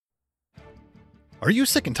Are you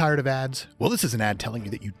sick and tired of ads? Well, this is an ad telling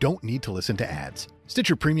you that you don't need to listen to ads.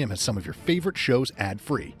 Stitcher Premium has some of your favorite shows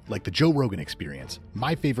ad-free, like The Joe Rogan Experience,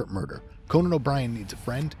 My Favorite Murder, Conan O'Brien Needs a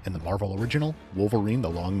Friend, and the Marvel original, Wolverine: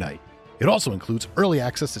 The Long Night. It also includes early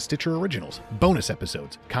access to Stitcher Originals, bonus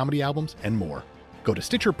episodes, comedy albums, and more. Go to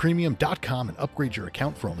StitcherPremium.com and upgrade your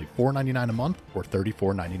account for only $4.99 a month or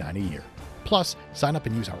 $34.99 a year. Plus, sign up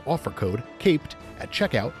and use our offer code CAPED at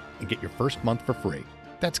checkout and get your first month for free.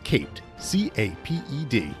 That's CAPED,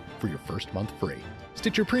 C-A-P-E-D, for your first month free.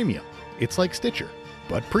 Stitcher Premium. It's like Stitcher,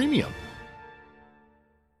 but premium.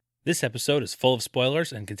 This episode is full of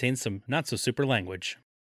spoilers and contains some not-so-super language.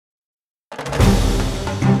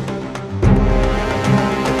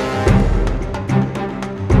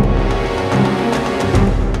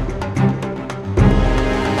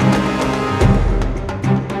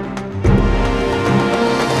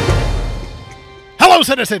 Hello,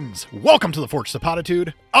 citizens! Welcome to the Fortress of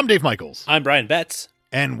Potitude. I'm Dave Michaels. I'm Brian Betts.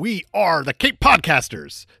 And we are the Cape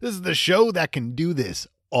Podcasters. This is the show that can do this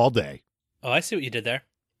all day. Oh, I see what you did there.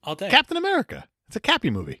 All day. Captain America. It's a Cappy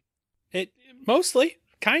movie. It mostly,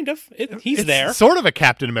 kind of. He's it's there. Sort of a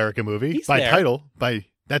Captain America movie. He's by there. title.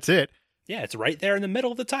 That's it. Yeah, it's right there in the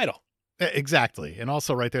middle of the title. Exactly. And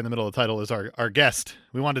also right there in the middle of the title is our guest.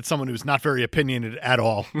 We wanted someone who's not very opinionated at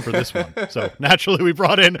all for this one. So naturally we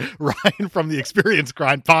brought in Ryan from the Experience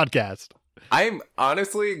Grind podcast. I'm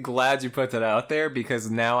honestly glad you put that out there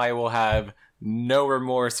because now I will have no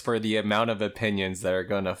remorse for the amount of opinions that are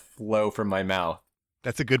going to flow from my mouth.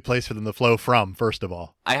 That's a good place for them to flow from, first of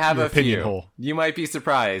all. I have Your a opinion few. hole. You might be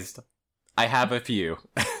surprised. I have a few.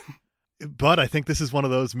 But I think this is one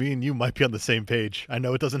of those, me and you might be on the same page. I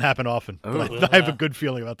know it doesn't happen often, but Ooh. I have a good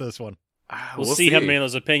feeling about this one. We'll see how many of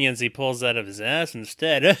those opinions he pulls out of his ass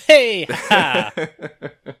instead. Hey! Ha!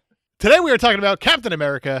 Today we are talking about Captain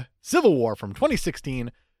America: Civil War from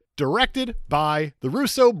 2016, directed by the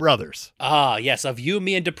Russo brothers. Ah, yes, of You,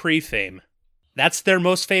 Me, and Dupree fame. That's their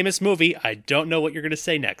most famous movie. I don't know what you're going to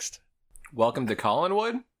say next. Welcome to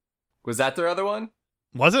Collinwood? Was that their other one?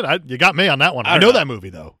 Was it? You got me on that one. I I don't know know. that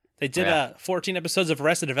movie, though. They did 14 episodes of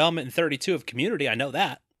Arrested Development and 32 of Community. I know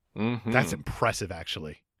that. Mm-hmm. That's impressive,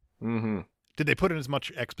 actually. Mm-hmm. Did they put in as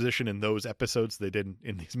much exposition in those episodes they did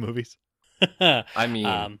in these movies? I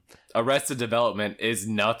mean, Arrested Development is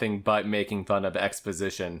nothing but making fun of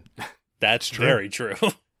exposition. That's True. very true.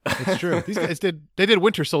 It's true. These guys did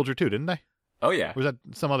Winter Soldier, too, didn't they? Oh, yeah. Or was that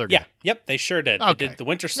some other guy? Yeah, yep, they sure did. Okay. They did The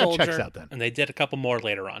Winter That Soldier, checks out then. and they did a couple more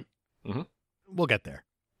later on. We'll get there.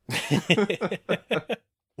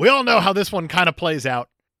 We all know how this one kind of plays out.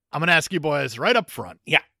 I'm going to ask you boys right up front.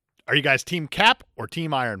 Yeah. Are you guys Team Cap or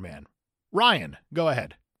Team Iron Man? Ryan, go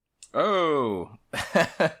ahead. Oh.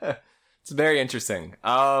 It's very interesting.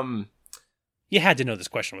 You had to know this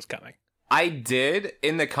question was coming. I did.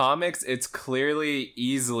 In the comics, it's clearly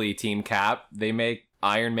easily Team Cap. They make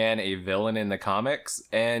Iron Man a villain in the comics,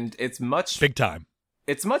 and it's much Big time.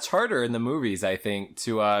 It's much harder in the movies, I think,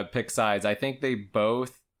 to pick sides. I think they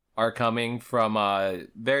both are coming from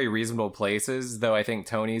very reasonable places, though I think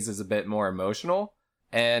Tony's is a bit more emotional.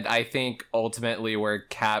 And I think ultimately where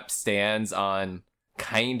Cap stands on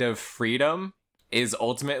kind of freedom is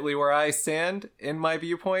ultimately where I stand in my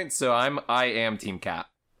viewpoint. So I am Team Cap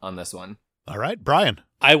on this one. All right, Brian.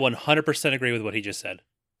 I 100% agree with what he just said.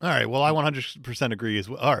 All right, well, I 100% agree as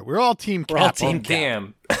well. All right, we're all Team Cap. We're all Team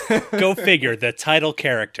Damn. Go figure, the title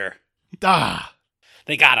character. Ah,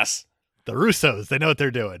 They got us. the Russos, they know what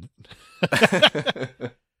they're doing.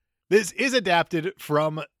 This is adapted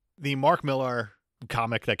from the Mark Millar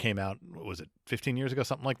comic that came out, what was it, 15 years ago,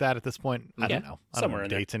 something like that at this point? I don't know. I don't somewhere know in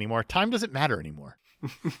there. dates anymore. Time doesn't matter anymore.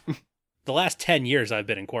 The last 10 years I've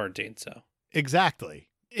been in quarantine, so. Exactly.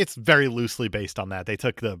 It's very loosely based on that. They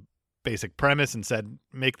took the basic premise and said,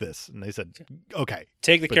 make this. And they said, okay.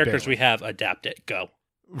 Take the But characters barely. we have, adapt it, go.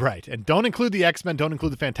 Right. And don't include the X-Men, don't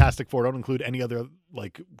include the Fantastic Four, don't include any other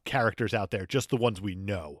characters out there, just the ones we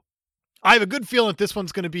know. I have a good feeling that this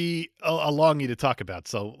one's going to be a longie to talk about,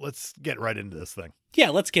 so let's get right into this thing.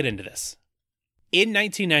 Yeah, let's get into this. In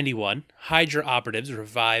 1991, Hydra operatives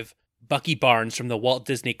revive Bucky Barnes from the Walt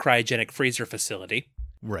Disney Cryogenic Freezer Facility.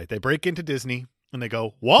 Right. They break into Disney and they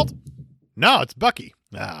go, Walt? No, it's Bucky.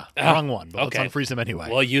 Wrong one, but okay. let's unfreeze him anyway.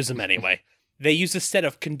 We'll use him anyway. They use a set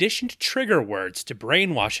of conditioned trigger words to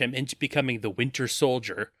brainwash him into becoming the Winter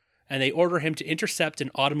Soldier, and they order him to intercept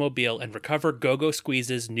an automobile and recover Go-Go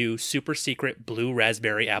Squeeze's new super secret blue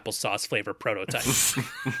raspberry applesauce flavor prototype.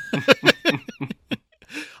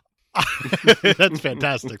 That's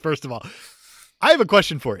fantastic. First of all, I have a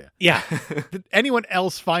question for you. Yeah. Did anyone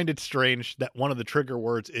else find it strange that one of the trigger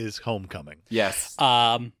words is homecoming? Yes.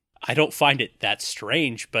 I don't find it that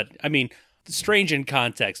strange, but I mean, strange in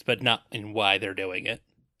context, but not in why they're doing it.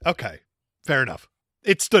 Okay, fair enough.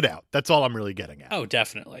 It stood out. That's all I'm really getting at. Oh,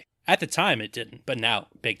 definitely. At the time, it didn't, but now,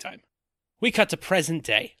 big time. We cut to present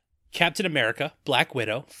day. Captain America, Black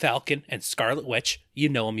Widow, Falcon, and Scarlet Witch, you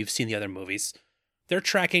know him, you've seen the other movies. They're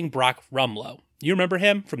tracking Brock Rumlow. You remember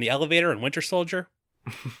him from the elevator in Winter Soldier?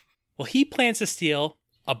 Well, he plans to steal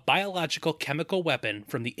a biological chemical weapon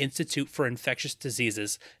from the Institute for Infectious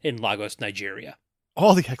Diseases in Lagos, Nigeria.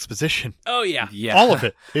 All the exposition. Oh, yeah. Yeah. All of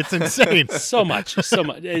it. It's insane. So much.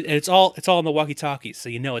 It's all in the walkie-talkies, so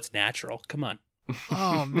you know it's natural. Come on.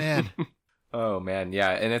 Oh, man. Oh, man.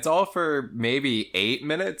 Yeah. And it's all for maybe 8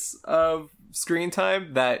 minutes of screen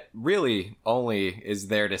time that really only is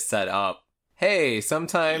there to set up. Hey,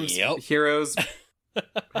 sometimes Yep. heroes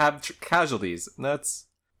have casualties. That's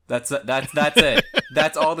it.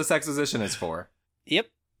 That's all this exposition is for. Yep.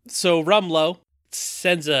 So Rumlow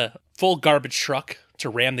sends a full garbage truck to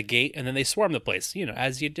ram the gate, and then they swarm the place,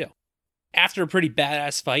 as you do. After a pretty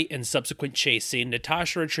badass fight and subsequent chase scene,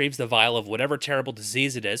 Natasha retrieves the vial of whatever terrible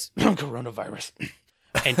disease it is, coronavirus,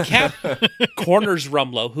 and Cap corners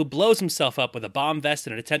Rumlow, who blows himself up with a bomb vest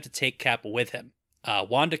in an attempt to take Cap with him.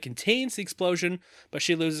 Wanda contains the explosion, but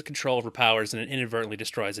she loses control of her powers and inadvertently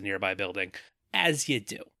destroys a nearby building, as you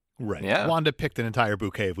do. Right. Yeah. Wanda picked an entire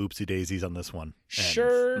bouquet of oopsie daisies on this one. and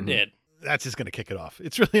Sure did. That's just going to kick it off.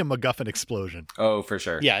 It's really a MacGuffin explosion. Oh, for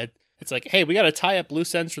sure. Yeah, it's like, hey, we got to tie up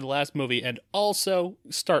loose ends for the last movie and also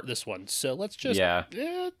start this one. So let's just,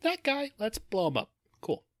 that guy, let's blow him up.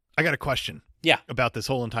 Cool. I got a question. Yeah. About this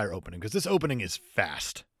whole entire opening, because this opening is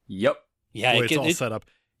fast. Yep. Yeah, The way it's all it set up.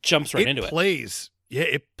 jumps right into it.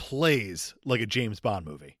 It plays like a James Bond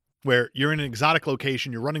movie, where you're in an exotic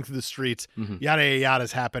location, you're running through the streets, yada, yada,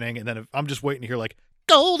 yada's happening, and then if I'm just waiting to hear, like,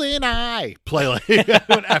 Golden Eye play like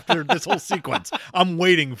after this whole sequence. I'm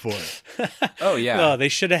waiting for it. Oh, yeah. Oh, they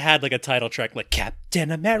should have had like a title track like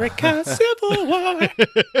Captain America Civil War.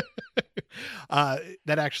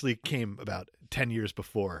 That actually came about 10 years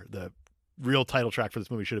before. The real title track for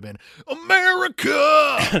this movie should have been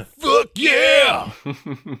America! Fuck yeah!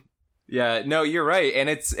 Yeah, no, you're right. And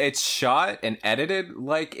it's shot and edited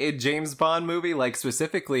like a James Bond movie. Like,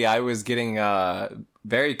 specifically, I was getting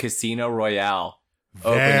very Casino Royale.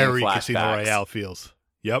 Very opening Casino flashbacks. Royale feels.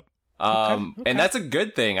 Yep. Okay. And that's a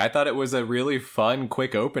good thing. I thought it was a really fun,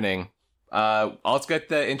 quick opening. Also got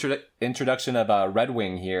the introduction of Red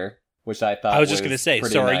Wing here, which I thought I was just going to say,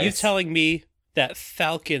 pretty so are you nice. telling me that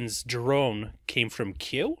Falcon's drone came from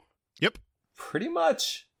Q? Yep. Pretty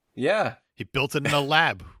much. Yeah. He built it in a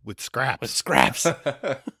lab with scraps. With scraps.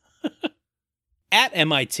 At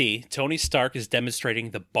MIT, Tony Stark is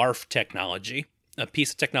demonstrating the BARF technology, a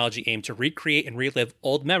piece of technology aimed to recreate and relive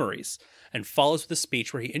old memories, and follows with a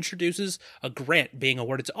speech where he introduces a grant being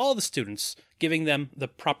awarded to all the students, giving them the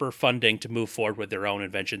proper funding to move forward with their own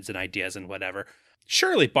inventions and ideas and whatever.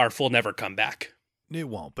 Surely BARF will never come back. It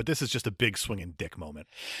won't, but this is just a big swinging dick moment.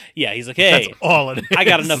 Yeah, he's like, hey, That's all it is. I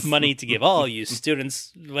got enough money to give all you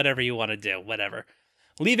students whatever you want to do, whatever.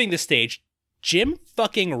 Leaving the stage, Jim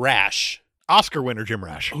fucking Rash, Oscar winner Jim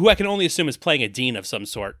Rash. who I can only assume is playing a dean of some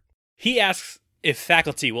sort, he asks if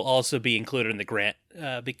faculty will also be included in the grant,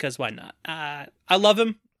 because why not? I love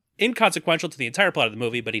him. Inconsequential to the entire plot of the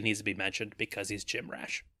movie, but he needs to be mentioned because he's Jim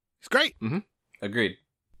Rash. It's great. Agreed.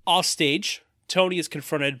 Off stage, Tony is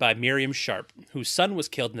confronted by Miriam Sharp, whose son was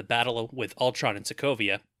killed in the battle with Ultron in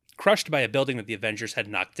Sokovia, crushed by a building that the Avengers had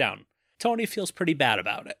knocked down. Tony feels pretty bad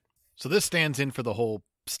about it. So this stands in for the whole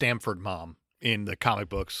Stamford mom in the comic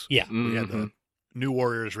books. Yeah. We had the New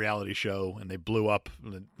Warriors reality show, and they blew up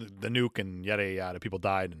the nuke, and yada, yada. People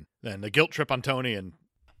died, and then the guilt trip on Tony, and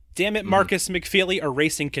Damn it, Marcus McFeely,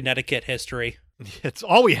 erasing Connecticut history. it's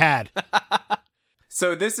all we had.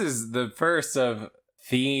 So this is the first of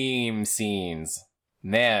theme scenes.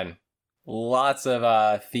 Man, lots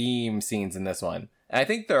of theme scenes in this one. And I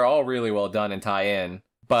think they're all really well done and tie in.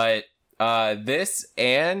 But this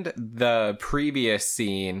and the previous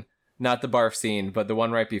scene, not the barf scene, but the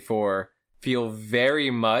one right before, feel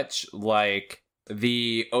very much like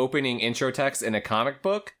the opening intro text in a comic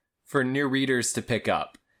book for new readers to pick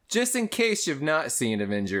up. Just in case you've not seen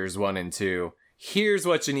Avengers 1 and 2, here's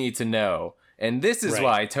what you need to know. And this is Right.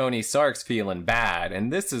 why Tony Stark's feeling bad.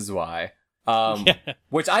 And this is why. Yeah.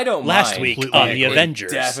 Which I don't Last mind. week Completely on The agree.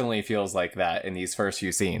 Avengers. It definitely feels like that in these first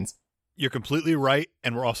few scenes. You're completely right,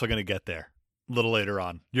 and we're also going to get there a little later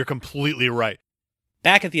on. You're completely right.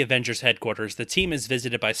 Back at the Avengers headquarters, the team is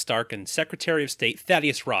visited by Stark and Secretary of State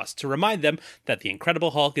Thaddeus Ross to remind them that the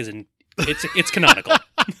Incredible Hulk is it's canonical.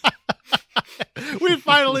 We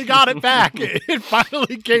finally got it back. It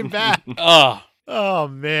finally came back. Oh, Oh,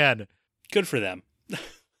 man. good for them.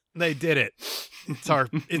 They did it.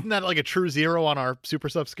 Isn't that like a true 0 on our super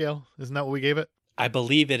sub scale? Isn't that what we gave it? I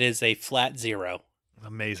believe it is a flat 0.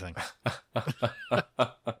 Amazing.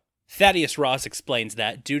 Thaddeus Ross explains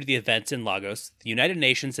that, due to the events in Lagos, the United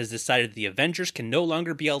Nations has decided the Avengers can no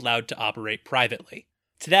longer be allowed to operate privately.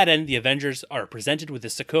 To that end, the Avengers are presented with the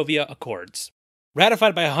Sokovia Accords.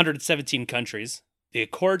 Ratified by 117 countries, the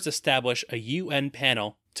Accords establish a UN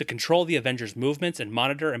panel to control the Avengers' movements and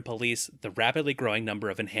monitor and police the rapidly growing number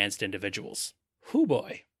of enhanced individuals. Hoo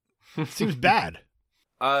boy. Seems bad.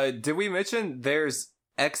 Did we mention there's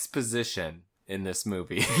exposition in this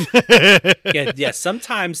movie? Yeah,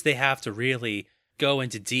 sometimes they have to really go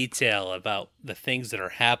into detail about the things that are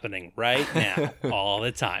happening right now, all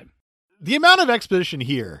the time. The amount of exposition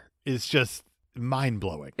here is just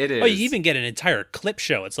mind-blowing. It is. Oh, you even get an entire clip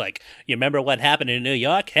show. It's like, you remember what happened in New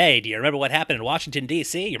York? Hey, do you remember what happened in Washington,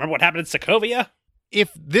 D.C.? You remember what happened in Sokovia?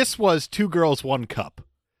 If this was 2 girls, 1 cup,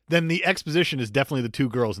 then the exposition is definitely the 2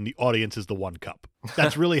 girls and the audience is the 1 cup.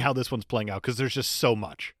 That's really how this one's playing out, because there's just so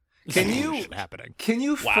much. Can you happening? Can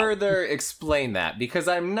you further explain that? Because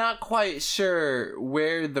I'm not quite sure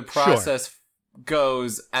where the process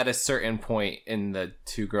goes at a certain point in the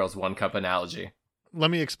 2 girls, 1 cup analogy.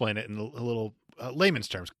 Let me explain it in a little layman's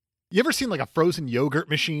terms. You ever seen like a frozen yogurt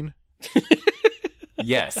machine?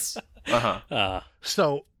 Yes.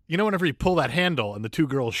 So, you know, whenever you pull that handle and the 2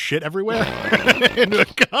 girls shit everywhere into a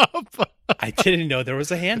cup? I didn't know there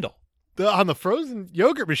was a handle. On the frozen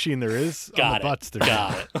yogurt machine, there is. On the butts,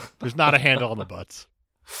 there's not a handle on the butts.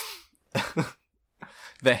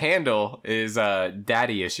 The handle is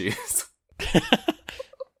daddy issues.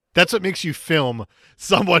 That's what makes you film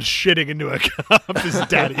someone shitting into a cup is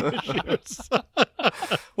daddy issues.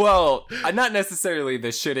 Well, not necessarily the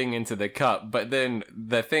shitting into the cup, but then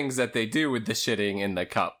the things that they do with the shitting in the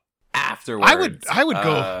cup afterwards. I would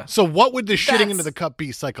go. So what would the shitting into the cup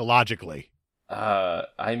be psychologically?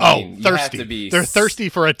 I mean, thirsty. You have to be... They're thirsty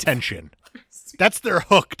for attention. That's their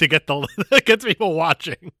hook to get that gets people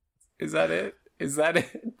watching. Is that it?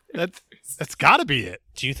 That's got to be it.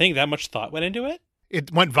 Do you think that much thought went into it?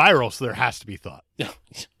 It went viral, so there has to be thought.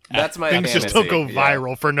 That's my Things fantasy. just don't go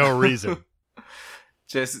viral for no reason.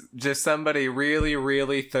 Just somebody really,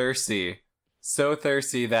 really thirsty, so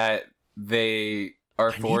thirsty that they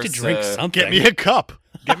are forced to drink something. Get me a cup.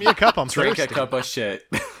 Get me a cup. I'm drink thirsty. a cup of shit.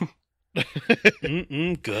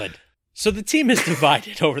 Good. So the team is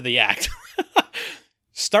divided over the act.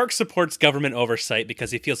 Stark supports government oversight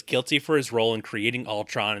because he feels guilty for his role in creating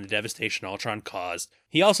Ultron and the devastation Ultron caused.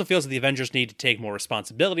 He also feels that the Avengers need to take more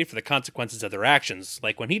responsibility for the consequences of their actions,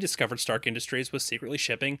 like when he discovered Stark Industries was secretly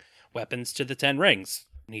shipping weapons to the Ten Rings,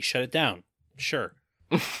 and he shut it down. Sure.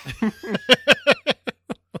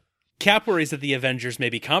 Cap worries that the Avengers may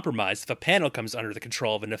be compromised if a panel comes under the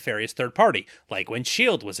control of a nefarious third party, like when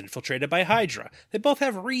S.H.I.E.L.D. was infiltrated by Hydra. They both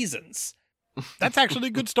have reasons. That's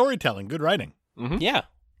actually good storytelling, good writing. Mm-hmm. Yeah.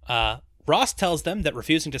 Ross tells them that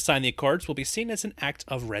refusing to sign the Accords will be seen as an act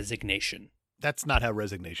of resignation. That's not how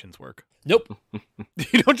resignations work. Nope.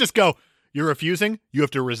 You don't just go, you're refusing, you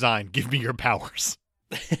have to resign. Give me your powers.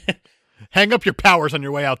 Hang up your powers on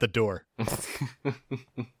your way out the door.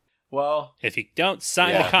 Well, if you don't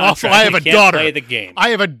sign the Yeah. contract, Also, I have you a can't daughter. play the game. I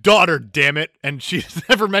have a daughter, damn it, and she's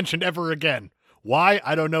never mentioned ever again. Why?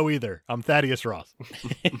 I don't know either. I'm Thaddeus Ross.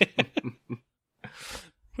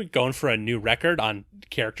 We're going for a new record on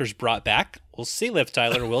characters brought back. We'll see, Liv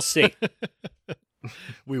Tyler. We'll see.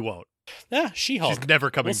 We won't. She-Hulk. She's never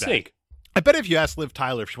coming We'll back. see. I bet if you asked Liv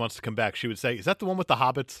Tyler if she wants to come back, she would say, is that the one with the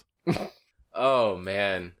hobbits? oh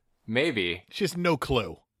man, maybe. She has no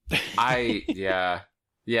clue. Yeah.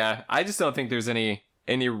 I just don't think there's any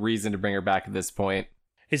reason to bring her back at this point.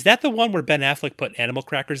 Is that the one where Ben Affleck put animal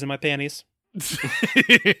crackers in my panties?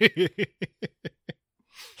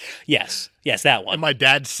 Yes, that one. And my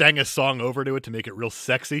dad sang a song over to it to make it real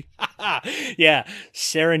sexy. Yeah,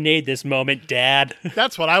 serenade this moment, Dad.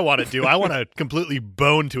 That's what I want to do. I want to completely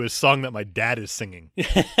bone to a song that my dad is singing.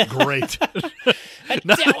 Great.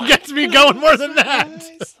 Nothing gets me going more than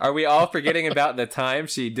that. Are we all forgetting about the time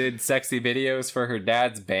she did sexy videos for her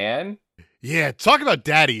dad's band? Yeah, talk about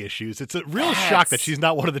daddy issues. It's a real shock that she's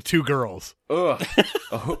not one of the 2 girls. Ugh.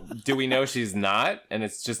 Oh, do we know she's not? And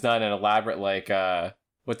it's just not an elaborate, like,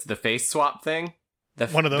 what's the face swap thing?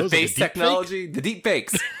 One of those? The like face a deep technology? The deep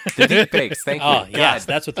fakes. The deep fakes. Thank you. Oh, God. yes,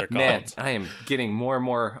 that's what they're called. Man, I am getting more and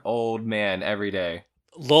more old man every day.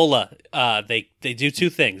 Lola, they do 2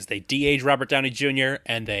 things. They de-age Robert Downey Jr.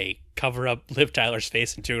 and they cover up Liv Tyler's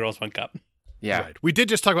face in 2 Girls, 1 Cup. Yeah. Right. We did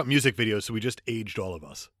just talk about music videos, so we just aged all of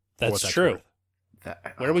us. That's true. worth.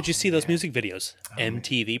 Where would you see those music videos?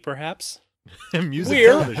 MTV, perhaps? Music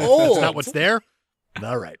We're television. old. That's not what's there?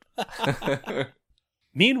 All right.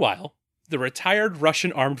 Meanwhile, the retired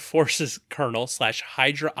Russian Armed Forces colonel /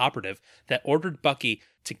 Hydra operative that ordered Bucky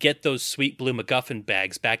to get those sweet blue MacGuffin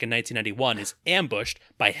bags back in 1991 is ambushed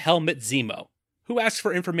by Helmut Zemo, who asks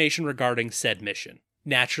for information regarding said mission.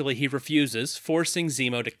 Naturally, he refuses, forcing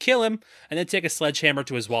Zemo to kill him and then take a sledgehammer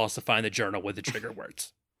to his walls to find the journal with the trigger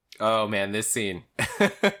words. Oh man, this scene.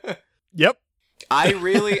 Yep. I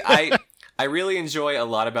really enjoy a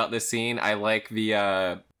lot about this scene. I like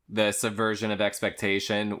the subversion of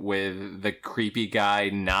expectation with the creepy guy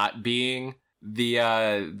not being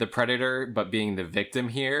the predator, but being the victim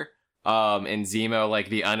here. And Zemo, like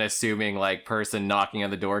the unassuming like person knocking on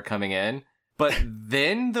the door coming in. But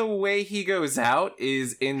then the way he goes out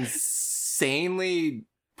is insanely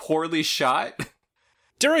poorly shot.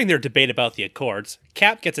 During their debate about the Accords,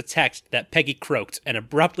 Cap gets a text that Peggy croaked and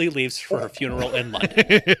abruptly leaves for her funeral in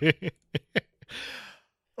London.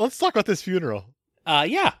 Let's talk about this funeral.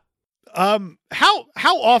 Yeah. How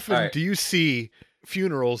often All right. do you see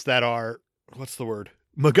funerals that are, what's the word?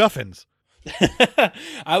 MacGuffins.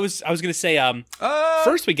 I was going to say,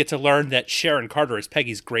 first we get to learn that Sharon Carter is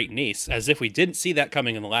Peggy's great niece, as if we didn't see that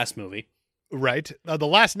coming in the last movie. Right. The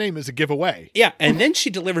last name is a giveaway. Yeah, and then she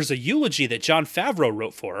delivers a eulogy that Jon Favreau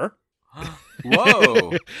wrote for her.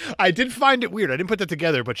 Whoa. I did find it weird. I didn't put that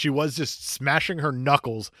together, but she was just smashing her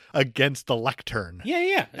knuckles against the lectern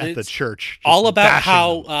Yeah. at the church. just All about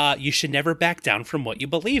bashing them. how you should never back down from what you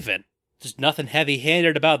believe in. There's nothing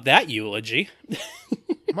heavy-handed about that eulogy.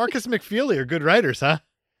 Marcus McFeely are good writers, huh?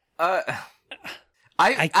 I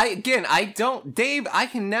don't, Dave, I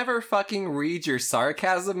can never fucking read your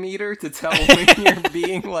sarcasm meter to tell when you're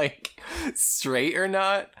being, like, straight or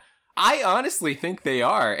not. I honestly think they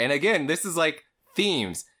are. And again, this is like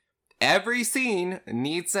themes. Every scene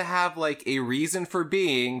needs to have, like, a reason for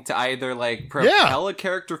being to either, like, propel a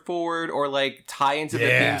character forward or, like, tie into the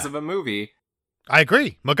themes of a movie. I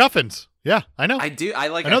agree. MacGuffins. Yeah, I know. I do. I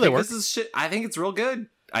know they think work. this is shit. I think it's real good.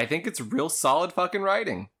 I think it's real solid fucking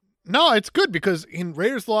writing. No, it's good because in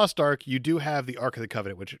Raiders of the Lost Ark, you do have the Ark of the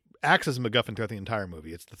Covenant, which acts as a MacGuffin throughout the entire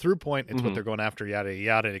movie. It's the through point. It's what they're going after, yada,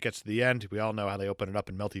 yada, and it gets to the end. We all know how they open it up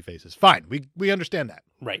in melty faces. Fine. We understand that.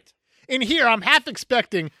 Right. In here, I'm half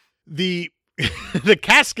expecting the the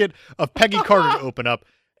casket of Peggy Carter to open up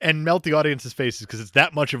and melt the audience's faces because it's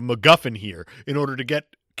that much of a MacGuffin here in order to get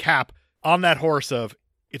Cap on that horse of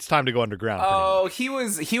it's time to go underground. Oh, he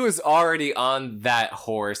was already on that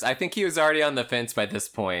horse. I think he was already on the fence by this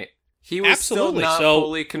point. He was Absolutely. still not So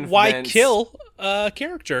fully convinced. why kill a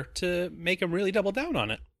character to make him really double down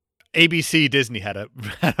on it? ABC Disney had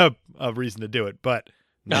a reason to do it, but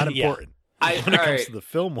not Yeah. important when it comes to the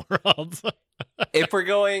film world. If we're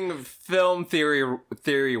going film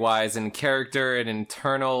theory wise and character and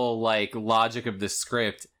internal like logic of the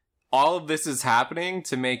script, all of this is happening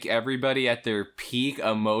to make everybody at their peak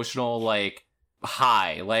emotional like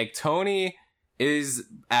high. Like Tony is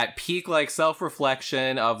at peak like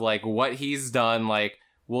self-reflection of like what he's done. Like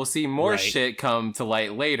we'll see more Right. shit come to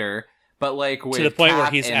light later, but like with To the point where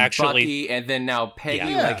Cap he's and actually- Bucky, and then now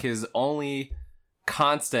Peggy, Yeah. like his only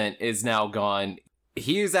constant is now gone.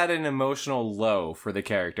 He is at an emotional low for the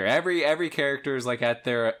character. Every character is like at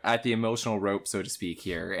the emotional rope, so to speak,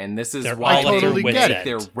 here, and this is They're why all at their they wits' make end.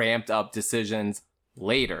 their ramped up decisions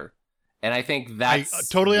later. And I think that's I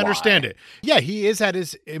totally why. understand it. Yeah, he is at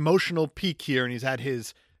his emotional peak here, and he's at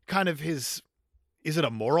his kind of his. Is it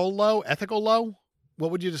a moral low, ethical low?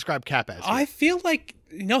 What would you describe Cap as? I feel like,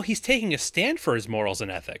 he's taking a stand for his morals and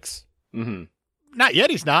ethics. Mm-hmm. Not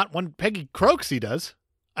yet. He's not. When Peggy croaks, he does.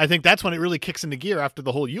 I think that's when it really kicks into gear after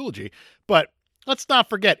the whole eulogy. But let's not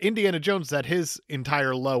forget, Indiana Jones at his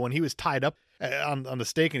entire low when he was tied up on the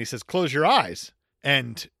stake, and he says, "Close your eyes,"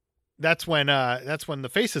 and that's when the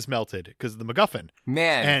face is melted because of the MacGuffin.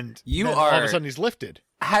 Man, And you then are all of a sudden he's lifted.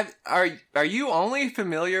 Are you only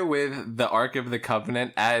familiar with the Ark of the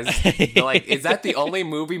Covenant as like is that the only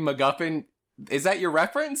movie MacGuffin? Is that your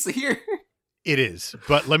reference here? It is,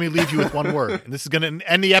 but let me leave you with one word, and this is going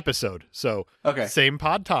to end the episode. So, Okay. same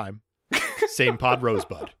pod time, same pod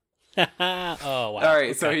rosebud. Oh, wow. All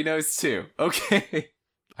right, so Okay. he knows two. Okay.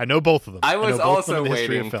 I know both of them. I know was both of them also in the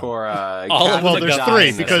history of waiting film. for All of Captain Well, the there's guys three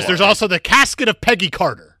in because this there's one. also the casket of Peggy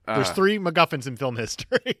Carter. There's Uh. 3 MacGuffins in film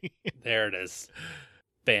history. There it is.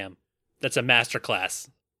 Bam. That's a masterclass.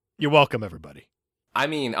 You're welcome, everybody. I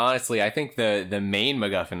mean, honestly, I think the main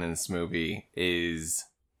MacGuffin in this movie is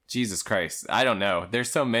Jesus Christ. I don't know.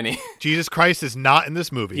 There's so many. Jesus Christ is not in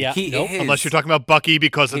this movie. Yeah. He Nope. is. Unless you're talking about Bucky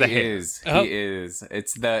because of He the hair. is. Oh. He is.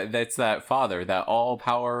 It's that father, that all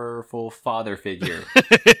powerful father figure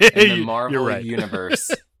in the Marvel You're right.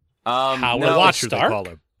 universe. Howard no, Watcher, they Stark? call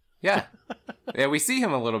him. Yeah. Yeah, we see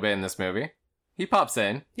him a little bit in this movie. He pops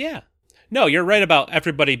in. Yeah. No, you're right about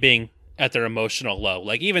everybody being at their emotional low.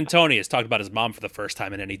 Like, even Tony has talked about his mom for the first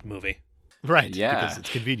time in any movie. Right. Yeah. Because it's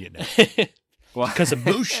convenient now. Well, Because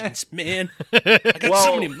emotions, man. I got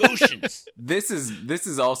so many emotions. This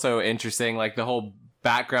is also interesting, like the whole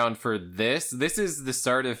background for this. This is the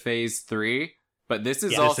start of Phase 3, but this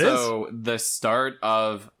is also the start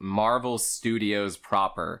of Marvel Studios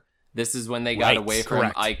proper. This is when they got away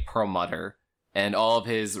from Ike Perlmutter and all of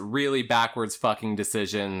his really backwards fucking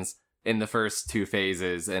decisions in the first 2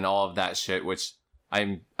 phases and all of that shit, which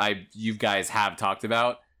you guys have talked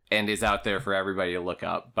about and is out there for everybody to look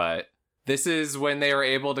up. But this is when they were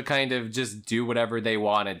able to kind of just do whatever they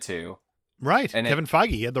wanted to. Right. And Kevin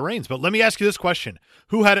Feige, he had the reins. But let me ask you this question.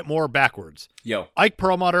 Who had it more backwards? Yo. Ike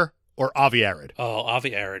Perlmutter or Avi Arad? Oh,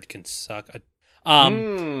 Avi Arad can suck.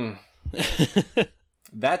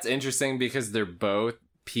 That's interesting because they're both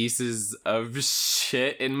pieces of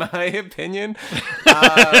shit, in my opinion.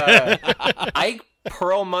 Ike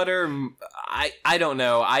Perlmutter, I don't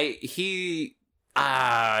know. I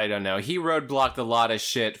don't know. He roadblocked a lot of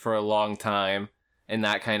shit for a long time, and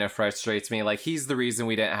that kind of frustrates me. Like, he's the reason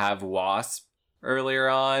we didn't have Wasp earlier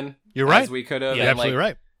on. You're right. As we could have. You're absolutely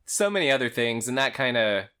right. So many other things, and that kind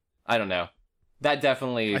of, I don't know. That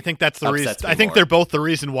definitely. I think that's the reason. upsets me I think more. they're both the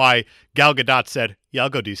reason why Gal Gadot said, "Yeah, I'll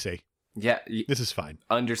go DC. Yeah. This is fine.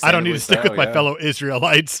 Understandably I don't need to stick so, with my yeah. fellow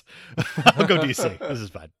Israelites. I'll go DC. This is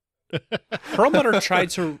fine." Perlmutter tried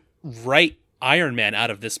to write Iron Man out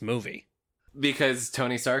of this movie. Because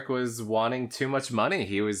Tony Stark was wanting too much money.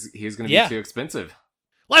 He was going to be too expensive.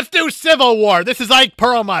 Let's do Civil War. This is Ike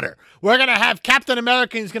Perlmutter. We're gonna have Captain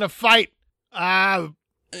America. He's gonna fight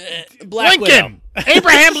Black Lincoln,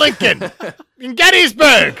 Abraham Lincoln, in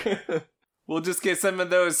Gettysburg. We'll just get some of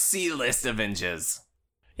those C-list Avengers.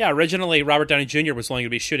 Yeah, originally Robert Downey Jr. was only going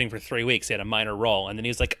to be shooting for 3 weeks. He had a minor role, and then he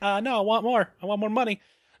was like, no, I want more. I want more money.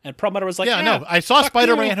 And Perlmutter was like, Yeah, no, I saw fuck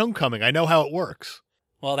Spider-Man you. Homecoming. I know how it works.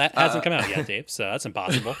 Well, that hasn't come out yet, Dave, so that's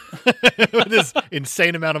impossible. With this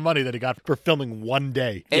insane amount of money that he got for filming one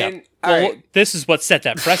day. And, Well, this is what set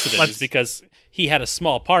that precedent, is because he had a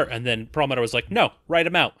small part, and then Perlmutter was like, no, write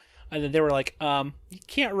him out. And then they were like, you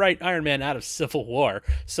can't write Iron Man out of Civil War.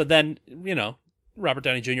 So then, Robert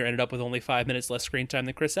Downey Jr. ended up with only 5 minutes less screen time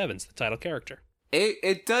than Chris Evans, the title character.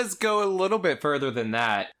 It does go a little bit further than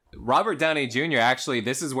that. Robert Downey Jr. actually,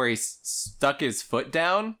 this is where he stuck his foot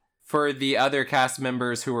down for the other cast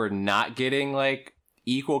members who were not getting, like,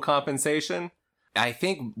 equal compensation. I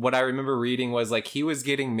think what I remember reading was, like, he was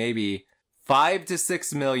getting maybe $5 to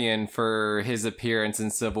 $6 million for his appearance in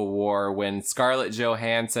Civil War, when Scarlett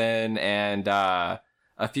Johansson and a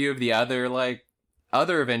few of the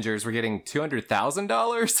other Avengers were getting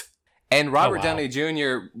 $200,000. And Robert Downey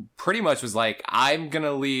Jr. pretty much was like, I'm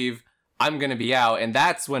gonna leave, I'm gonna be out. And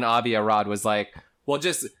that's when Avi Arad was like, well,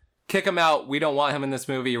 just kick him out. We don't want him in this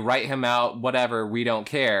movie. Write him out. Whatever. We don't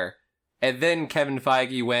care. And then Kevin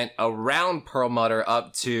Feige went around Perlmutter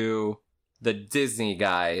up to the Disney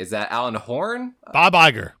guy. Is that Alan Horn? Bob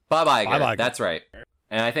Iger. Bob Iger. That's right.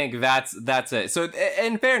 And I think that's it. So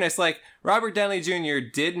in fairness, like, Robert Downey Jr.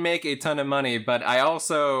 did make a ton of money, but I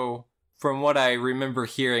also, from what I remember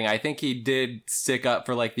hearing, I think he did stick up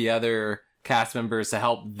for, like, the other cast members to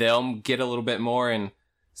help them get a little bit more and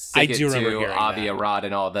stick it to Avi Arad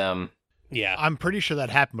and all them. Yeah. I'm pretty sure that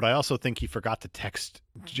happened, but I also think he forgot to text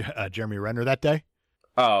Jeremy Renner that day.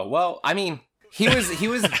 Oh, well, I mean, he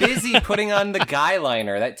was busy putting on the guy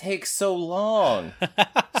liner. That takes so long.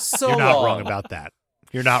 You're not wrong about that.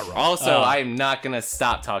 You're not wrong. Also, I'm not going to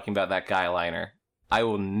stop talking about that guy liner. I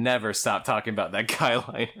will never stop talking about that guy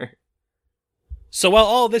liner. So while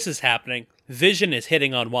all this is happening, Vision is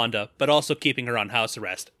hitting on Wanda, but also keeping her on house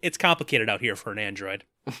arrest. It's complicated out here for an android.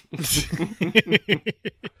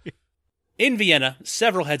 In Vienna,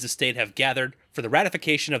 several heads of state have gathered for the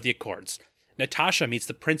ratification of the Accords. Natasha meets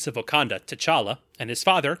the Prince of Wakanda, T'Challa, and his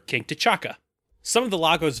father, King T'Chaka. Some of the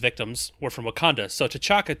Lagos victims were from Wakanda, so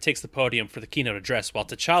T'Chaka takes the podium for the keynote address, while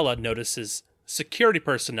T'Challa notices security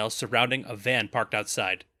personnel surrounding a van parked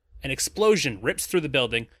outside. An explosion rips through the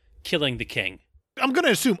building, killing the king. I'm going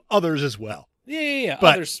to assume others as well. Yeah.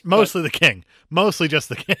 But Others, mostly the king. Mostly just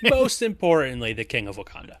the king. most importantly, the king of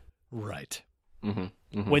Wakanda. Right. Mm-hmm.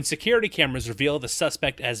 Mm-hmm. When security cameras reveal the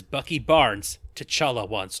suspect as Bucky Barnes, T'Challa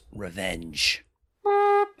wants revenge.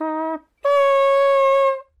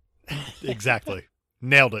 Exactly.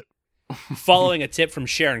 Nailed it. Following a tip from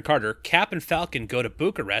Sharon Carter, Cap and Falcon go to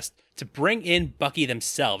Bucharest to bring in Bucky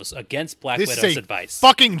themselves against Black This Widow's is a advice.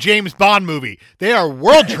 fucking James Bond movie. They are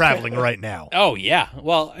world traveling right now. Oh, yeah.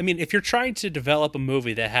 Well, I mean, if you're trying to develop a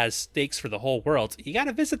movie that has stakes for the whole world, you got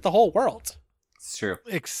to visit the whole world. It's true.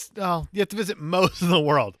 You have to visit most of the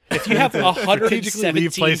world. If you have Strategically leave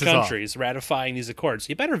 117 places off. countries ratifying these accords,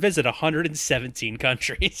 you better visit 117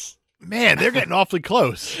 countries. Man, they're getting awfully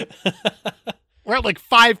close. We're at like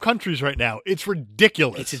 5 countries right now. It's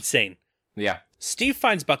ridiculous. It's insane. Yeah. Steve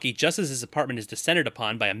finds Bucky just as his apartment is descended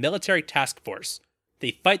upon by a military task force.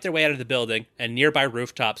 They fight their way out of the building and nearby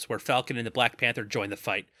rooftops where Falcon and the Black Panther join the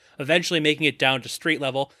fight, eventually making it down to street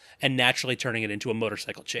level and naturally turning it into a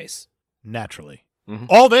motorcycle chase. Naturally. Mhm.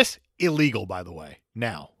 All this illegal, by the way,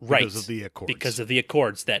 now. Right. Because of the Accords. Because of the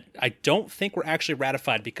Accords that I don't think were actually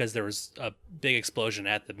ratified because there was a big explosion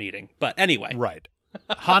at the meeting. But anyway. Right.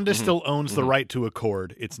 Honda still owns the right to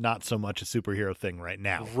Accord. It's not so much a superhero thing right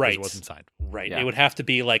now. Right. It wasn't signed. Right. Yeah. It would have to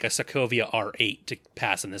be like a Sokovia R8 to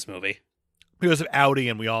pass in this movie. Because of Audi,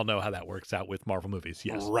 and we all know how that works out with Marvel movies.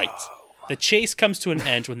 Yes. Right. The chase comes to an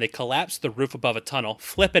end when they collapse the roof above a tunnel,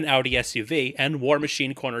 flip an Audi SUV, and War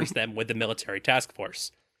Machine corners them with the military task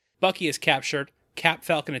force. Bucky is captured, Cap,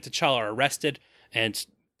 Falcon, and T'Challa are arrested, and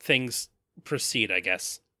things proceed, I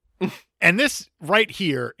guess. And this right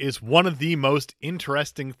here is one of the most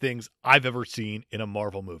interesting things I've ever seen in a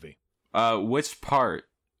Marvel movie. Which part?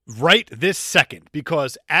 Right this second,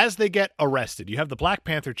 because as they get arrested, you have the Black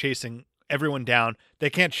Panther chasing everyone down.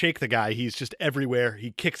 They can't shake the guy. He's just everywhere.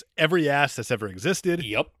 He kicks every ass that's ever existed.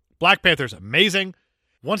 Yep. Black Panther's amazing.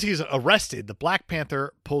 Once he's arrested, the Black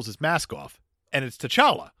Panther pulls his mask off, and it's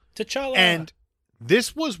T'Challa. T'Challa. And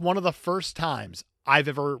this was one of the first times I've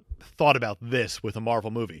ever thought about this with a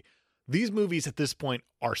Marvel movie. These movies at this point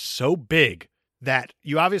are so big that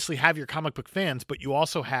you obviously have your comic book fans, but you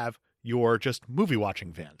also have your just movie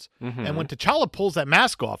watching fans. Mhm. And when T'Challa pulls that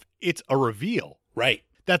mask off, it's a reveal Right.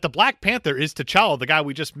 that the Black Panther is T'Challa, the guy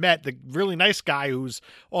we just met, the really nice guy who's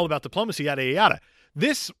all about diplomacy, yada, yada, yada.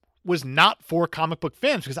 This was not for comic book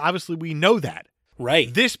fans because obviously we know that.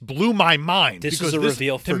 Right. This blew my mind. This because is a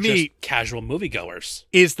reveal to for me, just casual moviegoers.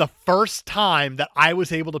 is the first time that I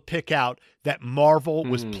was able to pick out that Marvel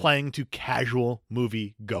was Mm. playing to casual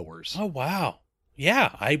movie goers. Oh, wow.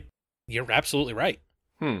 Yeah, you're absolutely right.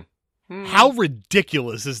 How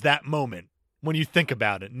ridiculous is that moment when you think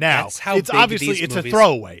about it? Now, That's how it's big obviously these it's movies- a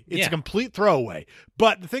throwaway. It's Yeah. a complete throwaway.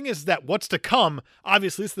 But the thing is that what's to come,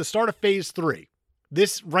 obviously, it's the start of phase 3.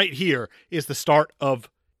 This right here is the start of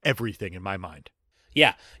everything in my mind.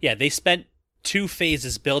 Yeah, they spent 2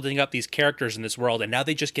 phases building up these characters in this world, and now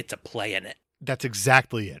they just get to play in it. That's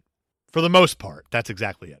exactly it. For the most part, that's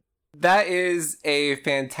exactly it. That is a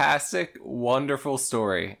fantastic, wonderful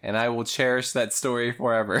story, and I will cherish that story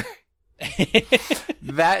forever.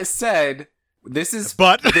 That said, this is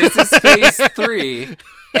But phase 3,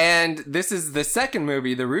 and this is the second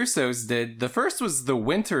movie the Russos did. The first was The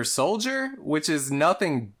Winter Soldier, which is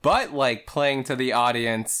nothing but like playing to the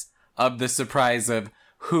audience of the surprise of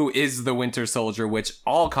who is the Winter Soldier, which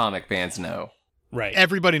all comic fans know. Right.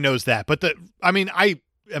 everybody knows that. But I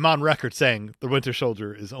am on record saying The Winter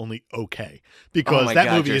Soldier is only okay because Oh my that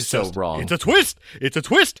God, movie you're is so just wrong. It's a twist. It's a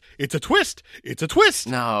twist. It's a twist. It's a twist.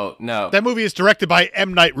 No. That movie is directed by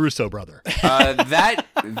M. Night Russo, brother.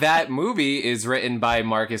 That movie is written by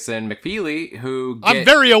Marcus and McFeely, who get I'm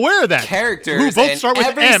very aware of that. characters Who both and start with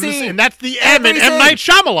every M's, scene- and that's the M in every M. scene- Night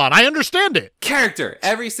Shyamalan. I understand it. character.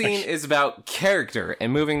 Every scene is about character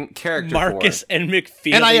and moving character Marcus forward. and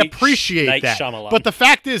McFeely. And I appreciate Night that. Shyamalan. But the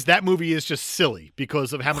fact is that movie is just silly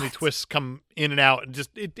because of how many twists come in and out. And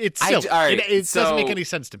just it's silly. all right, it so- doesn't make any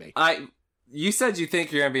sense to me. You said you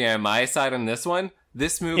think you're gonna be on my side on this one.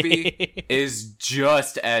 This movie is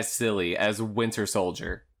just as silly as Winter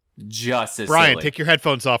Soldier. Just as Brian, silly. take your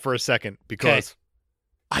headphones off for a second because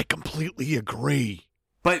Okay. I completely agree.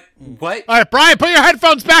 But what? All right, Brian, put your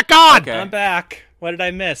headphones back on. Okay. I'm back. What did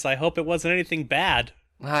I miss? I hope it wasn't anything bad.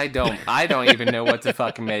 I don't even know what to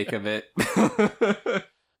fucking make of it.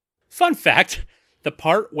 Fun fact, the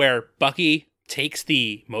part where Bucky takes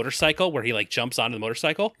the motorcycle, where he like jumps onto the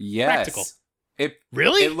motorcycle, Yes. practical.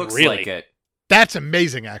 Really? It looks Really? like it. That's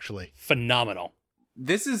amazing, actually. Phenomenal.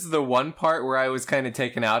 This is the one part where I was kind of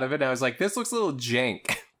taken out of it. I was like, this looks a little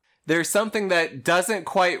jank. There's something that doesn't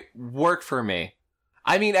quite work for me.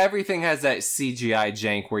 I mean, everything has that CGI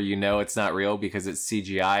jank where you know it's not real because it's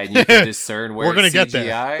CGI and you can discern where We're gonna it's get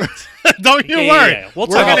CGI. there. Don't you Yeah, worry. yeah, yeah. We'll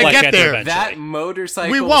We're talk about gonna Black get Panther there. eventually. That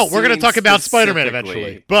motorcycle We won't. We're going to scene talk about Spider-Man specifically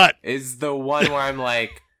eventually. But is the one where I'm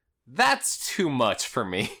like, that's too much for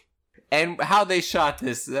me. And how they shot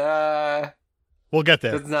this, We'll get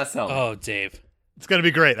there. Does not sell me. Oh, Dave. It's going to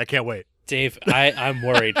be great. I can't wait. Dave, I'm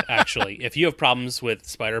worried, actually. If you have problems with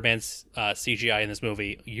Spider-Man's CGI in this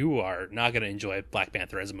movie, you are not going to enjoy Black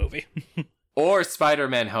Panther as a movie. Or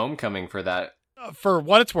Spider-Man Homecoming for that. For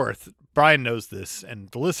what it's worth, Brian knows this, and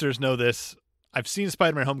the listeners know this. I've seen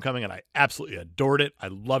Spider-Man Homecoming, and I absolutely adored it. I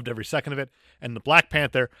loved every second of it. And the Black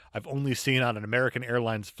Panther, I've only seen on an American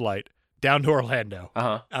Airlines flight down to Orlando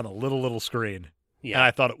on a little screen. Yeah. And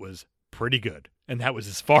I thought it was pretty good. And that was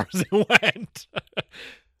as far as it went.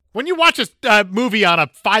 When you watch a movie on a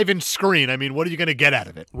 5-inch screen, I mean, what are you going to get out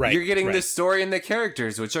of it? Right. You're getting right. the story and the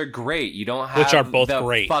characters, which are great. You don't have Which are both the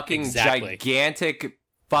great. fucking Exactly. gigantic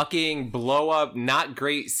fucking blow up, not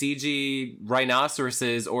great CG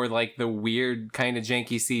rhinoceroses or like the weird kind of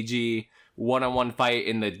janky CG one-on-one fight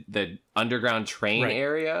in the underground train Right.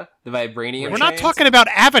 area, the vibranium We're not trains. talking about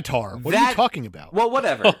Avatar. What are you That- talking about? Well,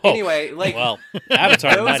 whatever. Oh, Anyway, like well,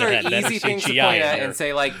 Avatar those might are have had better easy things to CGI point in at there. and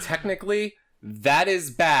say, like, technically, that is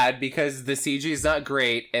bad because the CG is not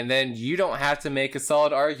great, and then you don't have to make a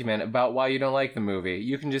solid argument about why you don't like the movie.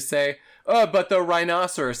 You can just say, oh, but the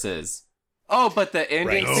rhinoceroses. Oh, but the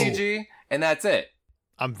ending Right. CG, and that's it.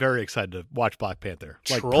 I'm very excited to watch Black Panther.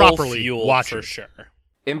 Like, Troll properly fuel watch for it. sure.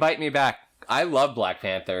 Invite me back. I love Black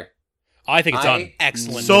Panther. I think it's on I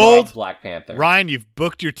excellent. Sold. love Black Panther. Ryan, you've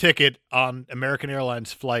booked your ticket on American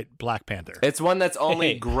Airlines flight Black Panther. It's one that's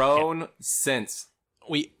only Hey, grown since.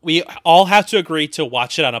 We all have to agree to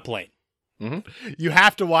watch it on a plane. You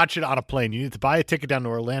have to watch it on a plane. You need to buy a ticket down to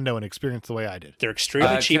Orlando and experience the way I did. They're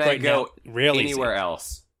extremely cheap can I right go now. Real anywhere easy.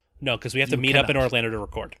 else? No, because we have to You meet up in cannot. Orlando to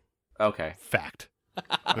record. Okay. Fact.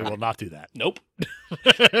 We will not do that. Nope.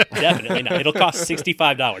 Definitely not. It'll cost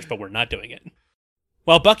 $65, but we're not doing it.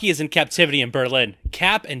 While Bucky is in captivity in Berlin,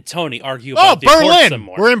 Cap and Tony argue Oh, about the Accord some Berlin!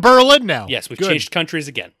 more. We're in Berlin now. Yes, we've Good. changed countries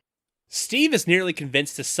again. Steve is nearly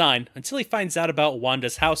convinced to sign until he finds out about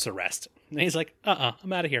Wanda's house arrest. And he's like,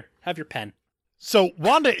 I'm out of here. Have your pen. So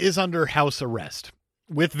Wanda is under house arrest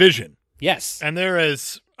with Vision. Yes. And there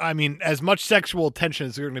is, I mean, as much sexual tension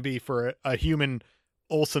as there going to be for a human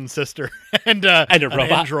Olsen sister and a an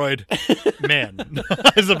robot. android man,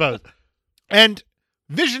 I suppose. And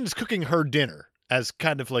Vision's cooking her dinner as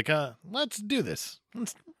kind of like, let's do this.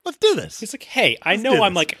 Let's do this. He's like, hey, I Let's know do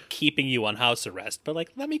I'm this. like keeping you on house arrest, but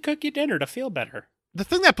like, let me cook you dinner to feel better. The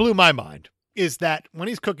thing that blew my mind is that when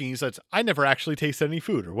he's cooking, he says, I never actually tasted any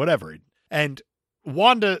food or whatever. And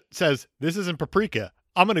Wanda says, this isn't paprika.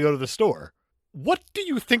 I'm going to go to the store. What do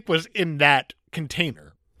you think was in that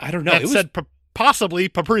container I don't know. that It was, said possibly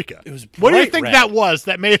paprika? it was What do you bright think red. that was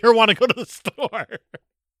that made her want to go to the store?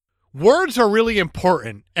 Words are really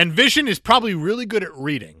important, and Vision is probably really good at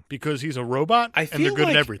reading because he's a robot I and feel they're good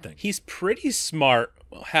like at everything. He's pretty smart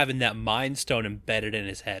having that Mind Stone embedded in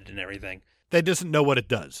his head and everything. They doesn't know what it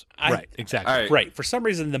does. Right, exactly. All right. Right. For some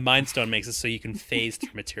reason, the Mind Stone makes it so you can phase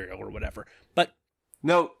through material or whatever. But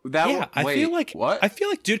No, that yeah, one, wait, I feel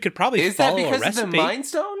like dude could probably is that follow a because of recipe. the Mind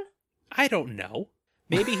Stone? I don't know.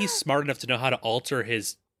 Maybe he's smart enough to know how to alter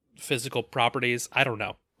his physical properties. I don't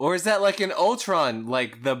know. Or is that like an Ultron,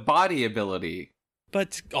 like the body ability?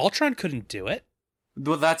 But Ultron couldn't do it.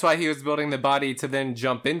 Well, that's why he was building the body to then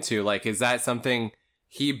jump into. Like, is that something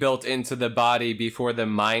he built into the body before the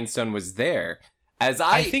Mind Stone was there? As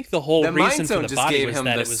I think the whole the reason Mind for Stone the just body gave was him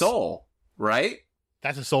that the it was soul, right?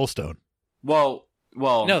 That's a soul stone. Well,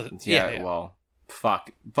 No, yeah. well, fuck,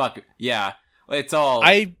 yeah. It's all.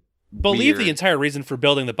 I believe the weird. entire reason for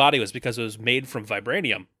building the body was because it was made from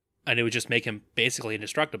vibranium, and it would just make him basically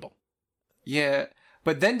indestructible. Yeah,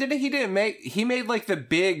 but then he made like the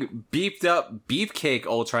big beefed up beefcake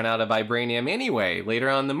Ultron out of vibranium anyway later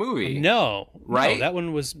on in the movie. No, Right? that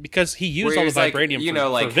one was because he used Where all he the was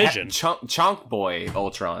vibranium for Vision. Chunk Boy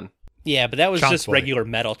Ultron. Yeah, but that was Chunk just boy. regular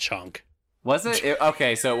metal chunk. Was it?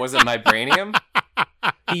 Okay, so it wasn't vibranium?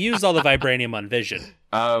 He used all the vibranium on Vision.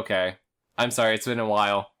 Oh, okay. I'm sorry, it's been a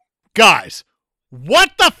while. Guys,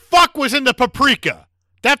 what the fuck was in the paprika?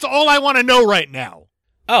 That's all I want to know right now.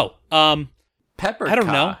 Oh, Pepper. I don't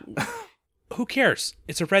know. Who cares?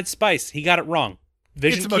 It's a red spice. He got it wrong.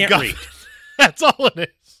 Vision It's can't MacGuffin. read. That's all it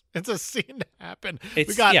is. It's a scene to happen. We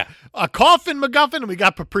It's- got yeah. a coffin MacGuffin and we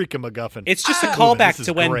got paprika MacGuffin. It's just a Ooh, callback this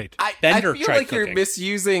to is when great. Bender I feel tried like you're cooking.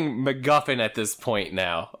 misusing MacGuffin at this point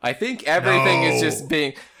now. I think everything is No. just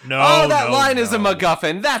being. No, Oh, that no, line is a no.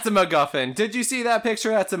 MacGuffin. That's a MacGuffin. Did you see that picture?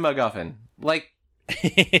 That's a MacGuffin. Like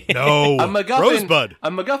No. a MacGuffin. Rosebud.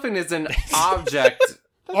 A MacGuffin is an object.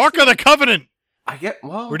 Ark of the Covenant. I get.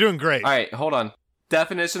 Well, We're doing great. All right, hold on.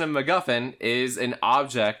 Definition of MacGuffin is an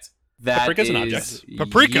object that Paprika's an is object.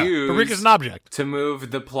 Paprika. used Paprika's an object. to move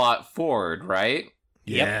the plot forward, right?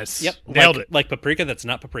 Yes. Yep. Nailed it. Like paprika that's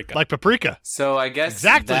not paprika. Like Paprika. So I guess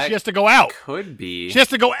Exactly. that She has to go out. could be. She has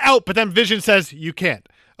to go out, but then Vision says, you can't.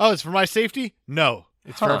 Oh, it's for my safety? No.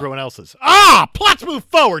 It's for Huh. everyone else's. Ah! Plots move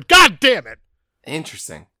forward. God damn it.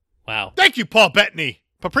 Interesting. Wow. Thank you, Paul Bettany.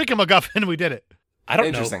 Paprika MacGuffin, we did it. I don't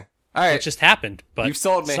Interesting. know. All right. It just happened, but You've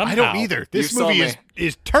sold me. somehow- I don't either. This You've sold movie me.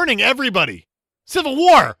 is turning everybody. Civil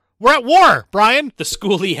War. We're at war, Brian. The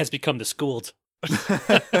schoolie has become the schooled.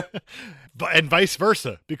 And vice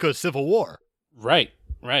versa, because Civil War. Right.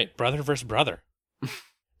 Brother versus brother.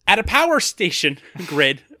 At a power station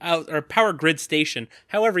grid, or power grid station,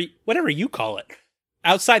 whatever you call it,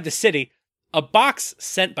 outside the city, a box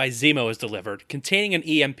sent by Zemo is delivered containing an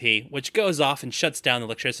EMP, which goes off and shuts down the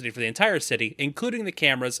electricity for the entire city, including the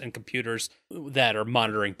cameras and computers that are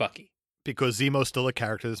monitoring Bucky. Because Zemo's still a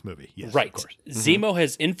character in this movie. Yes, Right. of course. Zemo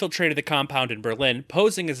has infiltrated the compound in Berlin,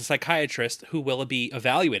 posing as a psychiatrist who will be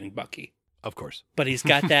evaluating Bucky. Of course. But he's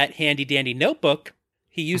got that handy-dandy notebook.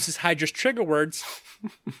 He uses Hydra's trigger words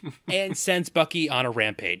and sends Bucky on a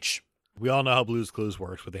rampage. We all know how Blue's Clues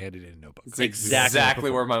works with the handy-dandy notebook. It's Exactly.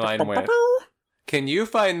 exactly where my mind went. Can you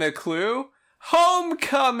find the clue?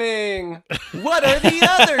 Homecoming! What are the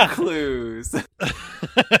other clues?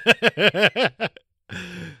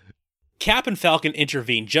 Cap and Falcon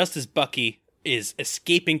intervene just as Bucky is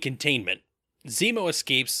escaping containment. Zemo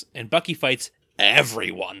escapes, and Bucky fights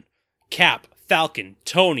everyone. Cap, Falcon,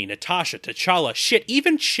 Tony, Natasha, T'Challa, shit,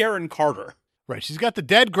 even Sharon Carter. Right. She's got the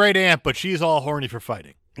dead great aunt, but she's all horny for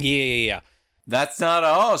fighting. Yeah. That's not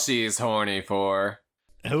all she's horny for.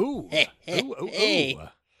 Ooh. Hey.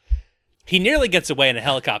 He nearly gets away in a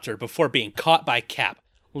helicopter before being caught by Cap.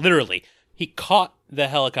 Literally, he caught the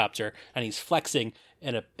helicopter, and he's flexing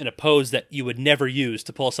in a pose that you would never use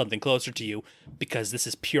to pull something closer to you, because this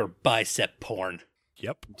is pure bicep porn.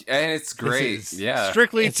 Yep. And it's great. This is Yeah.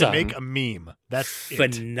 Strictly It's to a make a meme. That's it.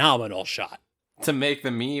 Phenomenal shot. To make the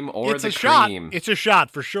meme or It's the a shot. cream. It's a shot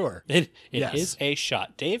for sure. It Yes. is a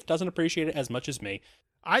shot. Dave doesn't appreciate it as much as me.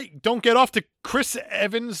 I don't get off to Chris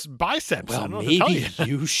Evans' biceps. I Well, don't know what to tell maybe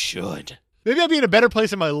you. you should. Maybe I'd be in a better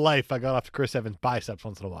place in my life if I got off to Chris Evans' biceps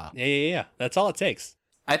once in a while. Yeah. That's all it takes.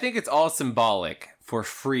 I think it's all symbolic for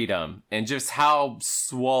freedom and just how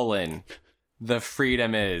swollen the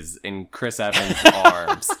freedom is in Chris Evans'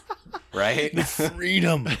 arms. Right?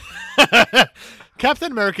 Freedom.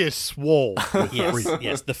 Captain America is swole. with Yes, freedom.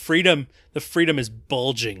 yes. The freedom is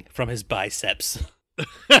bulging from his biceps.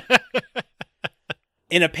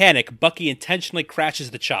 In a panic, Bucky intentionally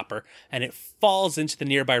crashes the chopper, and it falls into the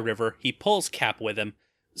nearby river. He pulls Cap with him.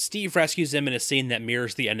 Steve rescues him in a scene that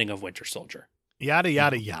mirrors the ending of Winter Soldier. Yada,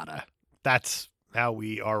 yada, yada. That's how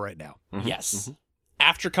we are right now. Yes.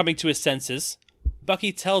 After coming to his senses,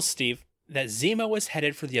 Bucky tells Steve that Zemo is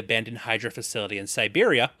headed for the abandoned Hydra facility in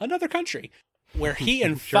Siberia, another country, where he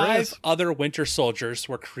and Sure 5 is. other Winter Soldiers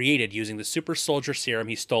were created using the super soldier serum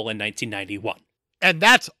he stole in 1991. And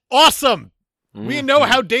that's awesome. Mm-hmm. We know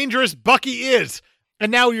how dangerous Bucky is. And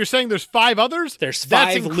now you're saying there's 5 others? There's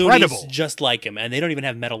That's 5 incredible. loonies just like him, and they don't even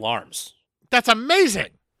have metal arms. That's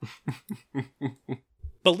amazing.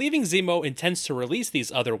 Believing Zemo intends to release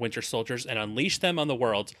these other Winter Soldiers and unleash them on the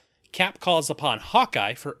world, Cap calls upon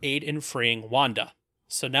Hawkeye for aid in freeing Wanda.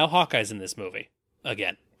 So now Hawkeye's in this movie.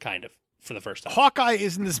 Again, kind of, for the first time. Hawkeye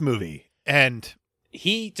is in this movie. And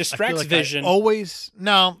He I feel distracts like Vision.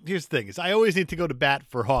 No, here's the thing. Is I always need to go to bat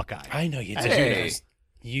for Hawkeye. I know you do. Hey.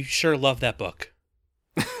 You sure love that book.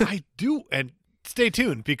 I do. And stay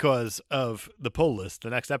tuned because of the pull list.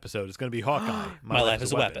 The next episode is going to be Hawkeye. My Life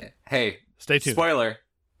is a Weapon. Hey, Stay tuned. spoiler.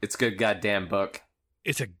 It's a good goddamn book.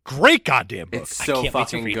 It's a great goddamn book. It's so can't wait to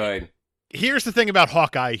fucking read it. good. Here's the thing about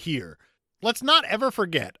Hawkeye here. Let's not ever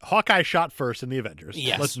forget Hawkeye shot first in the Avengers.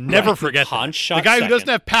 Yes, Let's never right. forget Han that. shot the guy who second. doesn't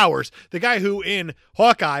have powers, the guy who in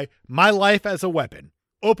Hawkeye, My Life as a Weapon,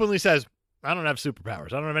 openly says, I don't have superpowers.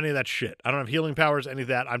 I don't have any of that shit. I don't have healing powers, any of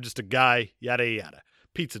that. I'm just a guy, yada, yada.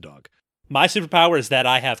 Pizza dog. My superpower is that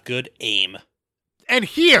I have good aim. And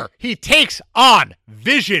here, he takes on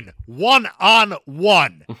Vision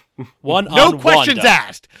one-on-one. One No on questions Wanda.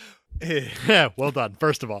 asked. Well done,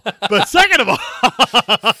 first of all. But second of all,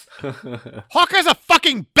 Hawkeye's a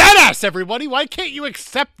fucking badass, everybody. Why can't you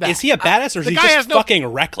accept that? Is he a badass or is the he guy just has no- fucking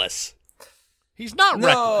reckless? He's not No,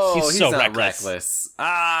 reckless. He's he's so not reckless.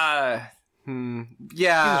 reckless. He's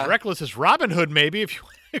Yeah. as reckless as Robin Hood, maybe, if you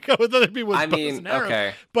want to go with other people with I bows mean, and arrows.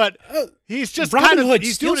 okay. But he's just Robin kind of, Hood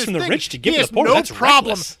he's steals doing his from the thing. rich to give he to has the poor. no That's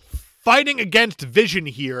problem reckless. fighting against Vision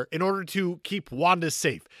here in order to keep Wanda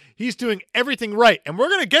safe. He's doing everything right. And we're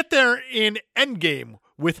going to get there in Endgame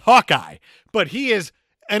with Hawkeye. But he is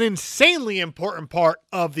an insanely important part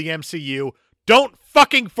of the MCU Don't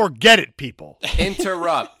fucking forget it, people.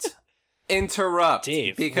 Interrupt.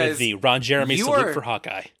 Dave, because with the Ron Jeremy salute for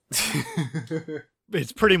Hawkeye.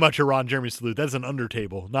 It's pretty much a Ron Jeremy salute. That's an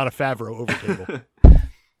undertable, not a Favreau overtable.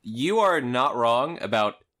 You are not wrong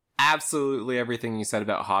about absolutely everything you said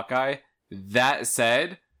about Hawkeye. That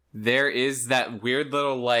said, there is that weird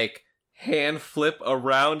little, like, hand flip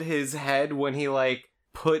around his head when he, like,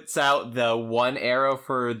 puts out the one arrow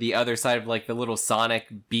for the other side of, like, the little sonic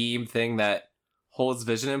beam thing that holds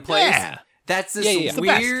Vision in place. Yeah. That's this the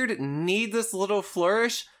weird, needless little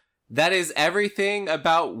flourish. That is everything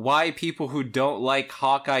about why people who don't like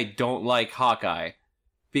Hawkeye don't like Hawkeye.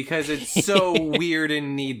 Because it's so weird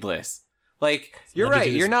and needless. Like, you're right,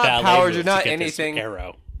 you're not powered, you're not anything.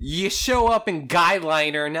 Arrow. You show up in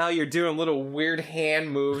Guyliner, and now you're doing little weird hand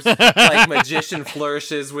moves, like magician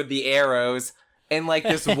flourishes with the arrows, and like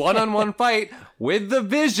this one-on-one fight with the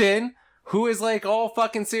Vision, who is like all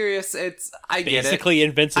fucking serious. I get it. Basically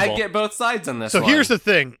invincible. I get both sides on this So one. here's the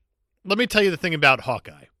thing. Let me tell you the thing about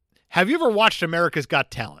Hawkeye. Have you ever watched America's Got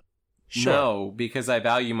Talent? Sure. No, because I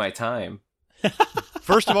value my time.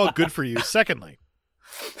 First of all, good for you. Secondly,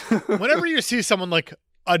 whenever you see someone like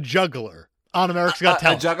a juggler on America's Got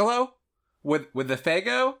Talent. A juggalo? With the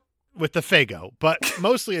Fago? With the Fago, but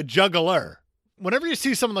mostly a juggler. Whenever you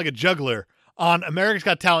see someone like a juggler on America's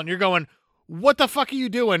Got Talent, you're going, what the fuck are you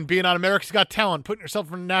doing being on America's Got Talent, putting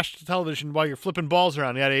yourself on national television while you're flipping balls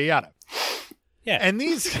around, yada, yada, yada. Yeah. And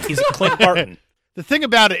these... He's a Clint Barton. The thing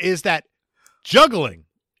about it is that juggling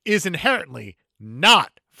is inherently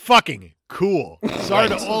not fucking cool. Sorry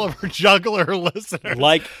to all of our juggler listeners.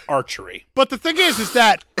 Like archery. But the thing is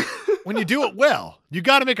that when you do it well, you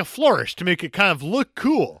got to make a flourish to make it kind of look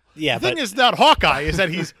cool. Yeah, the thing is that Hawkeye is that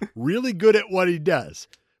he's really good at what he does.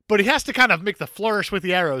 But he has to kind of make the flourish with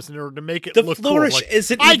the arrows in order to make it look cool. The flourish Like,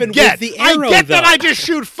 isn't even with the arrow, I get though. that I just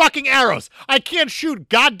shoot fucking arrows. I can't shoot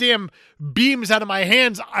goddamn beams out of my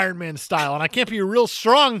hands Iron Man style, and I can't be a real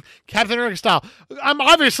strong Captain America style. I'm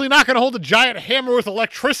obviously not going to hold a giant hammer with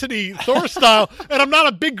electricity Thor style, and I'm not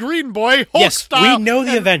a big green boy Hulk Yes, style. we know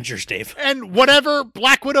the Avengers, Dave. And whatever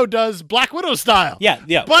Black Widow does, Black Widow style. Yeah.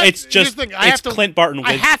 But It's here's just the thing, it's Clint Barton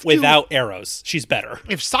without arrows. She's better.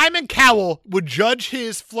 If Simon Cowell would judge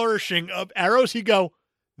his flourishing of arrows, he'd go,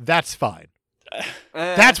 that's fine.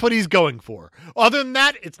 That's what he's going for. Other than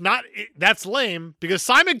that, that's lame because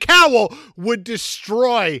Simon Cowell would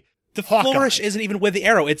destroy The Hawkeye. flourish isn't even with the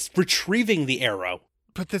arrow. It's retrieving the arrow.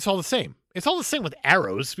 But that's all the same. It's all the same with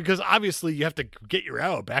arrows because obviously you have to get your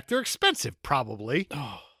arrow back. They're expensive, probably.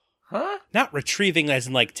 Huh? Not retrieving as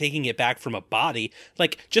in like taking it back from a body.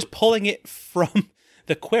 Like just pulling it from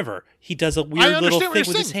the quiver. He does a I weird understand little what thing you're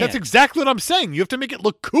with his saying. hand. That's exactly what I'm saying. You have to make it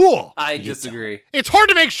look cool. I disagree. It's hard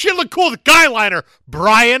to make shit look cool with Guyliner,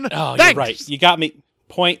 Brian. Oh, Thanks. you're right. You got me.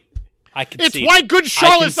 Point. I can It's see. why Good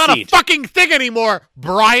Charlotte's not a fucking thing anymore,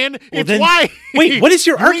 Brian. It's then- why. Wait, what is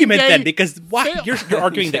your Green argument Day then? Because why failed. you're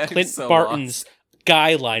arguing Yeah, that Clint it's so Barton's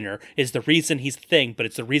Guyliner is the reason he's the thing, but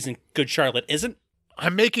it's the reason Good Charlotte isn't?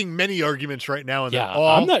 I'm making many arguments right now, and Yeah, they're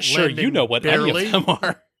all I'm not sure you landing know what barely. any of them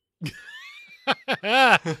are.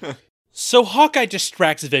 So Hawkeye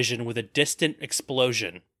distracts Vision with a distant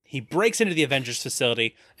explosion. He breaks into the Avengers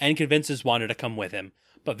facility and convinces Wanda to come with him,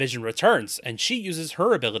 but Vision returns, and she uses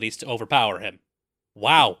her abilities to overpower him.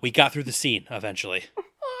 Wow, we got through the scene, eventually.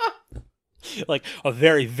 Like, a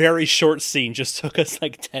very, very short scene just took us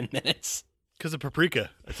like 10 minutes. Because of Paprika.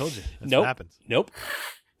 I told you. That's Nope. what happens. Nope.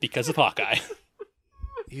 Because of Hawkeye.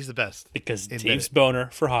 He's the best. Because Admit Dave's it. boner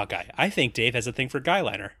for Hawkeye. I think Dave has a thing for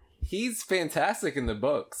Guyliner. He's fantastic in the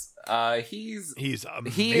books. He's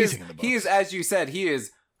amazing he is in the books. he is, as you said, he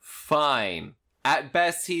is fine. At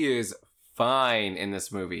best, he is fine in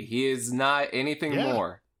this movie. He is not anything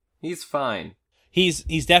more. He's fine. He's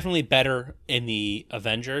definitely better in the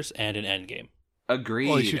Avengers and in Endgame. Agreed.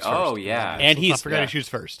 Well, he shoots Oh first. yeah. And Let's not he's- forget yeah. he shoots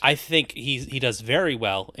first. I think he does very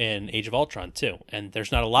well in Age of Ultron too, and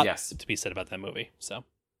there's not a lot Yes. to be said about that movie. So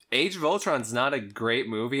Age of Ultron's not a great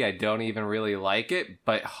movie. I don't even really like it,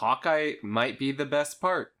 but Hawkeye might be the best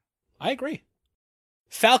part. I agree.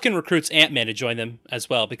 Falcon recruits Ant-Man to join them as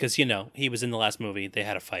well because, you know, he was in the last movie. They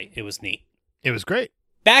had a fight. It was neat. It was great.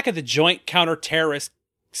 Back at the Joint Counter-Terrorist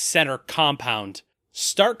Center compound,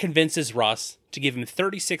 Stark convinces Ross to give him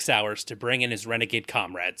 36 hours to bring in his renegade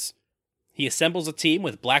comrades. He assembles a team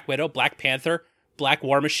with Black Widow, Black Panther, Black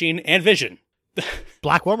War Machine, and Vision.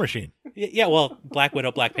 Black War Machine. Yeah, well, Black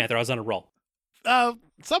Widow, Black Panther. I was on a roll. Some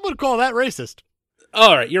would call that racist.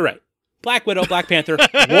 All right, you're right. Black Widow, Black Panther,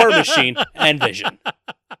 War Machine, and Vision.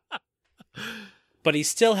 But he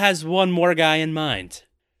still has one more guy in mind.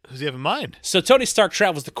 Who's he have in mind? So Tony Stark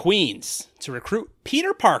travels to Queens to recruit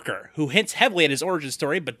Peter Parker, who hints heavily at his origin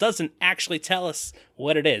story, but doesn't actually tell us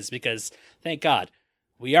what it is, because, thank God,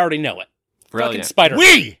 we already know it. Brilliant. Fucking Spider-Man.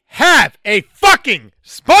 We have a fucking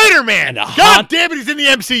Spider-Man! And a God hot- damn it, he's in the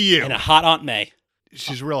MCU! And a hot Aunt May.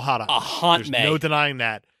 She's real hot. A hot There's May. no denying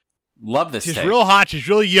that. Love this She's take. real hot. She's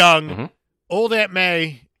really young. Mhm. Old Aunt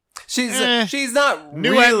May. She's not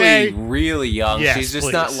New Aunt May. really young. Yes, She's just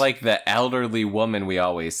please. not like the elderly woman we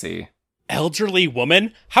always see. Elderly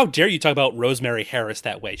woman? How dare you talk about Rosemary Harris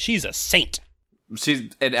that way? She's a saint.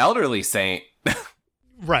 She's an elderly saint.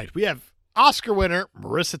 Right. We have Oscar winner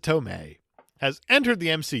Marissa Tomei has entered the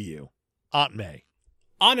MCU. Aunt May.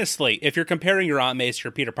 Honestly, if you're comparing your Aunt Mays to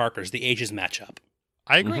your Peter Parkers, the ages match up.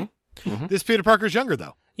 I agree. Mhm. This Peter Parker's younger,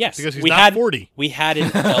 though. Yes, Because he's we not had 40. We had an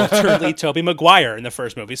elderly Tobey Maguire in the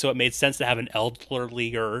first movie, so it made sense to have an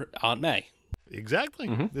elderlier Aunt May. Exactly.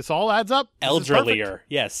 Mhm. This all adds up. This is perfect. Elderlier.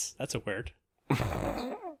 Yes, that's a word.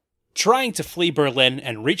 Trying to flee Berlin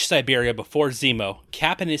and reach Siberia before Zemo,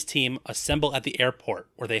 Cap and his team assemble at the airport,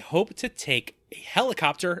 where they hope to take a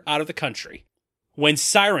helicopter out of the country. When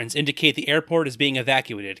sirens indicate the airport is being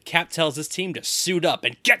evacuated, Cap tells his team to suit up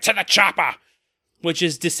and get to the chopper, which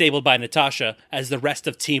is disabled by Natasha as the rest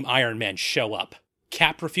of Team Iron Man show up.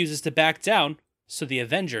 Cap refuses to back down, so the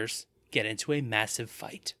Avengers get into a massive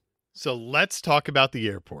fight. So let's talk about the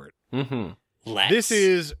airport. Mm-hmm. Let's. This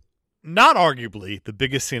is not arguably the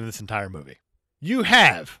biggest scene in this entire movie. You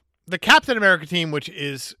have the Captain America team, which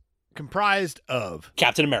is comprised of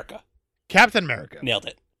Captain America. Captain America, Nailed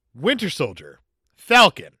it. Winter Soldier,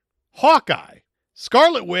 Falcon, Hawkeye,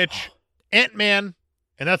 Scarlet Witch, Ant-Man,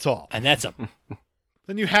 and that's all. And that's a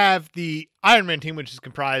Then you have the Iron Man team, which is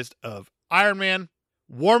comprised of Iron Man,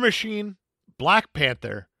 War Machine, Black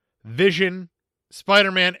Panther, Vision,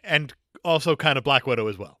 Spider-Man, and also kind of Black Widow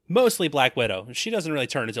as well. mostly Black Widow. She doesn't really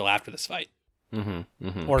turn until after this fight. Mm-hmm.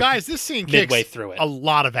 Mm-hmm. Or Guys, this scene midway kicks through it. a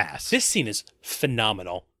lot of ass. This scene is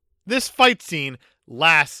phenomenal. This fight scene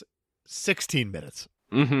lasts 16 minutes.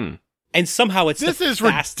 Mm-hmm. And somehow it's This the is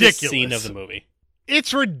fastest ridiculous. scene of the movie.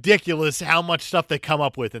 It's ridiculous how much stuff they come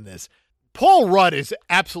up with in this. Paul Rudd is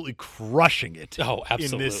absolutely crushing it Oh,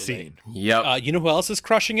 absolutely. in this scene. Yep. You know who else is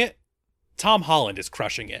crushing it? Tom Holland is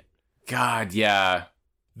crushing it. God, yeah.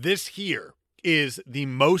 This here is the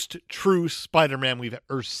most true Spider-Man we've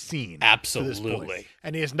ever seen. To this point. Absolutely.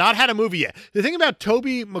 And he has not had a movie yet. The thing about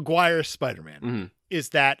Tobey Maguire's Spider-Man Mm-hmm. is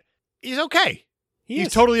that he's okay. He He's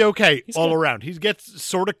is. totally okay He's all good. around. He gets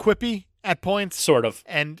sort of quippy at points, Sort of.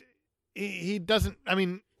 and he doesn't, I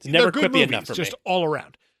mean, It's never they're good quippy movies, enough for just me. all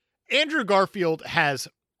around. Andrew Garfield has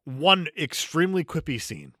one extremely quippy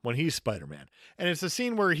scene when he's Spider-Man, and it's a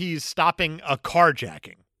scene where he's stopping a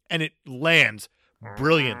carjacking, and it lands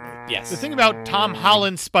brilliantly. Yes. The thing about Tom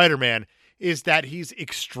Holland's Spider-Man is that he's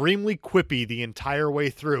extremely quippy the entire way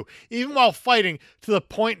through, even while fighting, to the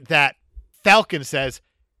point that Falcon says,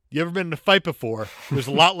 "You ever been in a fight before? There's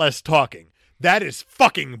a lot less talking." That is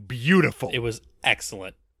fucking beautiful. It was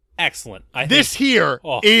excellent. Excellent. I This think here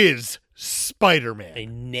Oh. is Spider-Man. they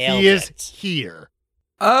nailed He is it. here.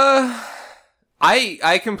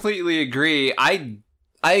 I completely agree. I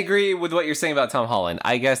agree with what you're saying about Tom Holland.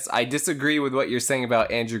 I guess I disagree with what you're saying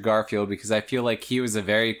about Andrew Garfield because I feel like he was a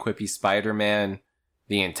very quippy Spider-Man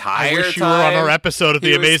the entire I wish you time. were on our episode of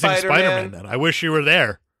he The was Amazing Spider-Man. Spider-Man then. I wish you were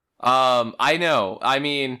there. I know. I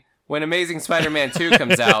mean, when Amazing Spider-Man 2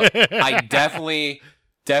 comes out, I definitely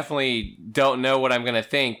don't know what I'm going to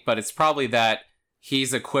think, but it's probably that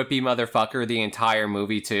he's a quippy motherfucker the entire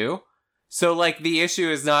movie too. So, like, the issue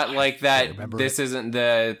is not like that remember this isn't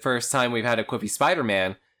the first time we've had a quippy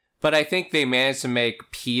Spider-Man, but I think they managed to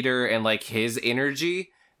make Peter and, like, his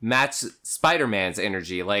energy match Spider-Man's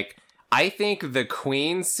energy. Like, I think the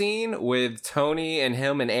Queen scene with Tony and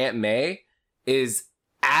him and Aunt May is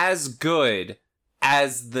as good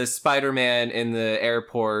as the Spider-Man in the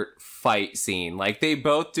airport fight scene. Like, they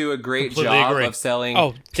both do a great Completely job agree. of selling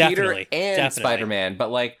Oh, Peter definitely. and Definitely. Spider-Man,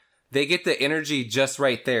 but, like, they get the energy just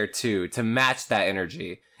right there too to match that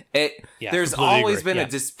energy. Yeah, There's completely always agree. been Yeah. a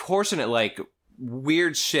disproportionate, like,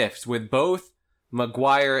 weird shift with both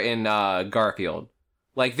Maguire and Garfield.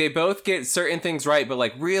 Like, they both get certain things right, but,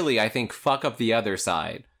 like, really, I think fuck up the other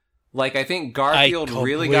side. Like, I think Garfield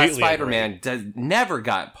really got completely Spider-Man, never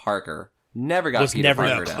got Parker. Never got Was Peter never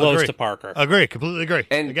Parker No, down. close Agree. to Parker. Agree. Completely agree.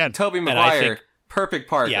 And Again, Tobey I Maguire, think- perfect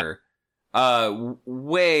Parker.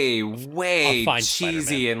 Way A fine cheesy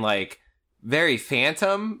Spider-Man. and like very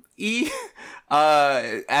Phantom-y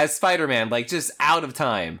as Spider-Man, like just out of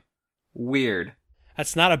time. Weird.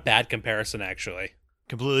 That's not a bad comparison, actually.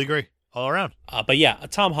 completely agree. All around. But yeah,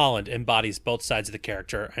 Tom Holland embodies both sides of the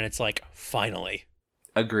character, and it's like, finally.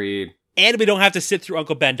 Agreed. And we don't have to sit through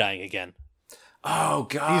Uncle Ben dying again. Oh,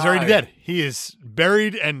 God. He's already dead. He is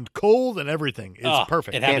buried and cold and everything. It's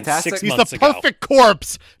perfect. It happened Fantastic. 6 He's months the ago. perfect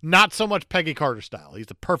corpse, not so much Peggy Carter style. He's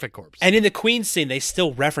the perfect corpse. And in the Queen scene, they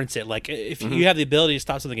still reference it. Like, if you have the ability to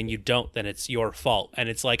stop something and you don't, then it's your fault. And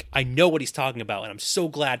it's like, I know what he's talking about, and I'm so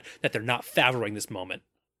glad that they're not Favreauing this moment.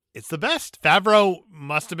 It's the best. Favreau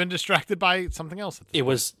must have been distracted by something else. At this It point.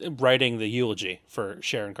 was writing the eulogy for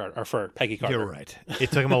Sharon Carter, or for Peggy Carter. You're right.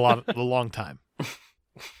 It took him a long time.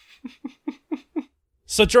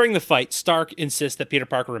 So during the fight, Stark insists that Peter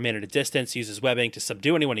Parker remain at a distance, uses webbing to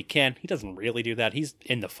subdue anyone he can. He doesn't really do that. He's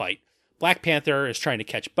in the fight. Black Panther is trying to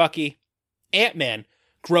catch Bucky. Ant-Man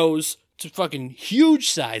grows to fucking huge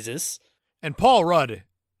sizes. And Paul Rudd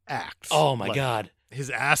acts. Oh my like God. his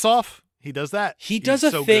ass off. He does that. He He's does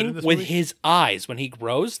a so good thing in this with movie. his eyes when he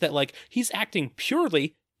grows that, like, he's acting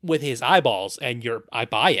purely with his eyeballs, and I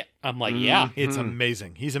buy it. I'm like, yeah. It's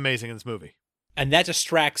amazing. He's amazing in this movie. And that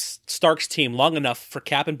distracts Stark's team long enough for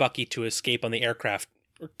Cap and Bucky to escape on the aircraft,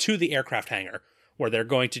 or to the aircraft hangar, where they're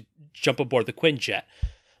going to jump aboard the Quinjet.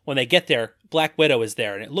 When they get there, Black Widow is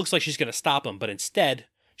there, and it looks like she's going to stop them, but instead,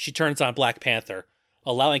 she turns on Black Panther,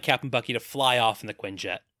 allowing Cap and Bucky to fly off in the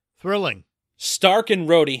Quinjet. Thrilling. Stark and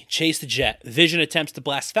Rhodey chase the jet. Vision attempts to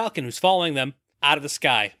blast Falcon, who's following them, out of the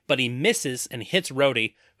sky, but he misses and hits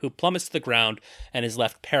Rhodey, who plummets to the ground and is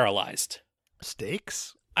left paralyzed.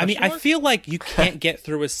 Stakes? I mean, I Question mark? feel like you can't get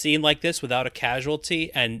through a scene like this without a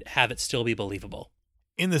casualty and have it still be believable.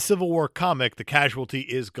 In the Civil War comic, the casualty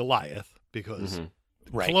is Goliath because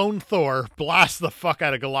Right. clone Thor blasts the fuck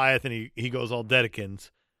out of Goliath and he goes all Dedekins.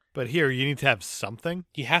 But here, you need to have something.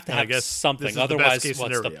 You have to And I have guess something, this is the otherwise, best-case what's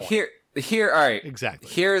the scenario. point? Here, all right. Exactly.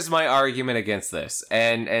 Here's my argument against this,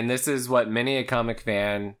 and this is what many a comic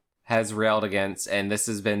fan has railed against, and this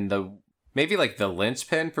has been maybe like the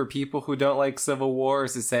linchpin for people who don't like Civil War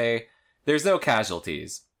is to say there's no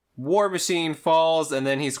casualties. War Machine falls and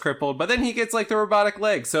then he's crippled, but then he gets like the robotic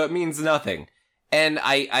leg, so it means nothing. And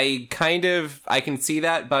I can see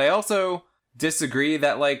that, but I also disagree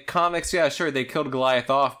that like comics, yeah, sure, they killed Goliath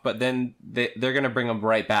off, but then they're gonna bring him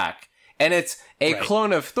right back. And it's a Right.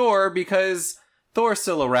 clone of Thor because Thor's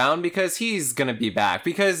still around, because he's gonna be back,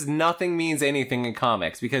 because nothing means anything in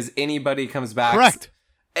comics, because anybody comes back. Correct.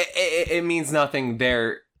 It means nothing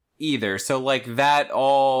there either. So like it's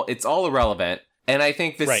all irrelevant. And I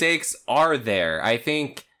think the Right. stakes are there. I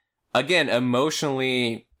think, again,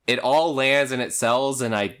 emotionally, it all lands and it sells.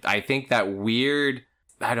 And I think that weird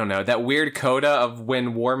coda of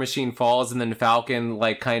when War Machine falls and then Falcon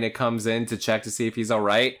like kind of comes in to check to see if he's all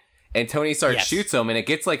right. And Tony Stark Yes. shoots him and it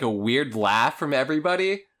gets like a weird laugh from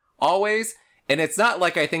everybody always. And it's not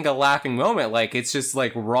like I think a laughing moment. Like it's just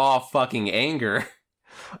like raw fucking anger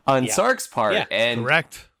on Yeah. Stark's part. Yeah. And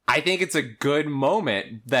Correct. I think it's a good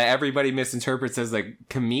moment that everybody misinterprets as a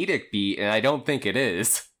comedic beat, and I don't think it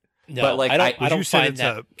is. No, But, like, I don't, would I Would don't you say find it's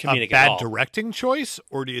that a comedic at bad all. directing choice,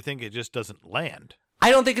 or do you think it just doesn't land?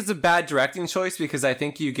 I don't think it's a bad directing choice because I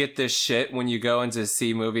think you get this shit when you go in to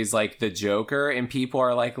see movies like The Joker and people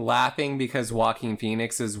are like laughing because Joaquin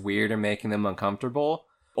Phoenix is weird and making them uncomfortable.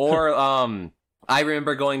 Or I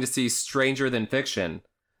remember going to see Stranger Than Fiction,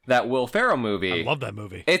 that Will Ferrell movie. I love that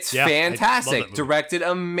movie. It's Yeah, I love that fantastic, movie. directed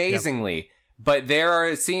amazingly. But there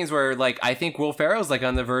are scenes where, like, I think Will Ferrell's like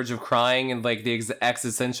on the verge of crying and like the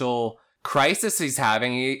existential crisis he's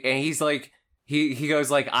having, and he's like, he goes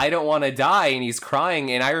like, "I don't want to die," and he's crying.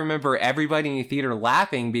 And I remember everybody in the theater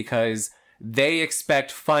laughing because they expect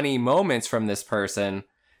funny moments from this person,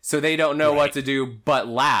 so they don't know what to do but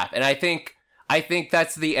laugh. And I think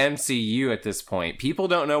that's the MCU at this point. People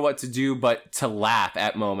don't know what to do but to laugh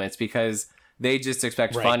at moments because they just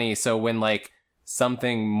expect funny. So when like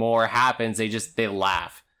something more happens, they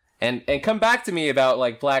laugh. And come back to me about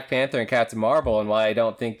like Black Panther and Captain Marvel and why I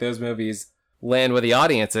don't think those movies land with the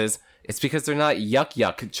audiences. It's because they're not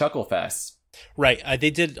yuck chuckle fests. Right. They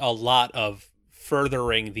did a lot of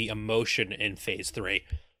furthering the emotion in Phase 3.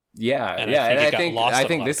 Yeah, And yeah, I think and it got lost I on a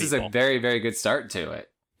think lot of this is a people. very, very good start to it.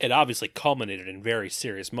 It obviously culminated in very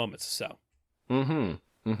serious moments. So,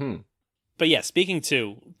 Mm-hmm. but yeah, speaking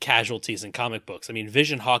to casualties in comic books, I mean,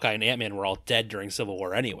 Vision, Hawkeye, and Ant-Man were all dead during Civil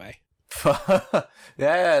War anyway.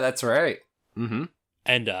 Yeah, that's right. Mm-hmm.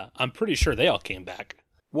 And I'm pretty sure they all came back.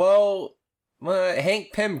 Well,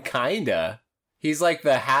 Hank Pym kinda. He's like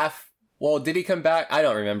the half. Well, did he come back? I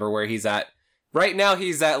don't remember where he's at. Right now,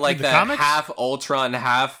 he's at like In the the comics? half Ultron,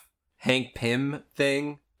 half Hank Pym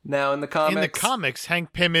thing. Now in the comics. In the comics,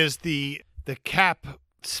 Hank Pym is the Cap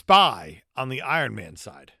spy on the Iron Man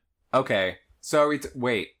side. Okay, so are we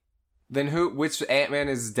wait. Then which Ant-Man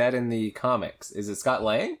is dead in the comics? Is it Scott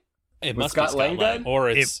Lang? It Was must Scott be Lang dead? Or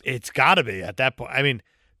it's It's got to be at that point. I mean,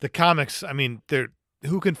 the comics. I mean, they're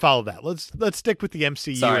who can follow that? Let's stick with the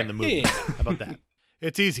MCU Sorry. and the movie. Yeah. How about that?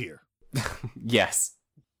 It's easier. Yes.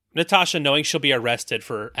 Natasha, knowing she'll be arrested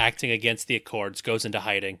for acting against the Accords, goes into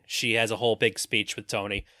hiding. She has a whole big speech with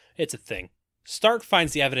Tony. It's a thing. Stark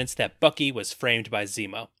finds the evidence that Bucky was framed by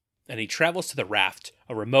Zemo, and he travels to the Raft,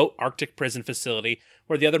 a remote Arctic prison facility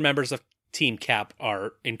where the other members of Team Cap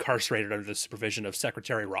are incarcerated under the supervision of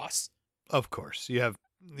Secretary Ross. Of course, you have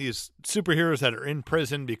these superheroes that are in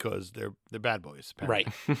prison because they're bad boys.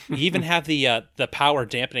 Apparently. Right. You even have the power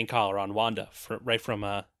dampening collar on Wanda, right from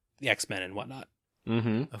the X-Men and whatnot.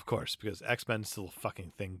 Mm-hmm. Of course, because X-Men's still a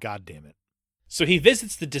fucking thing. God damn it. So he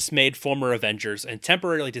visits the dismayed former Avengers and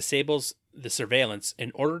temporarily disables the surveillance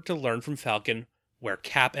in order to learn from Falcon where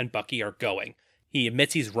Cap and Bucky are going. He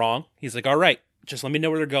admits he's wrong. He's like, all right, just let me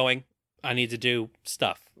know where they're going. I need to do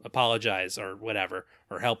stuff, apologize or whatever,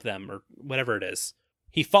 or help them or whatever it is.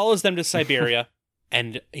 He follows them to Siberia,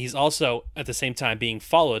 and he's also, at the same time, being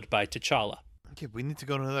followed by T'Challa. Okay, we need to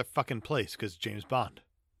go to another fucking place because James Bond.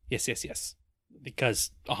 Yes.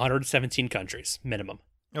 Because 117 countries, minimum.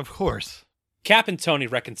 Of course. Cap and Tony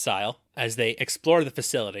reconcile. As they explore the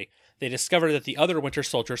facility, they discover that the other Winter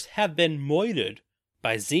Soldiers have been moited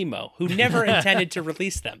by Zemo, who never intended to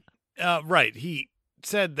release them. Right. He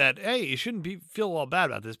said that, hey, you shouldn't feel all bad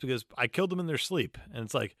about this because I killed them in their sleep. And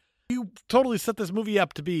it's like, you totally set this movie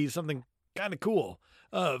up to be something kind of cool.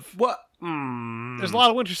 What? There's a lot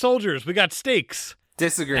of Winter Soldiers. We got stakes.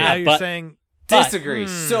 Disagree. Now but- you're saying, Disagree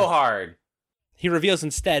so hard. He reveals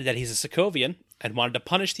instead that he's a Sokovian and wanted to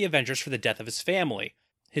punish the Avengers for the death of his family.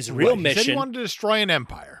 His real right, he said mission... he wanted to destroy an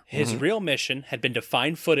empire. His real mission had been to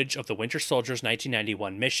find footage of the Winter Soldier's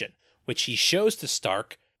 1991 mission, which he shows to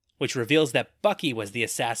Stark, which reveals that Bucky was the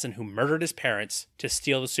assassin who murdered his parents to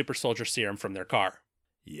steal the super soldier serum from their car.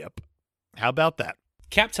 Yep. How about that?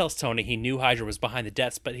 Cap tells Tony he knew Hydra was behind the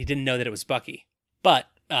deaths, but he didn't know that it was Bucky. But,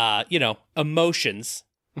 emotions.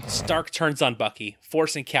 Stark turns on Bucky,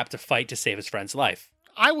 forcing Cap to fight to save his friend's life.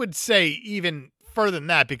 I would say even further than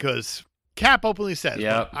that because Cap openly says,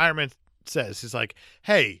 Yep. Iron Man says, he's like,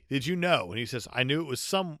 hey, did you know? And he says, I knew it was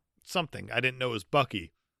something. I didn't know it was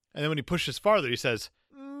Bucky. And then when he pushes farther, he says,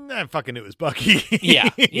 I fucking knew it was Bucky. Yeah,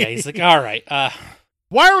 he's like, all right,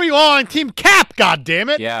 Why are we all on Team Cap,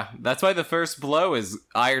 goddammit? Yeah, that's why the first blow is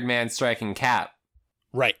Iron Man striking Cap.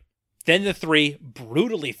 right. Then the three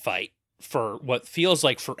brutally fight for what feels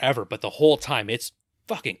like forever, but the whole time it's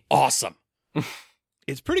fucking awesome.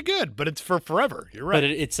 It's pretty good, but it's for forever. You're right. But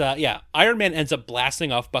it's Iron Man ends up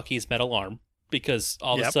blasting off Bucky's metal arm because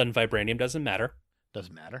all of a sudden vibranium doesn't matter.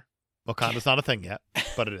 Doesn't matter. Wakanda's not a thing yet,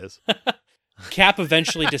 but it is. Cap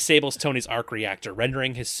eventually disables Tony's arc reactor,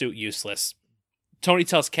 rendering his suit useless. Tony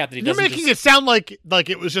tells Cap that he You're doesn't making it sound like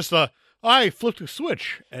it was just I flipped a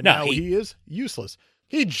switch, and No, now he- he is useless.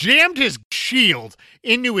 He jammed his shield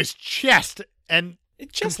into his chest and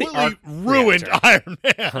It's just the completely arc ruined reactor. Iron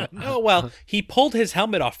Man. Oh, well, he pulled his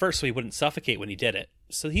helmet off first so he wouldn't suffocate when he did it.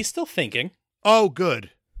 So he's still thinking. Oh, good.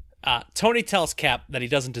 Tony tells Cap that he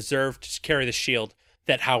doesn't deserve to carry the shield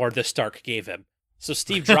that Howard the Stark gave him. So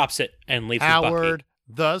Steve drops it and leaves with Howard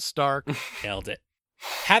the Stark. Bucky. Nailed it.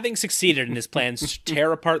 Having succeeded in his plans to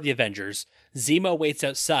tear apart the Avengers, Zemo waits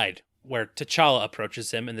outside, where T'Challa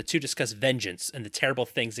approaches him, and the two discuss vengeance and the terrible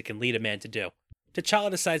things it can lead a man to do. T'Challa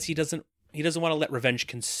decides he doesn't want to let revenge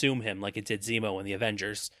consume him like it did Zemo in the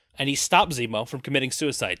Avengers, and he stops Zemo from committing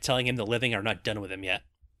suicide, telling him the living are not done with him yet.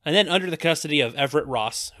 And then under the custody of Everett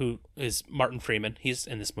Ross, who is Martin Freeman, he's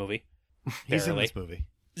in this movie. He's in barely. this movie.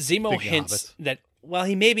 Zemo Big hints Hobbit. that while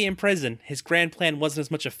he may be in prison, his grand plan wasn't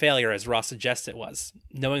as much a failure as Ross suggests it was,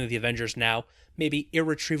 knowing that the Avengers now may be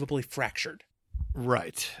irretrievably fractured.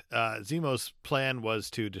 Right. Zemo's plan was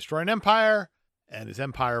to destroy an empire, and his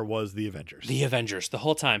empire was the Avengers. The Avengers, the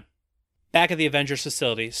whole time. Back at the Avengers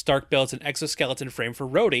facility, Stark builds an exoskeleton frame for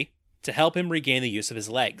Rhodey to help him regain the use of his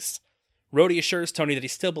legs. Rhodey assures Tony that he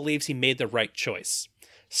still believes he made the right choice.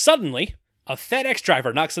 Suddenly, a FedEx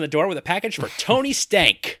driver knocks on the door with a package for Tony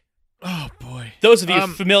Stank. Oh, boy. Those of you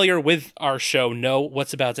familiar with our show know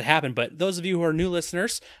what's about to happen, but those of you who are new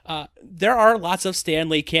listeners, there are lots of Stan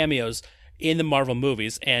Lee cameos in the Marvel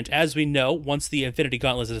movies, and as we know, once the Infinity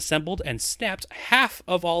Gauntlet is assembled and snapped, half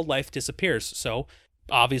of all life disappears, so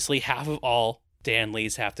obviously half of all Stan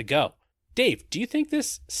Lees have to go. Dave, do you think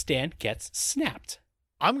this Stan gets snapped?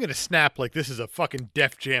 I'm going to snap like this is a fucking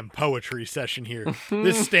Def Jam poetry session here.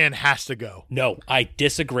 This Stan has to go. No, I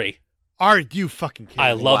disagree. Are you fucking kidding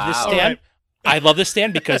I me? love this Wow. Stan. All right. I love this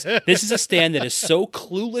Stan because this is a Stan that is so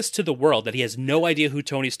clueless to the world that he has no idea who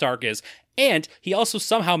Tony Stark is. And he also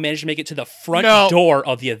somehow managed to make it to the front door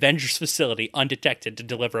of the Avengers facility undetected to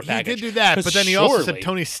deliver a package. He did do that, but then he also said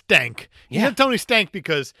Tony stank. He said Tony stank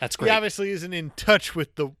because he obviously isn't in touch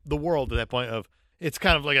with the world at that point of, it's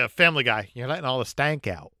kind of like a Family Guy. You're letting all the stank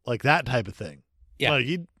out. Like that type of thing. Yeah.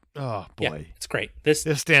 Like oh, boy. Yeah, it's great. This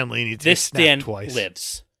Stan Lee needs this to snap Stan twice.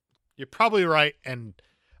 lives. You're probably right, and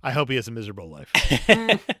I hope he has a miserable life.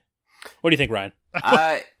 What do you think, Ryan?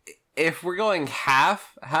 If we're going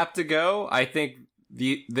half to go, I think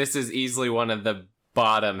this is easily one of the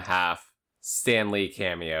bottom half Stan Lee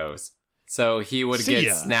cameos. So he would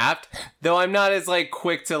get snapped. Though I'm not as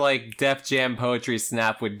quick to Def Jam Poetry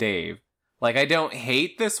snap with Dave. I don't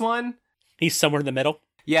hate this one. He's somewhere in the middle.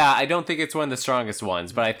 Yeah, I don't think it's one of the strongest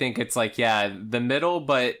ones, but I think it's the middle,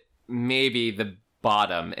 but maybe the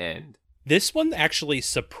bottom end. This one actually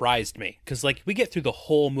surprised me because we get through the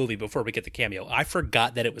whole movie before we get the cameo. I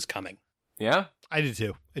forgot that it was coming. Yeah, I did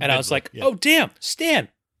too. And I was like, oh, damn, Stan,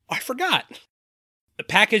 I forgot. The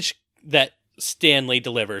package that Stan Lee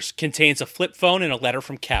delivers contains a flip phone and a letter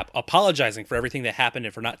from Cap apologizing for everything that happened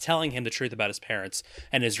and for not telling him the truth about his parents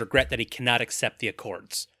and his regret that he cannot accept the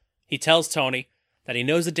Accords. He tells Tony that he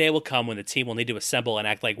knows the day will come when the team will need to assemble and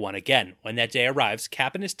act like one again. When that day arrives,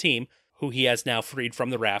 Cap and his team, who he has now freed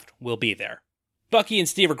from the raft, will be there. Bucky and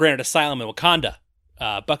Steve are granted asylum in Wakanda.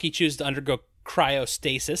 Bucky chooses to undergo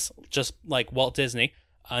cryostasis, just like Walt Disney,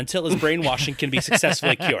 until his brainwashing can be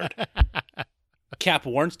successfully cured. Cap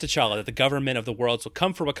warns T'Challa that the government of the worlds will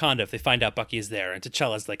come for Wakanda if they find out Bucky is there, and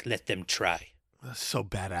T'Challa's like, let them try. That's so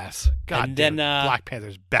badass. God and damn, then, Black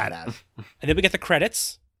Panther's badass. And then we get the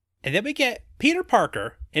credits, and then we get Peter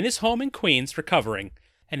Parker in his home in Queens recovering,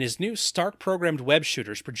 and his new Stark-programmed web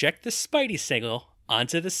shooters project the Spidey signal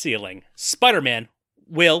onto the ceiling. Spider-Man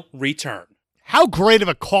will return. How great of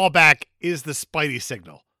a callback is the Spidey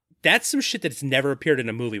signal? That's some shit that's never appeared in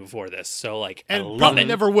a movie before this. So, and I love probably it.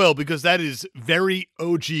 never will, because that is very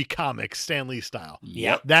OG comics, Stan Lee style.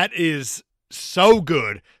 Yep. That is so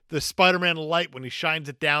good. The Spider-Man light when he shines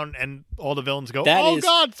it down and all the villains go,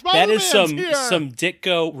 God, Spider-Man's here! Some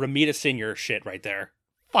Ditko Ramita Senior shit right there.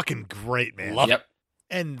 Fucking great, man. Love it.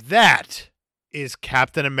 And that is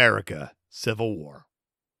Captain America: Civil War.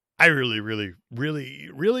 I really, really, really,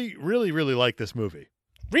 really, really, really like this movie.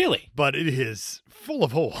 Really? But it is full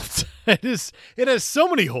of holes. It has so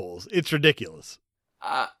many holes. It's ridiculous.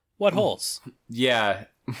 What holes? Yeah.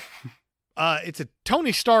 It's a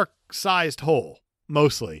Tony Stark-sized hole,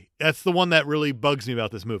 mostly. That's the one that really bugs me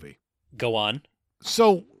about this movie. Go on.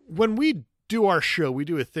 So when we do our show, we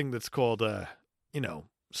do a thing that's called,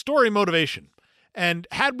 story motivation. And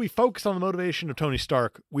had we focused on the motivation of Tony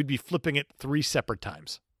Stark, we'd be flipping it 3 separate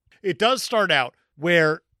times. It does start out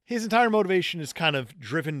where his entire motivation is kind of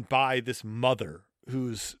driven by this mother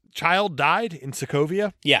whose child died in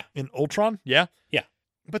Sokovia. Yeah. In Ultron. Yeah. Yeah.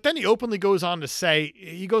 But then he openly goes on to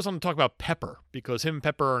talk about Pepper, because him and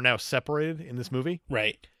Pepper are now separated in this movie.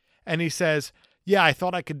 Right. And he says, yeah, I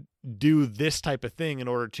thought I could do this type of thing in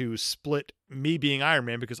order to split me being Iron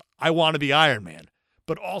Man because I want to be Iron Man,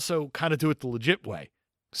 but also kind of do it the legit way.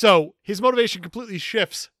 So his motivation completely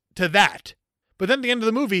shifts to that. But then at the end of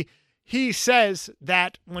the movie, he says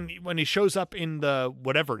that when he shows up in the,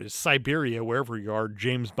 whatever it is, Siberia, wherever you are,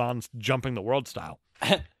 James Bond's jumping the world style,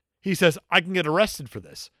 he says, I can get arrested for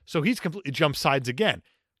this. So he's completely jumped sides again.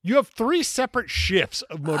 You have 3 separate shifts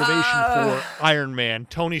of motivation for Iron Man,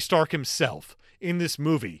 Tony Stark himself, in this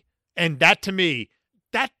movie. And that, to me,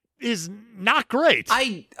 that is not great.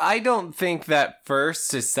 I don't think that first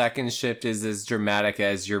to second shift is as dramatic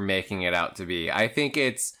as you're making it out to be. I think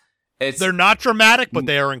it's they're not dramatic, but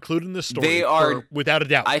they are included in the story. They are, without a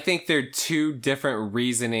doubt. I think they're 2 different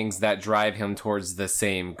reasonings that drive him towards the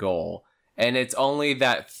same goal. And it's only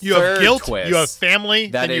that you third have guilt, twist you have family,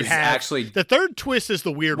 that then you is have actually the third twist is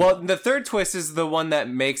the weird one. Well, the third twist is the one that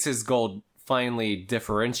makes his goal finally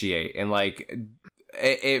differentiate, and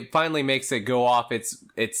it finally makes it go off its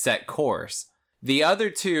set course. The other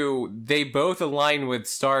 2, they both align with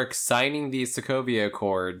Stark signing the Sokovia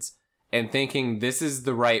Accords and thinking this is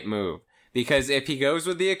the right move. Because if he goes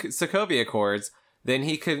with the Sokovia Accords, then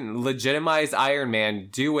he can legitimize Iron Man,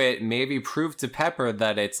 do it, maybe prove to Pepper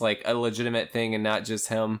that it's a legitimate thing and not just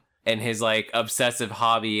him and his obsessive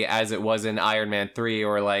hobby as it was in Iron Man 3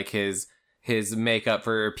 or his makeup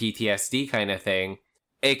for PTSD kind of thing.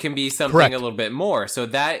 It can be something Correct. A little bit more. So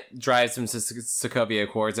that drives him to Sokovia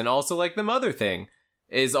Accords. And also the mother thing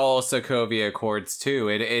is all Sokovia Accords too.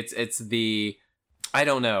 It's the, I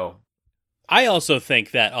don't know. I also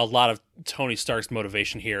think that a lot of Tony Stark's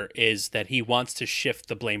motivation here is that he wants to shift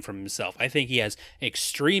the blame from himself. I think he has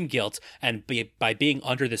extreme guilt, and by being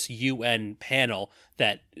under this UN panel,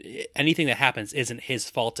 that anything that happens isn't his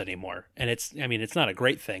fault anymore. And it's not a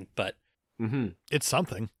great thing, but It's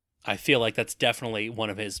something. I feel like that's definitely one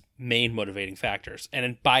of his main motivating factors.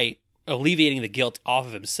 And by alleviating the guilt off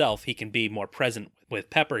of himself, he can be more present with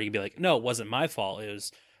Pepper. He can be like, no, it wasn't my fault. It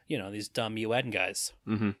was, these dumb UN guys.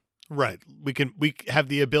 Mm-hmm. Right. We have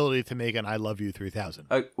the ability to make an I Love You 3000.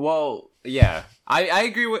 Well, yeah. I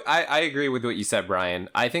agree with I agree with what you said, Brian.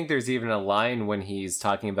 I think there's even a line when he's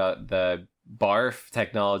talking about the barf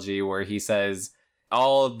technology where he says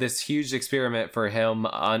all of this huge experiment for him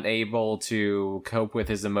unable to cope with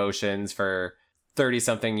his emotions for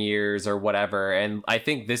 30-something years or whatever. And I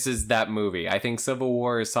think this is that movie. I think Civil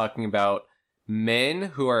War is talking about men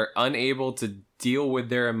who are unable to deal with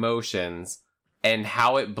their emotions and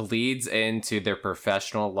how it bleeds into their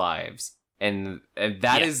professional lives. And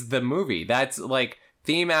that is the movie. That's like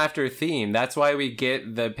theme after theme. That's why we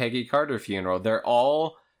get the Peggy Carter funeral. They're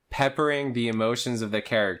all peppering the emotions of the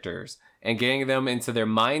characters and getting them into their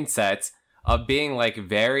mindsets of being like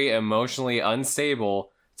very emotionally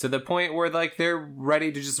unstable to the point where like they're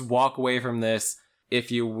ready to just walk away from this,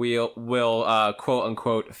 if you will quote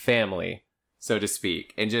unquote family, so to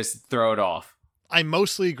speak, and just throw it off. I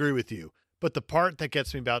mostly agree with you, but the part that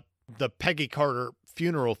gets me about the Peggy Carter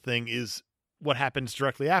funeral thing is what happens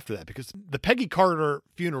directly after that, because the Peggy Carter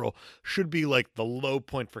funeral should be like the low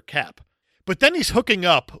point for Cap. But then he's hooking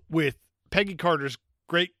up with Peggy Carter's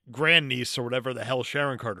great grandniece or whatever the hell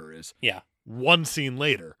Sharon Carter is. Yeah. One scene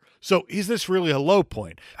later. So is this really a low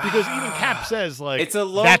point? Because even Cap says, like, it's a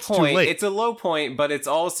low that's point. too late. It's a low point, but it's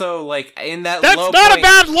also like in that that's low not point, a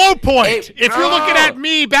bad low point. If you're looking Oh! at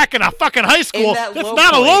me back in a fucking high school, that that's low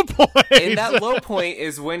not a low point- point. And that low point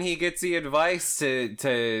is when he gets the advice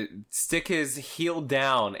to stick his heel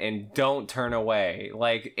down and don't turn away.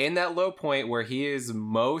 Like in that low point where he is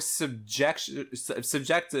most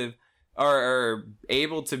subjective or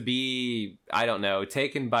able to be, I don't know,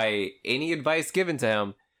 taken by any advice given to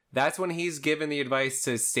him. That's when he's given the advice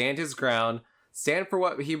to stand his ground, stand for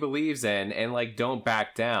what he believes in, and like don't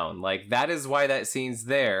back down. Like that is why that scene's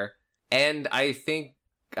there. And I think,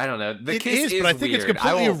 I don't know, the kiss is but I think weird. it's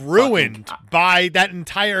completely ruined by that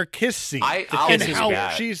entire kiss scene. I'll and kiss is how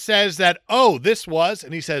bad. she says that, oh, this was,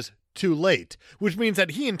 and he says, too late, which means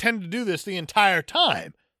that he intended to do this the entire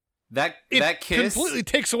time. That kiss completely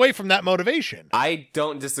takes away from that motivation. I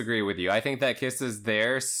don't disagree with you. I think that kiss is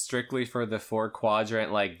there strictly for the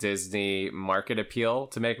 4-quadrant like Disney market appeal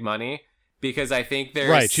to make money, because I think there's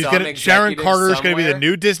right. She's some gonna Sharon executive Carter's going to be the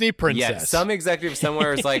somewhere- new Disney princess. Yeah, some executive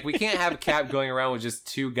somewhere is like, we can't have Cap going around with just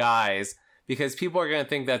 2 guys because people are going to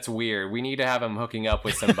think that's weird. We need to have him hooking up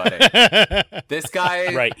with somebody. This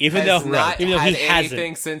guy Right, even though not he had hasn't.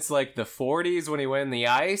 anything since like the 40s when he went in the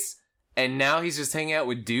ice. And now he's just hanging out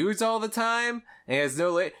with dudes all the time, and he has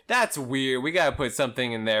no. That's weird. We gotta put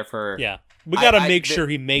something in there for. Yeah, we got to make th- sure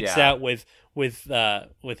he makes yeah. out with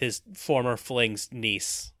his former fling's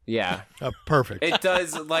niece. Yeah, Perfect. it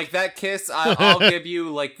does. Like that kiss, I'll give you.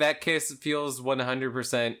 Like that kiss feels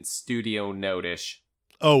 100% studio note-ish.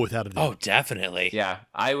 Oh, without a doubt. Oh, definitely. Yeah,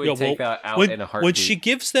 I would take that out when, in a heartbeat. When she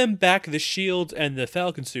gives them back the shield and the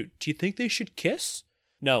Falcon suit, do you think they should kiss?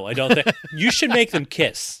 No, I don't think. You should make them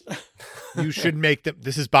kiss. You should make them.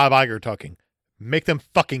 This is Bob Iger talking. Make them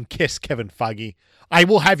fucking kiss, Kevin Feige. I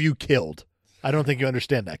will have you killed. I don't think you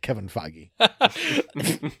understand that, Kevin Feige.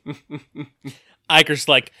 Iger's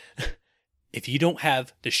like, if you don't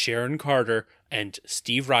have the Sharon Carter and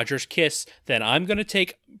Steve Rogers kiss, then I'm going to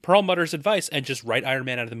take Perlmutter's advice and just write Iron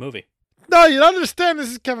Man out of the movie. No, you don't understand.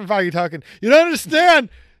 This is Kevin Feige talking. You don't understand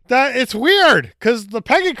that it's weird because the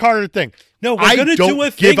Peggy Carter thing. No, we're I going to don't do a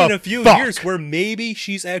give thing in a a few fuck. years where maybe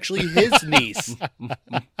she's actually his niece.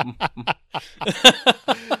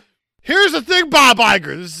 Here's the thing, Bob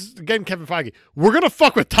Iger. This is, again, Kevin Feige. We're going to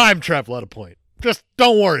fuck with time travel at a point. Just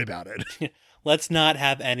don't worry about it. Let's not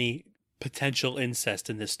have any potential incest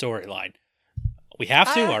in this storyline. We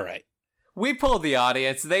have to? All right. We pulled the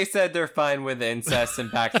audience. They said they're fine with incest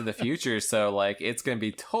and Back to the Future, so like it's gonna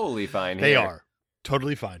be totally fine. They here. are.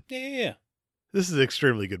 Totally fine. Yeah. This is an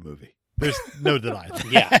extremely good movie. There's no denying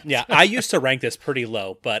that. Yeah. I used to rank this pretty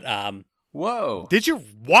low, but Whoa. Did you?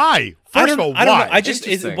 Why? I First don't of all, I don't know. why? I just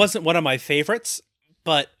it Interesting. wasn't one of my favorites,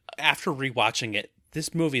 but after rewatching it,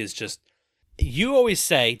 this movie is just. You always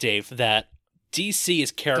say, Dave, that DC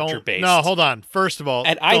is character Don't- based. No, hold on. First of all,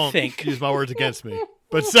 And I don't think- use my words against me.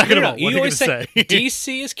 But second of all, what are you going to say?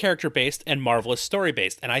 DC is character based and Marvel is story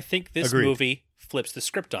based, and I think this Agreed. movie flips the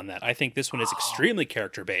script on that. I think this one is extremely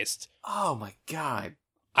character based. Oh my God.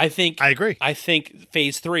 I agree. I think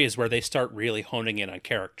phase 3 is where they start really honing in on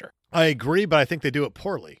character. I agree, but I think they do it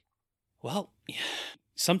poorly. Well,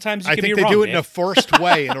 sometimes you I can think be they wrong, do it in Dave. a forced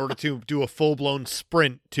way in order to do a full-blown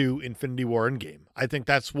sprint to Infinity War Endgame. I think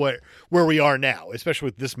that's where we are now, especially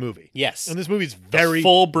with this movie. Yes. And this movie's The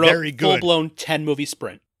very good. Full-blown 10-movie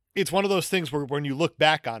sprint. It's one of those things where when you look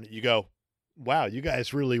back on it, you go, wow, you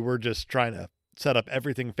guys really were just trying to set up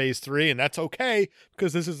everything phase 3, and that's okay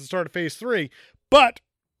because this is the start of phase 3. But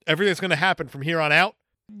everything's going to happen from here on out.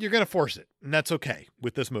 You're going to force it, and that's okay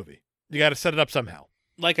with this movie. You got to set it up somehow.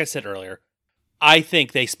 Like I said earlier, I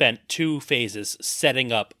think they spent 2 phases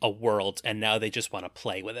setting up a world, and now they just want to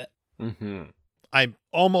play with it. Mm-hmm. I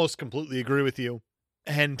almost completely agree with you.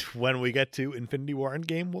 And when we get to Infinity War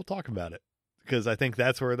Endgame, we'll talk about it. Because I think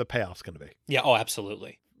that's where the payoff's going to be. Yeah, oh,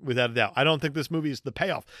 absolutely. Without a doubt. I don't think this movie is the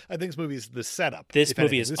payoff. I think this movie is the setup. This if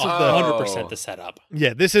movie anything. is This 100% the setup.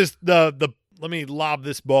 Yeah, this is the let me lob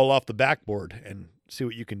this ball off the backboard and see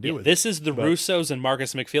what you can do Yeah, with this it. is the Russos and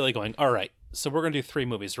Marcus McFeely going, all right, so we're going to do 3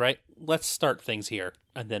 movies, right? Let's start things here,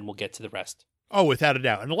 and then we'll get to the rest. Oh, without a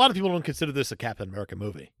doubt. And a lot of people don't consider this a Captain America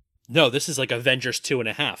movie. No, this is like Avengers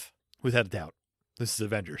 2.5. Without a doubt. This is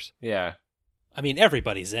Avengers. Yeah. I mean,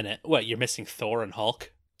 everybody's in it. What, you're missing Thor and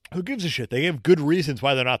Hulk? Who gives a shit? They have good reasons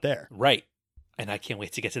why they're not there. Right. And I can't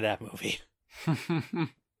wait to get to that movie.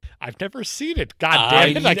 I've never seen it. God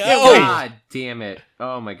I damn it. I know. can't wait. God damn it.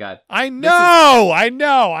 Oh my God. I know.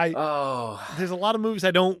 Oh. There's a lot of movies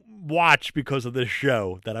I don't watch because of this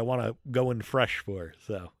show that I want to go in fresh for.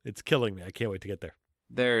 So it's killing me. I can't wait to get there.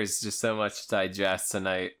 There's just so much to digest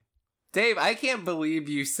tonight. Dave, I can't believe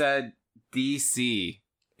you said DC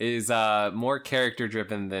is more character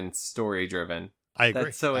driven than story driven. I agree.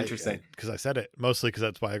 That's so interesting. Because I said it. Mostly because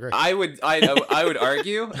that's why I agree. I would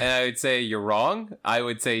argue, and I would say you're wrong. I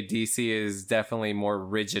would say DC is definitely more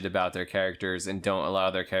rigid about their characters and don't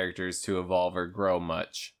allow their characters to evolve or grow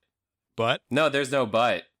much. But? No, there's no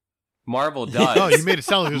but. Marvel does. No, you made it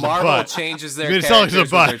sound like there's Marvel a but. changes their You made it sound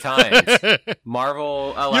characters like with there's their a but. times.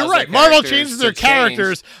 Marvel allows You're right. their Marvel characters changes their to change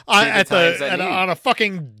characters to the times that need. on a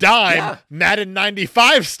fucking dime, Yeah. Madden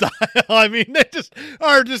 95 style. I mean, they just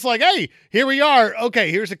are just like, hey, here we are. Okay,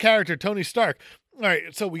 here's a character, Tony Stark. All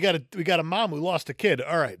right, so we got a mom who lost a kid.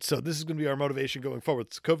 All right, so this is going to be our motivation going forward.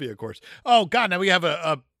 Sokovia, of course. Oh God, now we have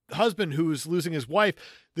a husband who's losing his wife.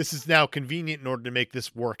 This is now convenient in order to make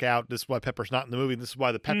this work out. This is why Pepper's not in the movie. This is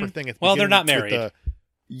why the Pepper thing. At the Well, they're not beginning with married.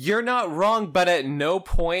 You're not wrong, but at no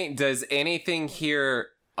point does anything here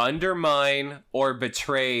undermine or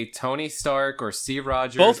betray Tony Stark or Steve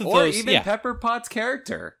Rogers Both of or those, even yeah. Pepper Potts'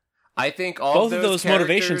 character. I think all Both of those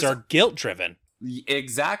motivations characters- are guilt driven.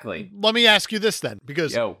 Exactly. Let me ask you this then,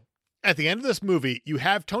 because Yo. at the end of this movie, you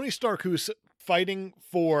have Tony Stark who's fighting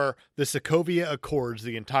for the Sokovia Accords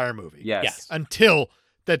the entire movie. Yes. Until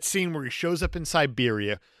that scene where he shows up in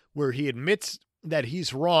Siberia, where he admits that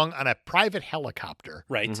he's wrong on a private helicopter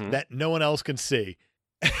Right. Mhm. that no one else can see.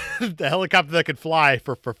 The helicopter that could fly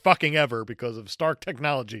for fucking ever because of Stark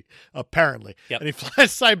technology, apparently. Yep. And he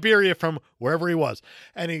flies Siberia from wherever he was.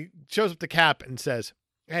 And he shows up to Cap and says,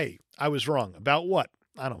 hey, I was wrong. About what?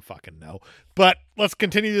 I don't fucking know. But let's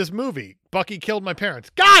continue this movie. Bucky killed my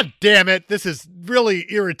parents. God damn it. This is really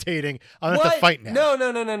irritating. I'm going to have to fight now.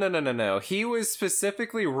 No. He was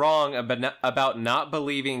specifically wrong about not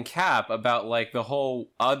believing Cap about like the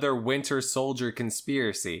whole other Winter Soldier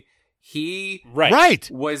conspiracy. He Right.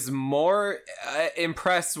 was more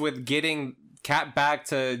impressed with getting Cap back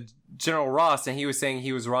to General Ross, and he was saying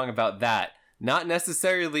he was wrong about that. Not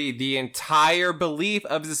necessarily the entire belief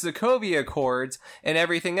of the Sokovia Accords and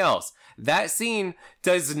everything else. That scene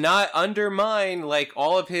does not undermine like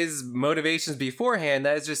all of his motivations beforehand.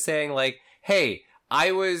 That is just saying like, hey,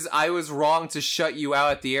 I was wrong to shut you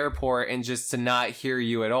out at the airport and just to not hear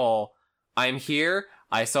you at all. I'm here.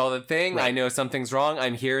 I saw the thing. Right. I know something's wrong.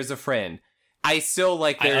 I'm here as a friend. I still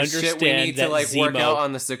like I there's shit we understand need to that like work Zemo out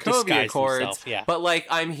on the Sokovia disguised Accords. himself, yeah. But like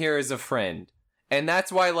I'm here as a friend. And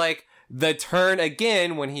that's why like the turn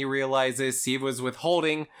again when he realizes Steve was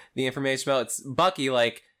withholding the information about Bucky,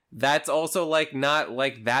 like that's also like not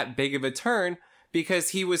like that big of a turn because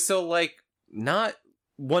he was so like not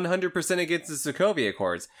 100% against the Sokovia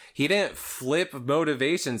Accords. He didn't flip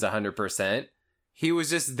motivations 100%. He was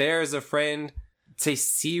just there as a friend to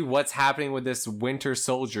see what's happening with this Winter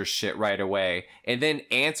Soldier shit right away and then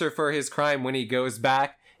answer for his crime when he goes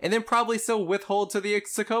back and then probably still withhold to the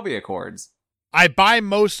Sokovia Accords. I buy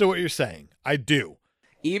most of what you're saying. I do.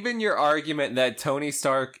 Even your argument that Tony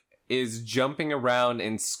Stark is jumping around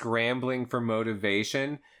and scrambling for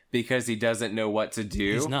motivation because he doesn't know what to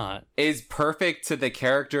do. He's not. Is perfect to the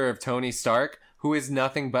character of Tony Stark, who is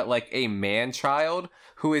nothing but like a man-child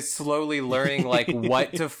who is slowly learning like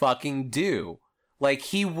what to fucking do. Like,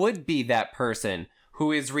 he would be that person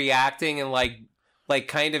who is reacting and like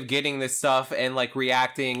kind of getting this stuff and like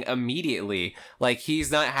reacting immediately. Like,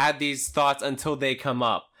 he's not had these thoughts until they come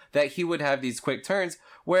up, that he would have these quick turns.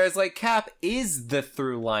 Whereas like Cap is the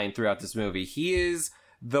through line throughout this movie. He is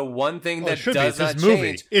the one thing that does not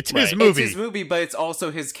change. It's his movie. It's his movie, but it's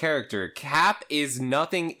also his character. Cap is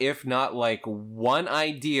nothing if not like one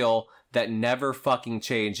ideal that never fucking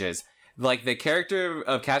changes. Like, the character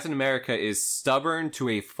of Captain America is stubborn to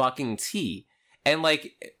a fucking T. And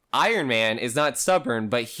like, Iron Man is not stubborn,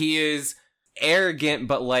 but he is arrogant,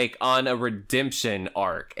 but like on a redemption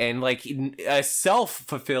arc, and like a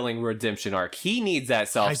self-fulfilling redemption arc. He needs that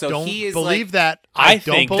self. He is believe like, that. I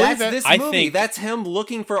don't think believe that's it. this I movie. think- That's him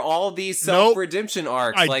looking for all these self-redemption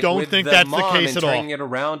arcs. I like don't with think the that's the mom case and at all. turning it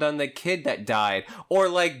around on the kid that died, or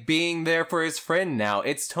like being there for his friend now.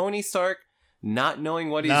 It's Tony Stark not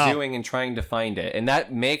knowing what he's doing and trying to find it, and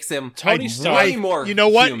that makes him Tony Stark- way more You know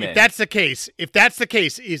what? human. If that's the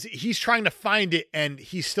case, is he's trying to find it and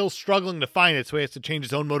he's still struggling to find it, so he has to change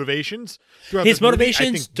his own motivations. throughout His this movie? I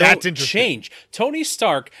motivations think that's don't interesting. change. Tony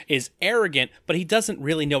Stark is arrogant, but he doesn't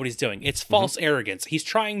really know what he's doing. It's false arrogance. He's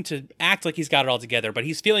trying to act like he's got it all together, but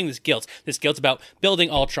he's feeling this guilt. This guilt about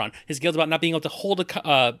building Ultron. His guilt about not being able to hold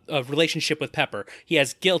a relationship with Pepper. He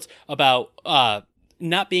has guilt about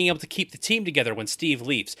not being able to keep the team together when Steve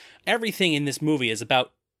leaves. Everything in this movie is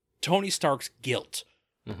about Tony Stark's guilt.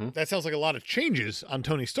 That sounds like a lot of changes on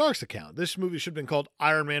Tony Stark's account. This movie should have been called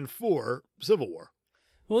Iron Man 4 Civil War.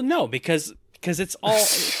 Well, no, because it's all...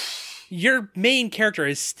 Your main character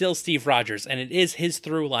is still Steve Rogers, and it is his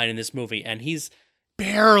through line in this movie, and he's...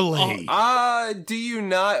 Barely. Do you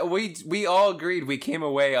not? We all agreed we came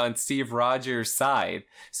away on Steve Rogers' side.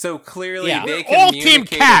 So clearly Yeah. they We're all Team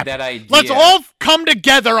communicated Cap. that idea. Let's all come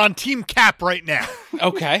together on Team Cap right now.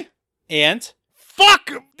 Okay. And? Fuck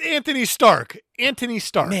Anthony Stark. Anthony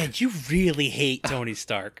Stark. Man, you really hate Tony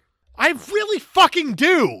Stark. I really fucking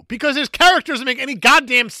do, because his character doesn't make any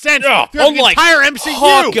goddamn sense Yeah, throughout the unlike entire MCU.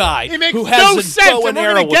 Hawkeye, it makes who has no a sense, bow and and we're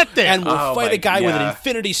arrow gonna get there. and will Oh fight my- a guy with an yeah.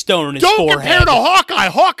 infinity stone in his Don't forehead. compare to Hawkeye.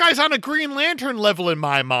 Hawkeye's on a Green Lantern level in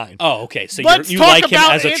my mind. Oh, okay. So Let's you talk like him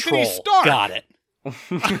about as a Anthony troll. Stark. Got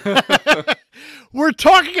it. We're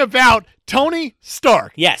talking about Tony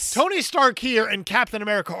Stark. Yes. Tony Stark here and Captain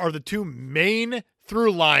America are the two main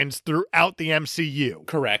through lines throughout the MCU.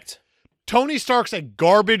 Correct. Tony Stark's a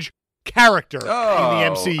garbage character in the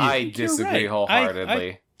MCU. I disagree You're right. wholeheartedly.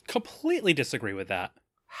 I completely disagree with that.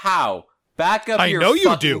 How? Back up I your know you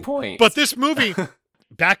fucking do, point. but this movie,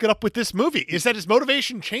 back it up with this movie, is that his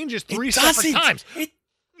motivation changes three separate times.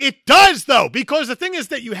 It does, though, because the thing is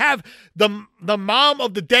that you have the mom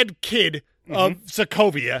of the dead kid of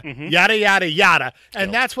Sokovia, yada, yada, yada, and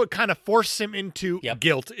Guilt. that's what kind of forces him into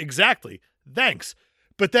guilt. Exactly. Thanks.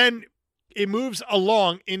 But then it moves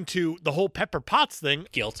along into the whole Pepper Potts thing.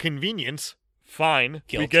 Guilt. Convenience. Fine. We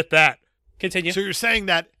Guilt. get that. Continue. So you're saying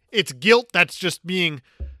that it's guilt that's just being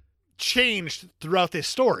changed throughout this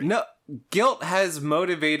story. No, guilt has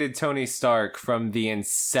motivated Tony Stark from the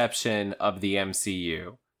inception of the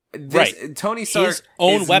MCU. Right. Tony Stark His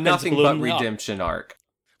own is weapons nothing blew but him up. redemption arc.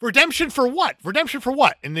 Redemption for what? Redemption for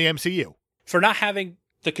what in the MCU? For not having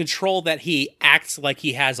the control that he acts like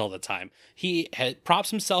he has all the time. He props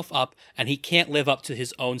himself up, and he can't live up to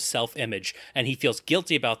his own self-image, and he feels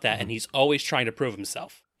guilty about that, and he's always trying to prove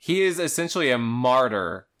himself. He is essentially a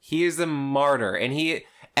martyr. He is a martyr, and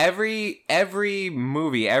every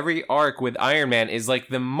movie, every arc with Iron Man is like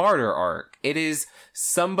the martyr arc. It is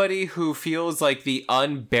somebody who feels like the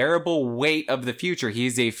unbearable weight of the future.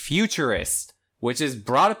 He's a futurist, which is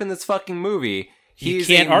brought up in this fucking movie. He's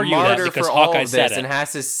can't a argue that martyr because for all Hawkeye of said this it. and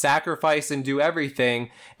has to sacrifice and do everything.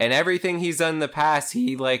 And everything he's done in the past,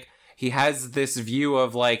 he has this view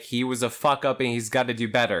of like he was a fuck up and he's got to do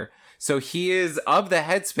better. So he is of the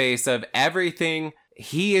headspace of everything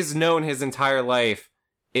he has known his entire life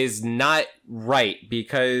is not right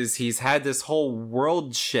because he's had this whole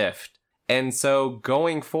world shift. And so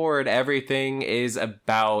going forward, everything is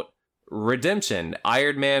about redemption.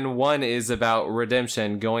 Iron Man 1 is about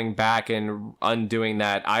redemption, going back and undoing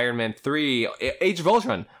that. Iron Man 3, Age of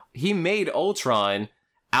Ultron, he made Ultron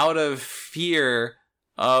out of fear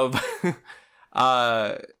of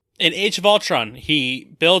In Age of Ultron,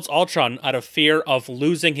 he builds Ultron out of fear of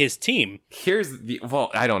losing his team.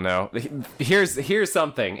 I don't know. Here's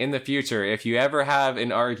something in the future. If you ever have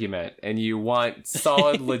an argument and you want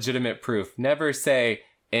solid, legitimate proof, never say,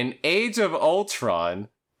 in Age of Ultron,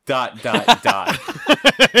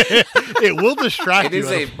 It will distract It you.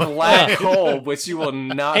 is a black hole which you will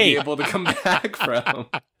not be able to come back from.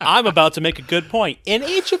 I'm about to make a good point. In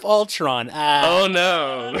Age of Ultron, Oh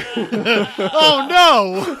no. Oh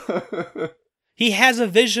no! he has a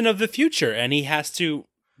vision of the future, and he has to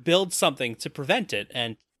build something to prevent it,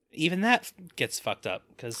 and even that gets fucked up,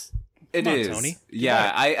 because... It is. Tony.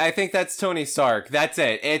 Yeah, I think that's Tony Stark. That's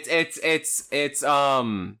it. It's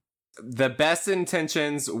the best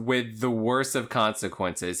intentions with the worst of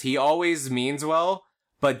consequences. He always means well,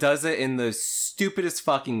 but does it in the stupidest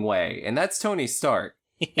fucking way. And that's Tony Stark.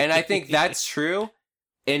 And I think that's true.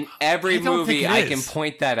 In every movie, I can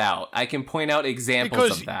point that out. I can point out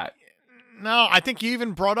examples of that. No, I think you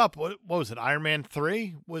even brought up, what was it, Iron Man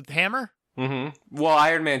 3 with Hammer? Mm-hmm. Well,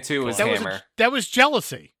 Iron Man 2 was Hammer. That was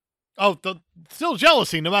jealousy. Oh, still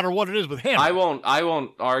jealousy, no matter what it is with Hammer. I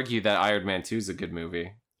won't argue that Iron Man 2 is a good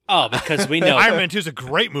movie. Oh, because we know... Iron Man 2 is a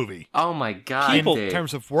great movie. Oh my god, in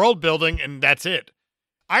terms of world building, and that's it.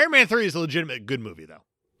 Iron Man 3 is a legitimate good movie, though.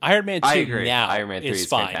 Iron Man 2 I agree. now Iron Man 3 is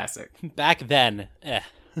fine. fantastic. Back then,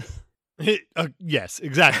 Yes,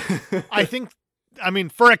 exactly.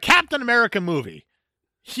 For a Captain America movie,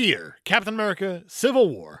 here, Captain America Civil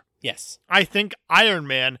War, yes. I think Iron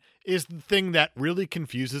Man is the thing that really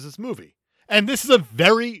confuses this movie. And this is a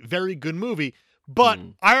very, very good movie, but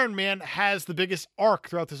Iron Man has the biggest arc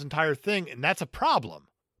throughout this entire thing, and that's a problem.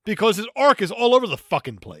 Because his arc is all over the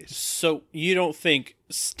fucking place. So you don't think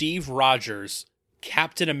Steve Rogers,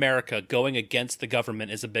 Captain America, going against the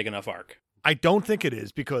government is a big enough arc? I don't think it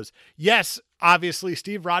is, because, yes, obviously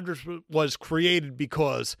Steve Rogers was created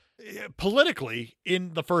because politically,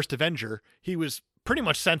 in the first Avenger, he was pretty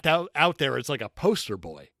much sent out there as like a poster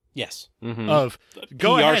boy. Yes. Of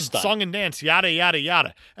go PR ahead, stunt. song and dance, yada, yada,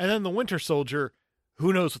 yada. And then the Winter Soldier,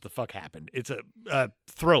 who knows what the fuck happened? It's a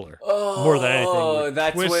thriller more than anything.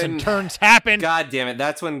 That's Twists when and turns happen. God damn it!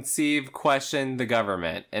 That's when Steve questioned the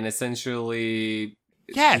government and essentially,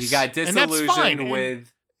 Yes, he got and that's fine. disillusioned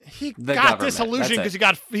with. He the got government. disillusioned That's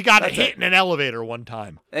because he got That's hit it. in an elevator one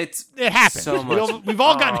time. It happens. so much. We've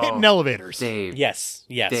all gotten hit in elevators. Dave. Yes.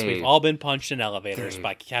 Dave. We've all been punched in elevators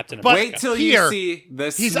by Captain But America. Wait till here, you see the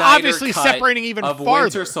he's Snyder obviously cut separating even of farther.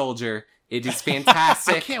 Winter Soldier. It is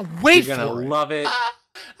fantastic. I can't wait You're gonna for it. love it.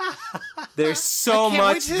 There's I so can't wait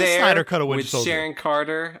much to see there Snyder cut of Winter with Soldier. Sharon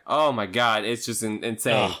Carter. Oh my god, it's just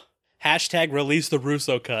insane. Ugh. Hashtag release the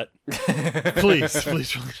Russo cut. Please,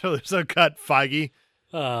 so cut Feige.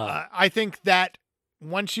 Uh, I think that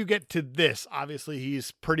once you get to this, obviously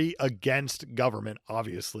he's pretty against government,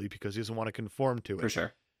 obviously, because he doesn't want to conform to it. For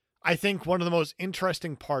sure. I think one of the most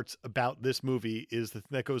interesting parts about this movie is the thing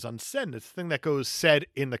that goes unsaid. It's the thing that goes said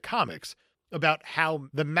in the comics about how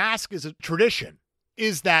the mask is a tradition.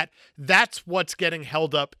 Is that's what's getting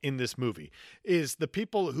held up in this movie, is the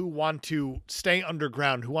people who want to stay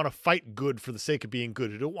underground, who want to fight good for the sake of being good,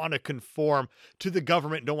 who don't want to conform to the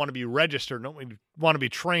government, don't want to be registered, don't want to be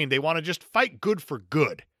trained. They want to just fight good for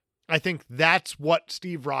good. I think that's what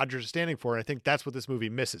Steve Rogers is standing for, and I think that's what this movie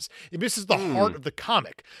misses. It misses the heart of the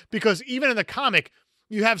comic, because even in the comic,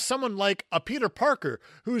 you have someone like a Peter Parker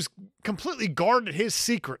who's completely guarded his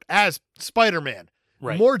secret as Spider-Man.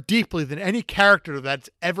 Right. More deeply than any character that's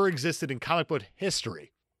ever existed in comic book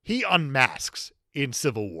history. He unmasks in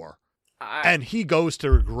Civil War. And he goes to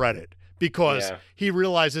regret it because he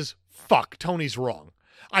realizes, fuck, Tony's wrong.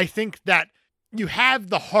 I think that you have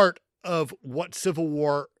the heart of what Civil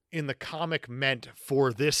War in the comic meant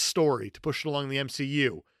for this story to push it along the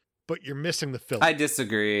MCU, but you're missing the film. I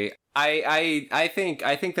disagree. I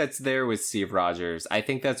think that's there with Steve Rogers. I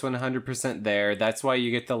think that's 100% there. That's why you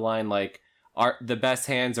get the line like, the best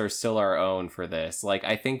hands are still our own for this. Like,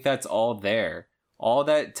 I think that's all there. All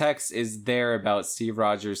that text is there about Steve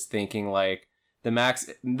Rogers thinking like the mask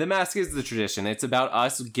is the tradition. It's about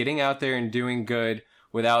us getting out there and doing good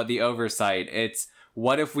without the oversight. It's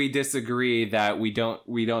what if we disagree that we don't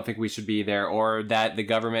think we should be there, or that the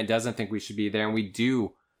government doesn't think we should be there and we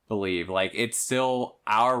do believe. Like, it's still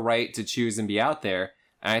our right to choose and be out there.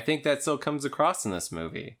 And I think that still comes across in this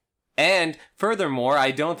movie. And furthermore,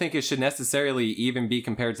 I don't think it should necessarily even be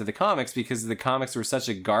compared to the comics, because the comics were such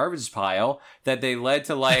a garbage pile that they led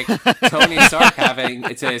to like Tony Stark having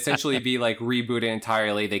to essentially be like rebooted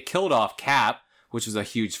entirely. They killed off Cap, which was a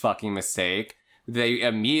huge fucking mistake. They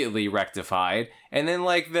immediately rectified. And then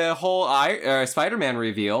like the whole Spider-Man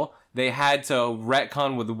reveal, they had to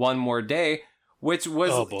retcon with one more day, which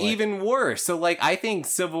was even worse. So like, I think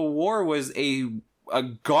Civil War was a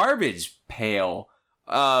garbage pail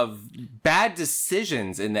of bad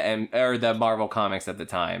decisions in the Marvel comics at the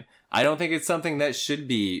time. I don't think it's something that should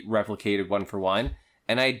be replicated one for one.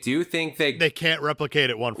 And I do think they can't replicate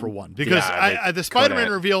it one for one because the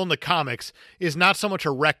Spider-Man reveal in the comics is not so much a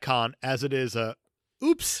retcon as it is a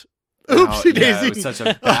oopsie daisy. Yeah, it was such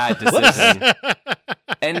a bad decision.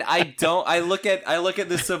 And I look at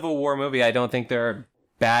the Civil War movie, I don't think there are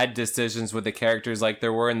bad decisions with the characters like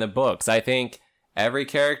there were in the books. I think every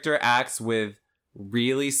character acts with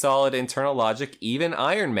really solid internal logic, even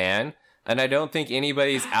Iron Man, and I don't think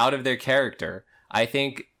anybody's out of their character. I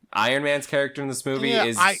think Iron Man's character in this movie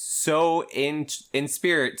is so in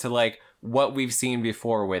spirit to like what we've seen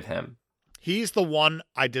before with him. He's the one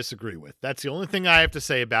I disagree with. That's the only thing I have to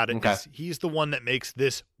say about it. Is he's the one that makes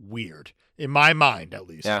this weird, in my mind at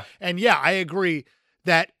least. Yeah. And yeah, I agree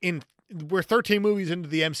that we're 13 movies into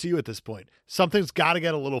the MCU at this point. Something's got to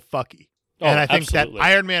get a little fucky. And I think that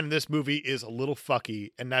Iron Man in this movie is a little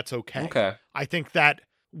fucky, and that's okay. Okay. I think that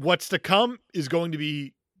what's to come is going to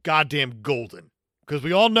be goddamn golden. Because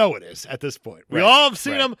we all know it is at this point. We all have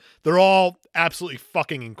seen them. They're all absolutely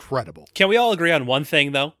fucking incredible. Can we all agree on one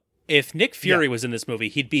thing, though? If Nick Fury was in this movie,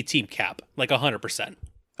 he'd be Team Cap, like 100%.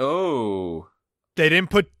 Oh. They didn't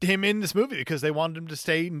put him in this movie because they wanted him to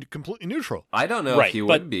stay completely neutral. I don't know if he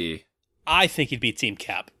would be. I think he'd be Team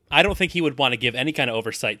Cap. I don't think he would want to give any kind of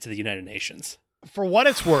oversight to the United Nations. For what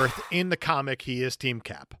it's worth, in the comic, he is Team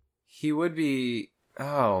Cap. He would be...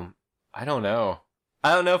 Oh, I don't know.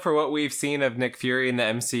 I don't know for what we've seen of Nick Fury in the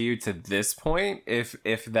MCU to this point, if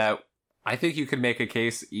that... I think you could make a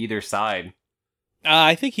case either side.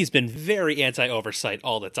 I think he's been very anti-oversight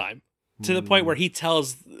all the time. To the point where he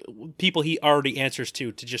tells people he already answers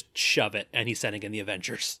to just shove it, and he's sending in the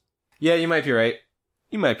Avengers. Yeah, you might be right.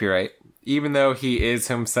 You might be right. Even though he is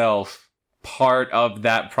himself part of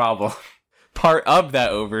that problem. Part of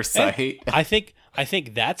that oversight. I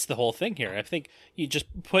think that's the whole thing here. I think you just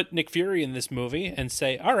put Nick Fury in this movie and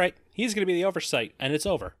say, all right, he's going to be the oversight, and it's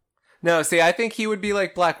over. No, see, I think he would be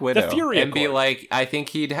like Black Widow. The Fury and Accord. Be like, I think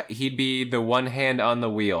he'd be the one hand on the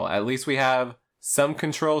wheel. At least we have some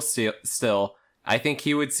control still. I think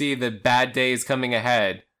he would see the bad days coming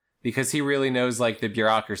ahead because he really knows like the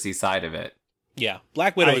bureaucracy side of it. Yeah,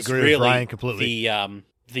 Black Widow is really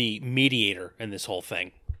the mediator in this whole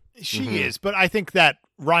thing. She is, but I think that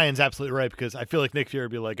Ryan's absolutely right because I feel like Nick Fury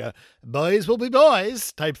would be like a boys will be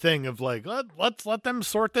boys type thing of like, let's let them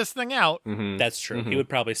sort this thing out. Mm-hmm. That's true. He would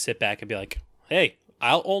probably sit back and be like, hey,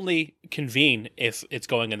 I'll only convene if it's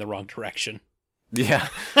going in the wrong direction. Yeah.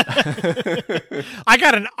 I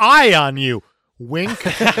got an eye on you. Wink.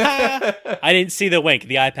 I didn't see the wink.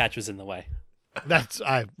 The eye patch was in the way.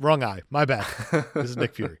 Wrong eye. My bad. This is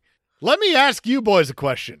Nick Fury. Let me ask you boys a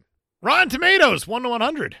question. Rotten Tomatoes, 1 to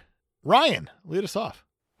 100. Ryan, lead us off.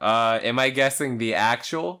 Am I guessing the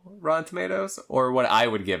actual Rotten Tomatoes or what I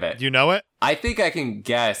would give it? Do you know it? I think I can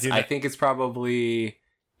guess. I think it's probably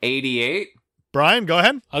 88. Brian, go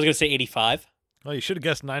ahead. I was going to say 85. Oh, you should have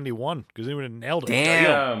guessed 91 because he would have nailed it.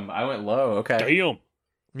 Damn. I went low. Okay. Damn.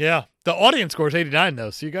 Yeah. The audience score is 89, though,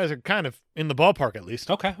 so you guys are kind of in the ballpark at least.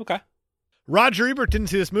 Okay. Roger Ebert didn't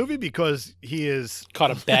see this movie because he is... Caught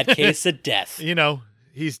a bad case of death. You know,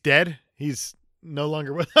 he's dead. He's no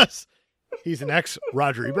longer with us. He's an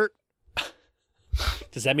ex-Roger Ebert.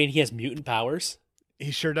 Does that mean he has mutant powers? He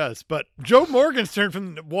sure does. But Joe Morgenstern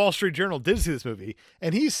from the Wall Street Journal did see this movie,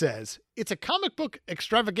 and he says, it's a comic book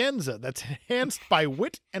extravaganza that's enhanced by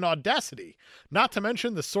wit and audacity, not to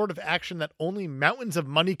mention the sort of action that only mountains of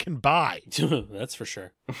money can buy. That's for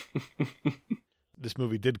sure. This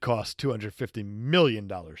movie did cost $250 million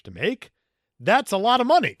to make. That's a lot of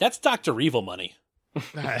money. That's Dr. Evil money.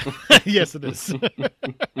 Yes, it is.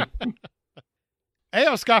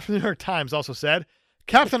 A.O. Scott from the New York Times also said,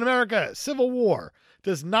 Captain America Civil War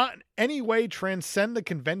does not in any way transcend the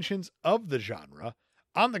conventions of the genre.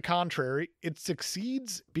 On the contrary, it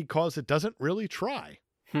succeeds because it doesn't really try.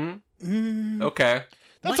 Okay.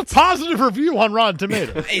 That's a positive review on Rotten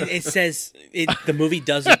Tomatoes. It says the movie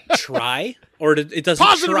doesn't try, or it doesn't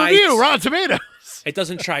positive try. Review, Rotten Tomatoes. It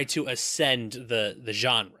doesn't try to ascend the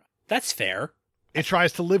genre. That's fair. It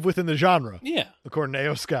tries to live within the genre. Yeah. According to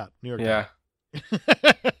A.O. Scott, New York Yeah. Times.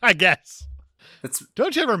 I guess. It's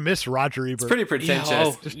Don't you ever miss Roger Ebert? pretty pretentious.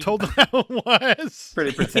 Yeah, Just told them how it was.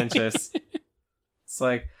 Pretty pretentious. It's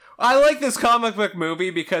like, I like this comic book movie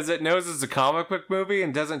because it knows it's a comic book movie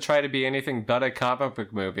and doesn't try to be anything but a comic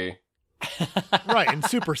book movie. Right, and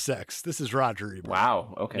super sex. This is Roger Ebert.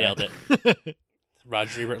 Wow. Okay. Nailed it.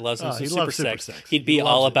 Roger Ebert loves him some he super loves super sex. sex. He'd be He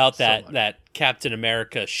all loves it about so that much. that Captain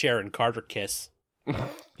America Sharon Carter kiss.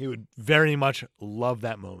 He would very much love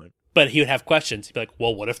that moment. But he would have questions. He'd be like,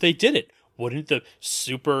 well, what if they did it? Wouldn't the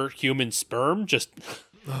superhuman sperm just...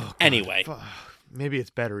 Oh, God. Anyway. Maybe it's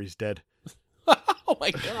better he's dead. Oh,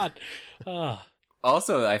 my God.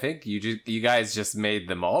 Also, I think you guys just made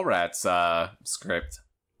the Mallrats script.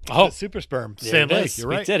 Oh, Super Sperm. there Sand it Lake. is. You're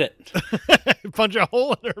We right. did it. Punch a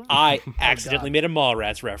hole in her. I accidentally made a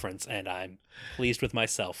Mallrats reference, and I'm pleased with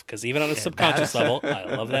myself because even on a subconscious level, I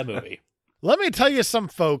love that movie. Let me tell you some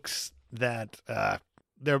folks that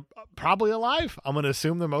they're probably alive. I'm going to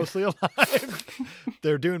assume they're mostly alive.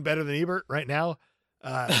 They're doing better than Ebert right now.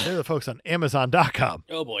 They're the folks on Amazon.com.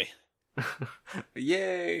 Oh boy.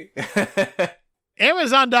 Yay!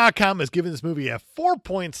 Amazon.com has given this movie a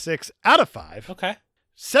 4.6 out of 5. Okay.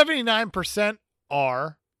 79%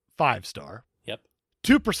 are 5-star. Yep.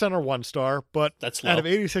 2% are 1-star, but That's low. out of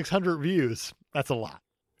 8,600 reviews, that's a lot.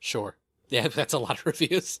 Sure. Yeah, that's a lot of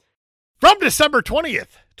reviews. From December 20th,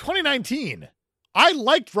 2019, I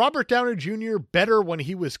liked Robert Downey Jr. better when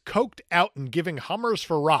he was coked out and giving Hummers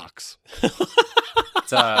for rocks.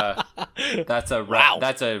 That's a Wow.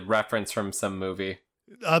 that's a reference from some movie.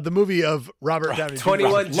 The movie of Robert Downey Jr.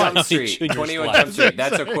 21 Jump Downey Street. Jr.'s 21 life. Jump Street.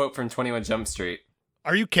 That's a quote from 21 Jump Street.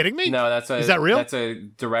 Are you kidding me? No, Is that real? That's a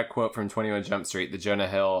direct quote from 21 Jump Street, the Jonah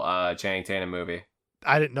Hill, Channing Tatum movie.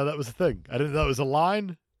 I didn't know that was a thing. I didn't know it was a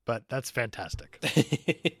line, but that's fantastic.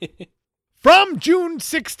 From June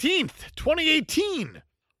 16th, 2018,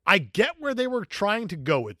 I get where they were trying to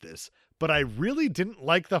go with this, but I really didn't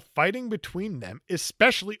like the fighting between them,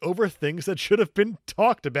 especially over things that should have been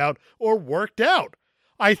talked about or worked out.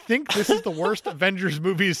 I think this is the worst Avengers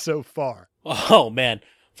movie so far. Oh, man.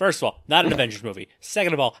 First of all, not an Avengers movie.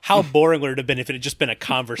 Second of all, how boring would it have been if it had just been a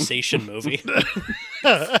conversation movie? It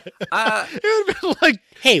would have been like,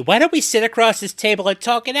 Hey, why don't we sit across this table and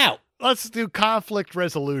talk it out? let's do conflict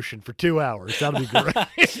resolution for 2 hours. That'll be great.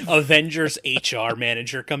 Avengers HR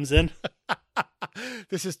manager comes in.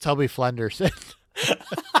 This is Toby Flenderson.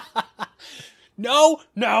 No,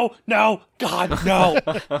 God, no.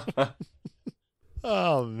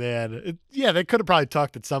 Oh, man. Yeah, they could have probably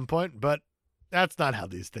talked at some point, but that's not how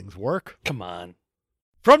these things work. Come on.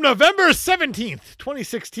 From November 17th,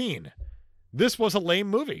 2016, this was a lame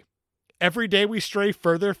movie. Every day we stray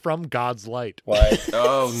further from God's light. What?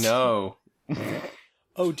 Oh, no.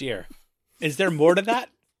 Oh, dear. Is there more to that?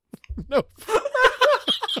 No.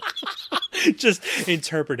 Just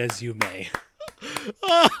interpret as you may.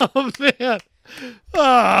 Oh, man.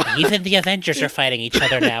 Ah. Even the Avengers are fighting each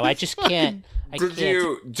other now. I just can't. Did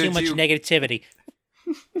Too much you- negativity.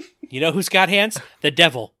 You know who's got hands? The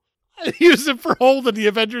devil. I use it for holding the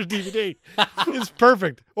Avengers DVD. It's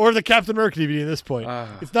perfect. Or the Captain America DVD at this point.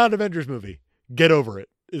 It's not an Avengers movie. Get over it.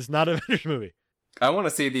 It's not an Avengers movie. I want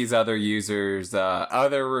to see these other users'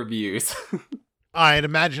 other reviews. I'd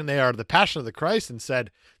imagine they are the Passion of the Christ and said,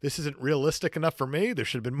 this isn't realistic enough for me. There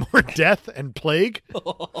should have been more death and plague.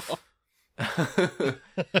 I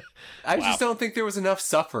just don't think there was enough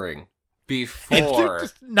suffering It's before.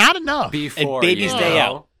 just not enough. Before And Baby's you Day know?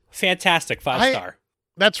 Out. Fantastic. 5-star.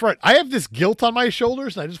 That's right. I have this guilt on my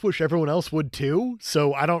shoulders, and I just wish everyone else would too.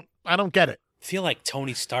 So I don't get it. Feel like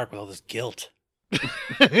Tony Stark with all this guilt.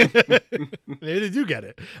 Maybe they do get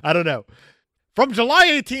it. I don't know. From July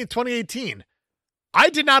 18th, 2018, I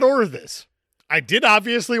did not order this. I did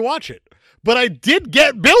obviously watch it, but I did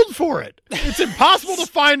get billed for it. It's impossible to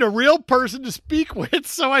find a real person to speak with,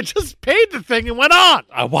 so I just paid the thing and went on.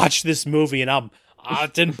 I watched this movie and I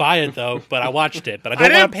didn't buy it though, but I watched it. But I I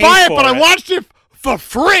don't want didn't to pay buy it, for but it. I watched it for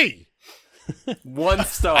free. 1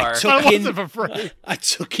 star. took- I Fucking- wasn't for free. I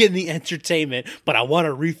took in the entertainment, but I want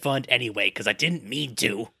a refund anyway because I didn't mean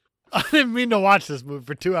to. I didn't mean to watch this movie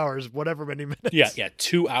for 2 hours, whatever many minutes. Yeah,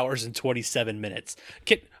 2 hours and 27 minutes.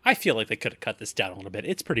 I feel like they could have cut this down a little bit.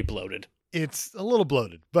 It's pretty bloated. It's a little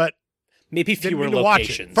bloated, but Maybe didn't fewer mean to watch it.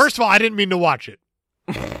 locations. First of all, I didn't mean to watch it.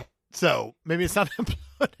 So maybe it's not that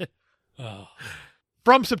bloated. Oh.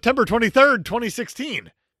 From September 23rd,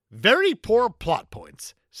 2016, very poor plot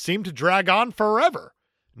points. Seem to drag on forever.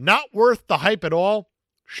 Not worth the hype at all.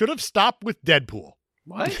 Should have stopped with Deadpool.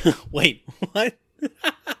 What? Wait, what?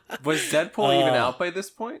 Was Deadpool even out by this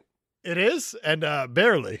point? It is, and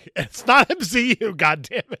barely. It's not MCU,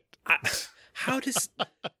 goddammit. How does...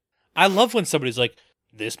 I love when somebody's like,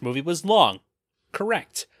 this movie was long.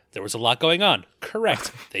 Correct. There was a lot going on.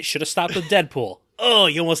 Correct. They should have stopped with Deadpool. Oh,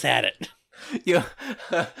 you almost had it. Yeah.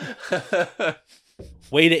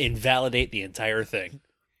 Way to invalidate the entire thing.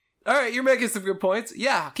 All right, you're making some good points.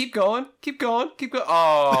 Yeah, keep going. Keep going. Keep going.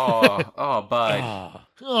 Oh, bud. Ah.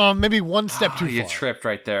 Oh, maybe one step too You far. tripped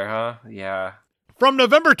right there, huh? Yeah. From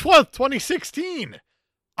November 12th, 2016,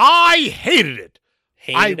 I hated it.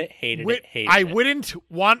 Hated it. I wouldn't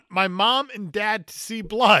want my mom and dad to see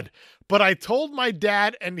blood, but I told my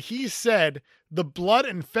dad, and he said the blood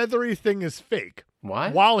and feathery thing is fake.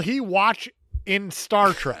 What? While he watched in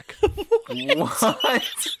Star Trek. What?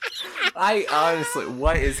 I honestly,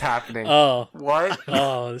 what is happening? Oh, What?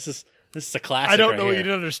 oh, this is a classic. I don't right know what you here.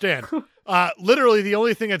 didn't understand. Literally, the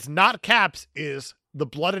only thing that's not caps is the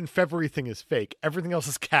blood and feathery thing is fake. Everything else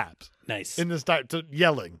is caps. Nice. In this so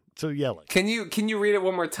yelling. Can you read it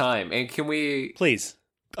one more time? And can we? Please.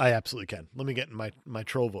 I absolutely can. Let me get in my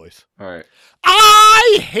troll voice. All right.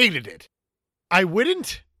 I hated it. I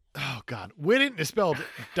wouldn't. Oh God, wouldn't is spelled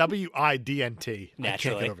WIDNT. I can't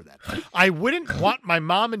Naturally. get over that. I wouldn't want my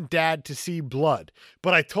mom and dad to see blood,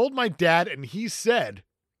 but I told my dad, and he said,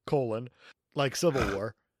 like Civil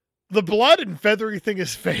War, the blood and feathery thing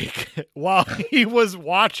is fake. While he was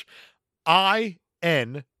they're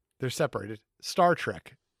separated. Star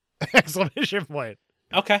Trek! Exclamation point.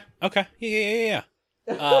 Okay. Yeah.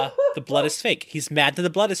 The blood is fake. He's mad that the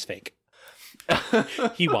blood is fake.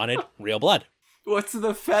 He wanted real blood. What's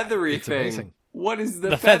the feathery It's thing? amazing. What is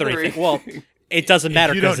the feathery thing. Well, it doesn't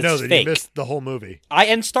matter If you because don't know it's that fake. you missed the whole movie. I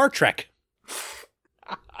end Star Trek.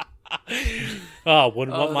 Oh,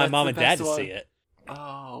 wouldn't want my that's mom the and dad best to one. see it.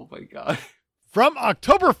 Oh my god. From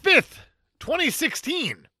October 5th,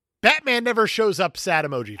 2016, Batman never shows up sad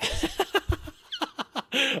emoji face.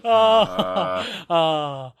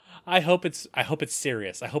 I hope it's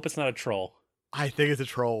serious. I hope it's not a troll. I think it's a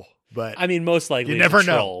troll, but I mean, most likely You it's never a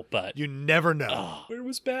know. troll, but you never know. where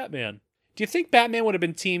was Batman? Do you think Batman would have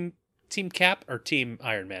been team Cap or team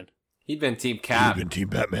Iron Man? He'd been Team Cap. You've been Team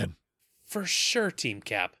Batman. For sure, team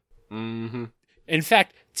Cap. Mm-hmm. In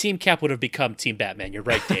fact, Team Cap would have become Team Batman. You're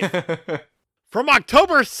right, Dave. From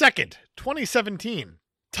October 2nd, 2017,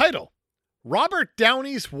 title, Robert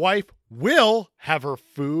Downey's wife will have her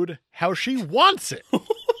food how she wants it.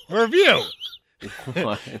 Review.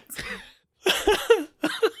 What?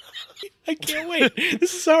 I can't wait.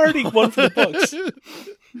 This is already one for the books.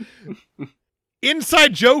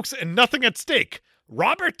 Inside jokes and nothing at stake.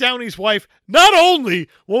 Robert Downey's wife not only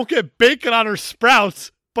won't get bacon on her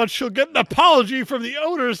sprouts, but she'll get an apology from the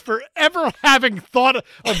owners for ever having thought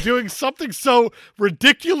of doing something so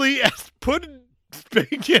ridiculous as putting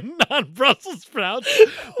bacon on Brussels sprouts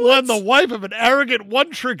when the wife of an arrogant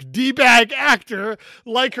one-trick D-bag actor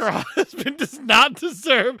like her husband does not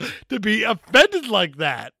deserve to be offended like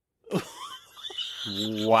that.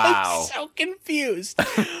 Wow. I'm so confused.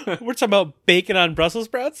 We're talking about bacon on Brussels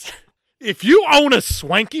sprouts? If you own a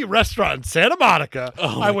swanky restaurant in Santa Monica,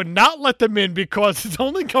 Oh I would not let them in because it's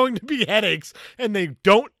only going to be headaches and they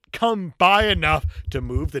don't come by enough to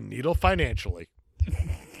move the needle financially.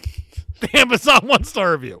 The Amazon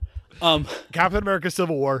 1-star review. Captain America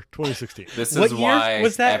Civil War 2016. This What is year why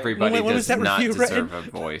was that? everybody When was does that not review deserve written?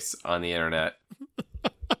 a voice on the internet.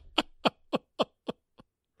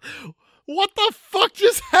 What the fuck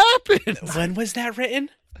just happened? When was that written?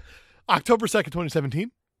 October 2nd,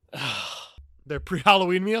 2017. Their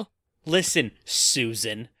pre-Halloween meal. Listen,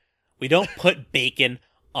 Susan, we don't put bacon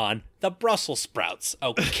on the Brussels sprouts,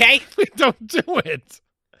 okay? We don't do it.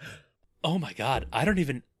 Oh my God, I don't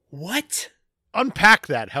even... What? Unpack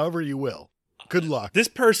that however you will. Good luck. This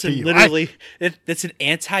person To you. literally... It's an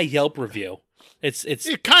anti-Yelp review. It's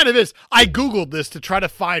It kind of is. I Googled this to try to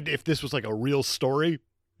find if this was like a real story.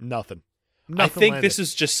 Nothing. I think landed. this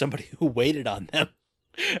is just somebody who waited on them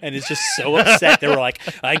and is just so upset. They were like,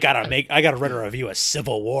 I gotta run a review of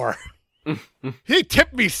Civil War. He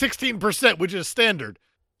tipped me 16%, which is standard.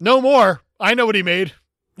 No more. I know what he made.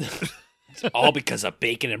 All because of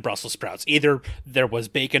bacon and Brussels sprouts. Either there was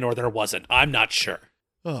bacon or there wasn't. I'm not sure.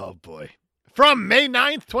 Oh, boy. From May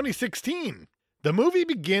 9th, 2016. The movie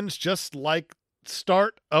begins just like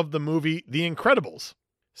start of the movie The Incredibles.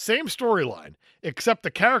 Same storyline, except the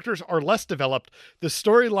characters are less developed. The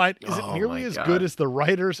storyline isn't Oh nearly my as God. good as the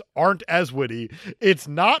writers aren't as witty. It's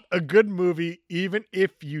not a good movie, even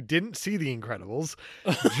if you didn't see The Incredibles.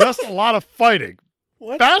 Just a lot of fighting.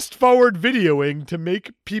 What? Fast forward videoing to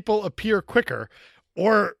make people appear quicker,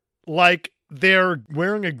 or like they're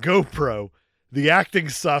wearing a GoPro. The acting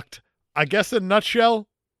sucked. I guess in a nutshell,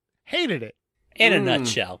 hated it. In a Mm.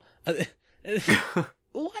 nutshell.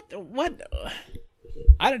 What?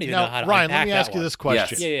 I don't even know how Now, to Ryan, unpack let me that ask you one. this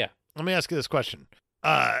question. Yes. Yeah. Let me ask you this question.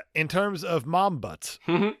 In terms of mom butts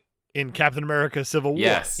Mhm. in Captain America Civil War,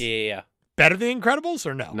 Yes. Yeah. better than Incredibles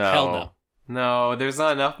or no? No. Hell no. No, there's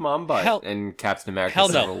not enough mom butt Hell- in Captain America Hell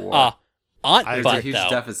Civil no. War. Aunt I- There's butt, a huge though.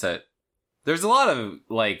 deficit. There's a lot of,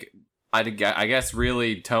 like, I guess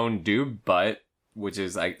really toned dude butt, which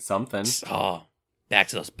is like something. Oh, back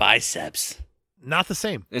to those biceps. Not the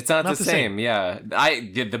same. It's not Not the the same, yeah.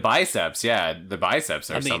 The biceps, yeah. The biceps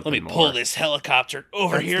are Let something me more. pull this helicopter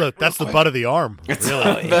over here. That's the butt of the arm. It's Really,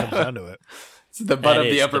 the- it comes down to it. It's the butt That of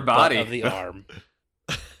the is upper butt body. of the arm.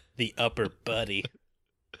 The upper body.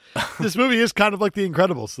 This movie is kind of like The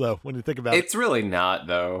Incredibles, though, when you think about it. It's really not,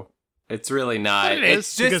 though. It's really not. But it is,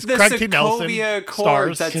 It's just the Craig T. Nelson Sokovia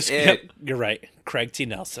Accords. stars. That's it. You're right. Craig T.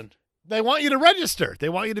 Nelson. They want you to register. They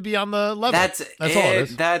want you to be on the level. That's all it it.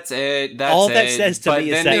 is. That's it. That's All that it. says to but me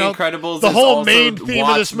is then that, The you know, Incredibles the is whole also main theme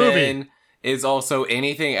of this movie Watchmen is also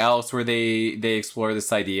anything else where they explore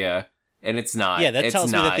this idea, and it's not. Yeah, that it's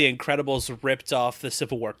tells me not. that The Incredibles ripped off the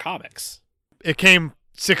Civil War comics. It came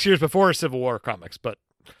 6 years before Civil War comics, but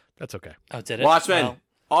that's okay. Oh, did it? Watchmen. Well,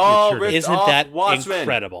 All It sure ripped isn't off that Watchmen.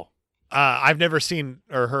 incredible? I've never seen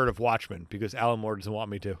or heard of Watchmen because Alan Moore doesn't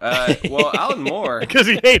want me to. Well, Alan Moore.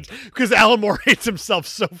 Because Alan Moore hates himself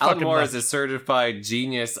so fucking Alan Moore much. is a certified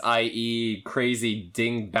genius, i.e., crazy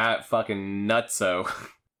dingbat fucking nutso.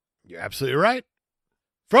 You're absolutely right.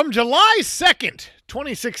 From July 2nd,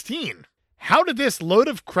 2016. How did this load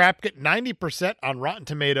of crap get 90% on Rotten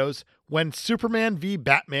Tomatoes when Superman v.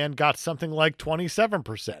 Batman got something like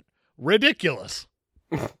 27%? Ridiculous.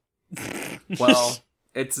 Well,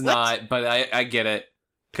 it's not, but I get it.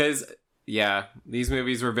 Because, yeah, these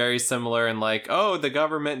movies were very similar in like, oh, the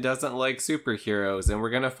government doesn't like superheroes and we're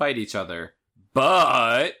going to fight each other.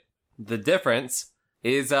 But the difference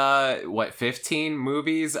is, 15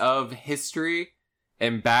 movies of history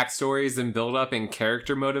and backstories and build-up and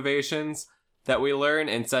character motivations that we learn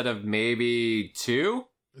instead of maybe 2?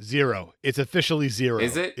 0. It's officially 0.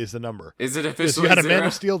 Is it? Is the number. Is it If officially you had a 0? Man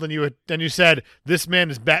of Steel, then you said, this man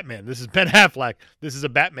is Batman. This is Ben Affleck. This is a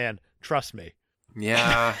Batman. Trust me.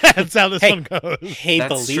 Yeah. That's how this Hey. one goes. Hey,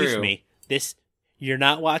 That's believe true. me, you're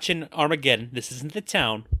not watching Armageddon. This isn't the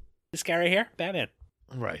town. This guy right here, Batman.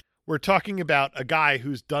 Right. We're talking about a guy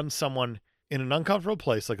who's done someone in an uncomfortable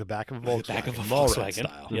place, like the back of a Volkswagen. Back of a Mallrats Volkswagen.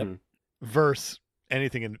 style, Yep. Mhm. versus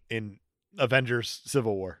anything in Avengers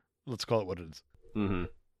Civil War. Let's call it what it is. Mm-hmm.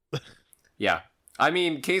 Yeah. I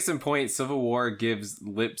mean, case in point, Civil War gives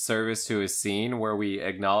lip service to a scene where we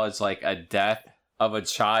acknowledge like a death of a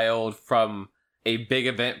child from a big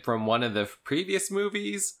event from one of the previous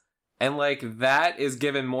movies. And like that is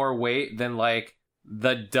given more weight than like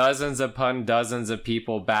the dozens upon dozens of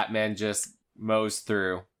people Batman just mows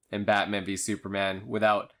through in Batman v Superman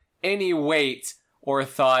without any weight or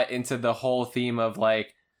thought into the whole theme of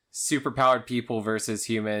like superpowered people versus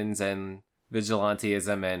humans and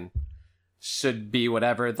vigilantism and should be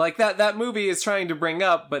whatever like that movie is trying to bring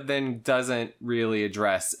up but then doesn't really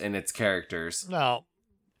address in its characters. Now,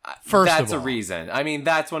 first That's of a all, reason. I mean,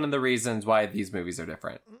 that's one of the reasons why these movies are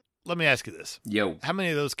different. let me ask you this. Yo. How many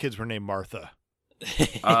of those kids were named Martha?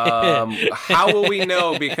 How will we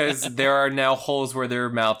know? Because there are now holes where their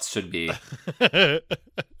mouths should be.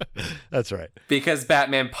 That's right. Because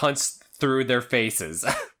Batman punched through their faces.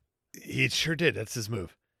 He sure did. That's his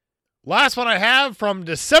move. Last one I have from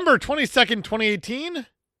December 22nd, 2018.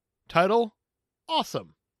 Title,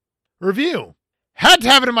 Awesome. Review. Had to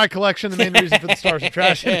have it in my collection. The main reason for the Stars of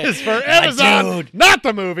Trash is for My Amazon, dude. not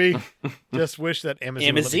the movie. Just wish that Amazon would let me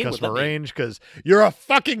Amazon would customer let me. range because you're a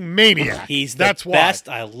fucking maniac. He's the That's why. best.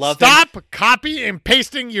 I love him. Stop copy and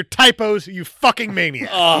pasting your typos, you fucking maniac.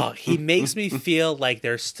 Oh, he makes me feel like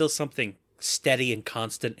there's still something steady and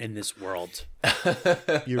constant in this world.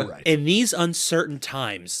 You're right. In these uncertain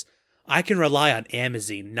times, I can rely on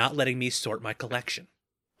Amazon not letting me sort my collection.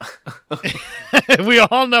 We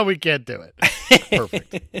all know we can't do it.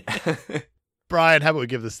 Perfect. Brian, how about we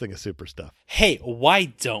give this thing a super stuff? Hey, why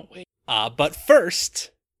don't we? But first,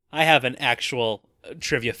 I have an actual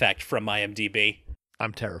trivia fact from IMDb.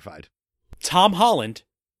 I'm terrified. Tom Holland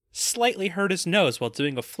slightly hurt his nose while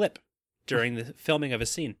doing a flip during the filming of a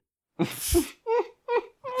scene. Is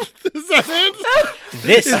that it?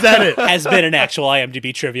 This Is that it? has been an actual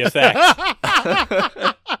IMDb trivia fact.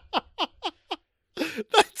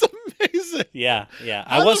 That's amazing. Yeah.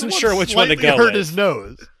 How I wasn't does sure which one to slightly go hurt with, his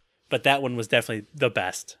nose. but that one was definitely the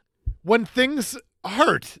best. When things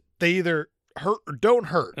hurt, they either hurt or don't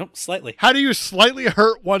hurt. Nope, slightly. How do you slightly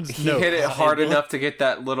hurt one's He nose? hit it hard I- enough to get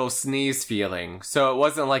that little sneeze feeling. So it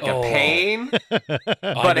wasn't like a Oh. pain, Oh, I but know it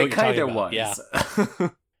what you're kind talking of about. was. Yeah,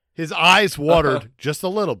 His eyes watered just a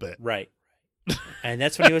little bit. right. And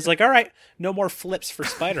that's when he was like, all right, no more flips for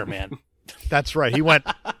Spider-Man. That's right. He went,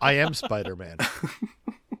 I am Spider-Man.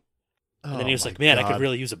 And then he was like, man, I could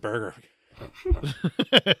really use a burger. really.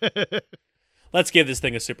 Let's give this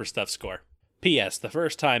thing a super stuff score. P.S. The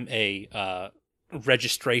first time a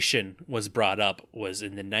registration was brought up was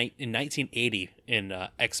in 1980 in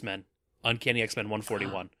X-Men, Uncanny X-Men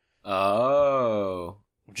 141, Oh.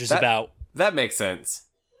 which is That- about That makes sense.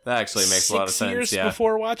 That actually makes a lot of 6 sense, years yeah.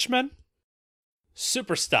 before Watchmen.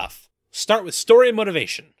 Super stuff. Start with story and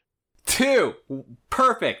motivation. 2.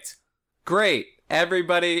 Perfect. Great.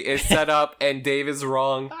 Everybody is set up and Dave is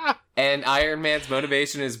wrong. And Iron Man's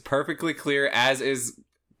motivation is perfectly clear, as is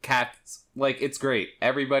Cap's. Like, it's great.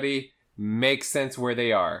 Everybody makes sense where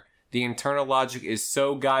they are. The internal logic is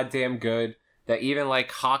so goddamn good that even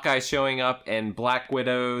like Hawkeye showing up and Black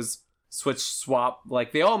Widow's swap,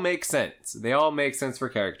 like, they all make sense. They all make sense for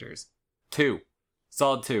characters. 2.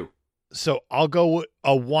 Solid 2. So I'll go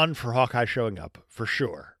a 1 for Hawkeye showing up, for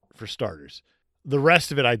sure, for starters. The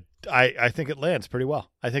rest of it, I think it lands pretty well.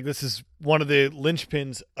 I think this is one of the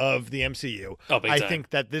linchpins of the MCU. Oh, big I time. think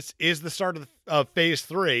that this is the start of Phase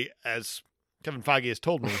 3, as Kevin Feige has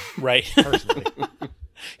told me Right. personally.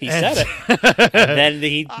 He said it. And then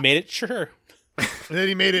he made it sure. And then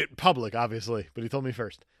he made it public, obviously, but he told me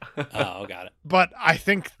first. Oh, got it. But I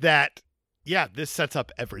think that, yeah, this sets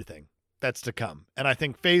up everything that's to come. And I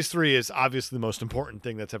think Phase 3 is obviously the most important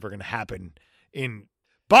thing that's ever going to happen in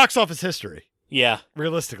box office history, Yeah.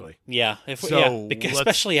 realistically. Yeah. So because, let's-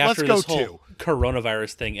 especially after let's go this whole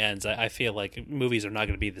coronavirus thing ends, I feel like movies are not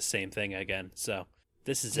going to be the same thing again. So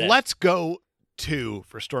this is it. Let's go 2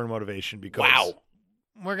 for story motivation, because Wow.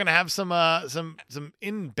 we're going to have some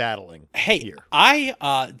in-battling Hey, here.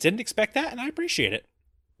 I didn't expect that, and I appreciate it.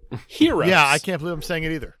 Heroes. Yeah, I can't believe I'm saying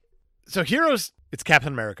it either. So Heroes, it's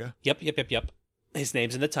Captain America. Yep. His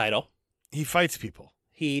name's in the title. He fights people.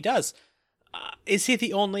 He does. Is he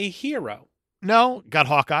the only hero? No, got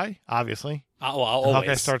Hawkeye, obviously, Well, always.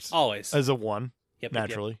 Hawkeye starts always. as a 1, Yep,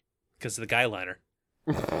 naturally. because of the guy liner.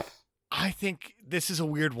 I think this is a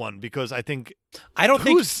weird one, because I think I don't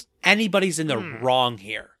think who's anybody's in the wrong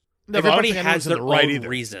here. No, but I don't Everybody think anyone's has in their the right own either.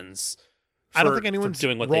 reasons. I don't for- think anyone's for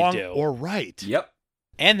doing what wrong they do, or right. Yep.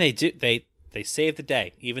 and they do. They save the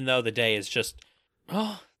day, even though the day is just.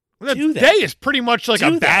 Oh, The do they? day is pretty much like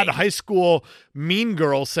Do a bad they? high school mean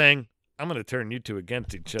girl saying, "I'm going to turn you two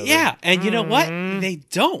against each other." yeah, and you know what? Mm. They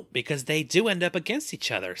don't, because they do end up against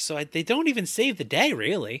each other. So they don't even save the day,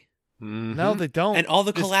 really. Mhm. No, they don't. And all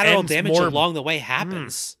the This collateral ends damage more- along the way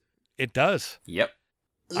happens. It does. Yep.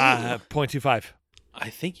 0.25. I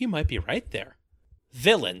think you might be right there.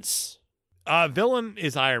 Villains. Villain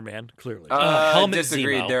is Iron Man, clearly. Helmet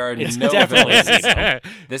Disagreed. Zemo. There are It's no definitely villains. Zemo.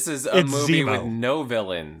 This is a It's movie Zemo. with no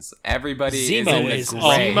villains. Everybody is in Zemo the is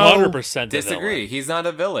gray. 100% the Disagree. villain. He's not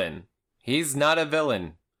a villain. He's not a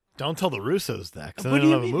villain. Don't tell the Russos that, because then What they do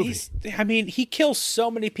you don't have a mean? movie. I mean, he kills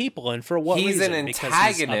so many people, and for what He's reason? an Because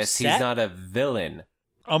antagonist. He's upset? not a villain.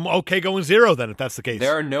 I'm okay going 0 then, if that's the case.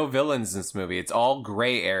 There are no villains in this movie. It's all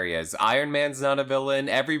gray areas. Iron Man's not a villain.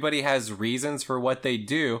 Everybody has reasons for what they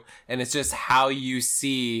do, and it's just how you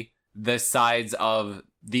see the sides of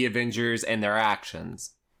the Avengers and their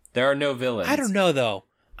actions. There are no villains. I don't know, though.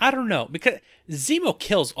 I don't know, because Zemo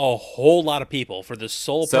kills a whole lot of people for the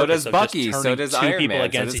sole So purpose does of Bucky. just So turning does two Iron people Man. So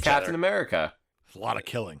against does each Captain other. America. There's a lot of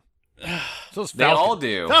killing. So does They Falcon. all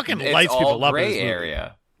do. Falcon It's lights all people up in gray this movie.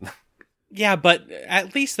 area. Yeah, but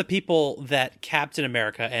at least the people that Captain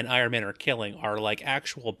America and Iron Man are killing are like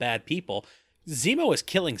actual bad people. Zemo is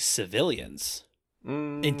killing civilians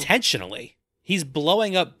Mm. intentionally. He's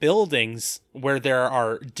blowing up buildings where there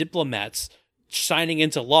are diplomats signing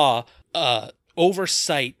into law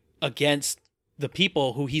oversight against the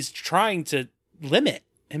people who he's trying to limit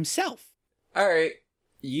himself. All right,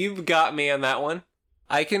 you've got me on that one.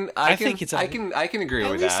 I can think it's a- I can agree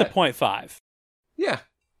At with least that. a 0.5. Yeah.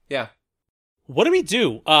 What do we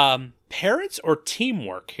do? Parents or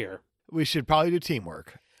teamwork here? We should probably do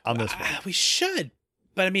teamwork on this one. We should,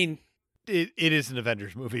 but I mean, It is an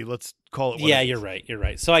Avengers movie. Let's call it what yeah, it is. you're right. You're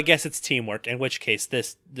right. So I guess it's teamwork. In which case,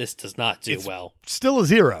 this does not do It's- well. Still a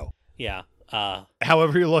 0, Yeah.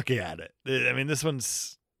 however you're looking at it. I mean, this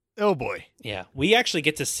one's, oh boy. Yeah. We actually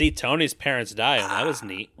get to see Tony's parents die, and that was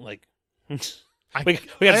neat. Like, we got to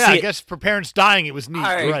Yeah, see I it. guess for parents dying, it was neat. All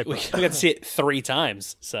right, You're right, We bro. got to see it 3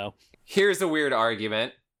 times. So Here's a weird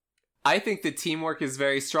argument. I think the teamwork is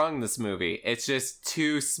very strong in this movie. It's just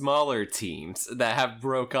 2 smaller teams that have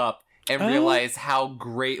broke up and Oh. realize how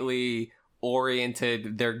greatly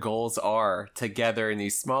oriented their goals are together in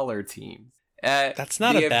these smaller teams. That's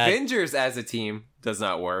not the a bad- Avengers as a team does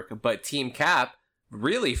not work, but Team Cap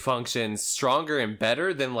really functions stronger and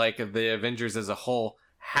better than like the Avengers as a whole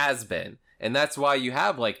has been. And that's why you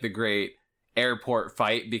have like the great airport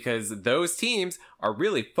fight, because those teams are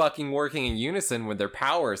really fucking working in unison with their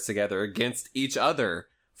powers together against each other.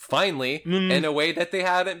 Finally, in a way that they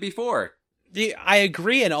hadn't before. I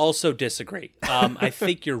agree and also disagree. I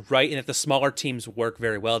think you're right, and that the smaller teams work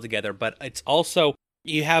very well together. But it's also,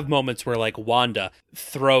 you have moments where like Wanda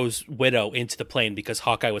throws Widow into the plane because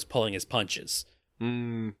Hawkeye was pulling his punches.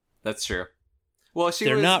 That's true. Well,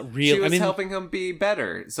 They're not real. She was I mean, helping him be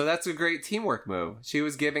better, so that's a great teamwork move. She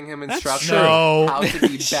was giving him That's instructions true. on how to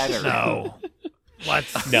be better. No.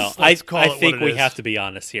 I call it think what it we is. have to be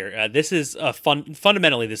honest here. This is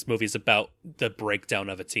fundamentally, this movie is about the breakdown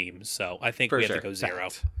of a team. So I think For we have sure. to go 0.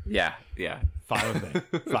 Fact. Yeah. Fine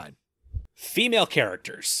with me. Fine. Female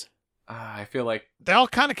characters. I feel like. They all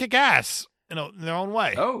kind of kick ass in their own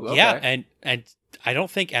way. Oh, okay. Yeah, and I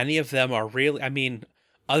don't think any of them are really. I mean,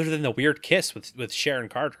 other than the weird kiss with Sharon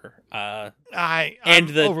Carter, I'm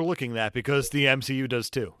the- overlooking that because the MCU does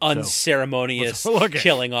too. So, unceremonious let's overlook it.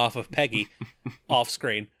 killing off of Peggy off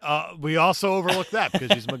screen. we also overlook that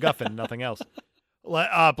because she's MacGuffin, nothing else.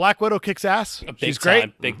 Black Widow kicks ass. Big She's time,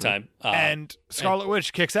 great. big time. And Scarlet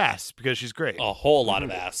Witch kicks ass because she's great. A whole lot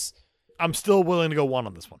of ass. I'm still willing to go 1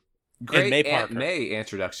 on this one. Great May Aunt Parker. May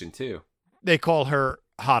introduction too, They call her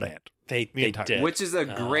Hot Aunt. They entire- did. which is a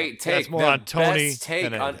great take. that's more the on Tony best take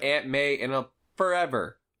than on anything. Aunt May in a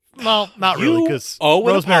forever. Well, not You really, because owe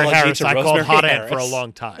an Rosemary apology Harris to I called Rosemary Hot Aunt for a Harris.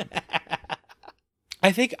 long time.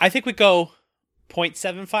 I think we go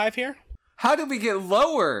 0.75 here. How did we get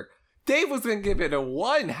lower? Dave was gonna give it a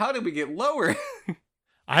 1. How did we get lower?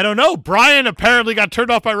 I don't know. Brian apparently got turned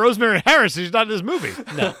off by Rosemary Harris. He's not in this movie.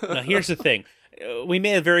 No. Here's the thing. We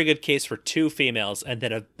made a very good case for 2 females and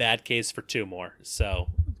then a bad case for 2 more. So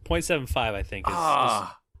 0.75, I think, is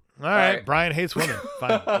Ah, All right. right. Brian hates women.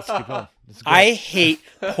 Fine. Let's keep going. This is good. I hate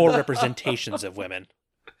poor representations of women.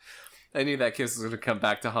 I knew that kiss was gonna come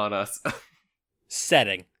back to haunt us.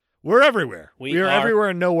 Setting. We're everywhere. We We are are- everywhere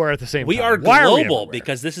and nowhere at the same We time. are Why we global everywhere?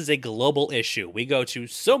 because this is a global issue. We go to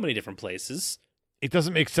so many different places. it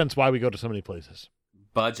doesn't make sense why we go to so many places.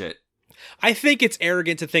 Budget. I think it's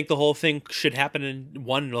arrogant to think the whole thing should happen in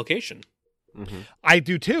one location. Mm-hmm. I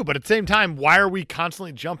do too, but at the same time, why are we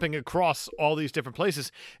constantly jumping across all these different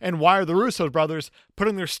places? And why are the Russo brothers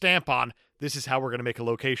putting their stamp on, this is how we're going to make a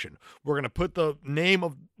location? We're going to put the name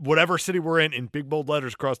of whatever city we're in big bold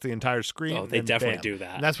letters across the entire screen. Oh, they and definitely bam. do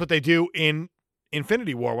that. And that's what they do in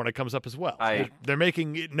Infinity War when it comes up as well. They're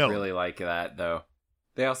making it known. Really like that though.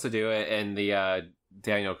 They also do it in the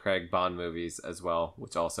Daniel Craig Bond movies as well,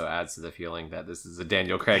 which also adds to the feeling that this is a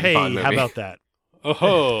Daniel Craig Hey, Bond movie. how about that?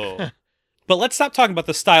 Oh. But let's stop talking about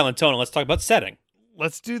the style and tone and let's talk about setting.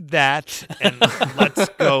 Let's do that, and let's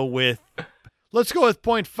go with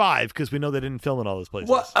 0.5 because we know they didn't film in all those places.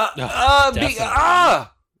 What? Definitely.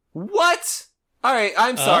 What? All right,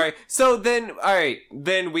 I'm sorry. So then, all right,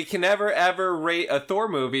 then we can never ever rate a Thor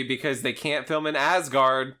movie because they can't film in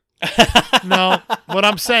Asgard. No, what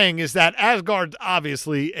I'm saying is that Asgard's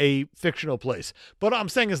obviously a fictional place, but what I'm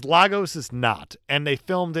saying is Lagos is not, and they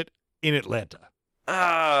filmed it in Atlanta.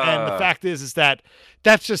 And the fact is that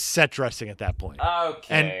that's just set dressing at that point. Okay.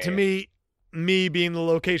 And to me being the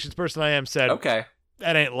locations person I am, said, okay,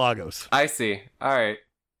 that ain't Lagos. I see. All right,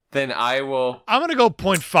 then I will. I'm going to go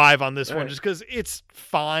 0.5 on this All one right. just because it's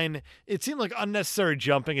fine. It seemed like unnecessary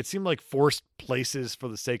jumping. It seemed like forced places for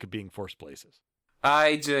the sake of being forced places.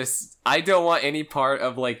 I don't want any part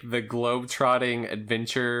of like the globe-trotting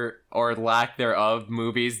adventure or lack thereof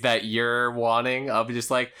movies that you're wanting of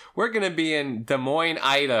just like, we're going to be in Des Moines,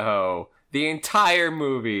 Idaho, the entire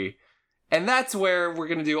movie. And that's where we're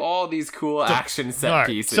going to do all these cool action set All right,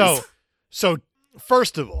 pieces. So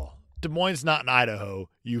first of all, Des Moines not in Idaho,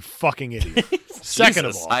 you fucking idiot. Second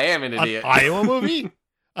of Jesus. all, I am an idiot. An Iowa movie?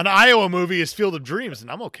 An Iowa movie is Field of Dreams,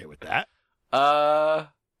 and I'm okay with that.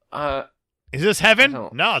 Is this heaven? I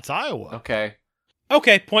don't- No, it's Iowa. Okay.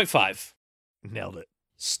 Okay, 0.5. Nailed it.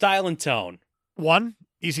 Style and tone. 1,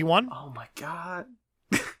 easy 1. Oh my god.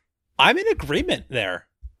 I'm in agreement there.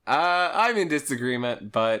 I'm in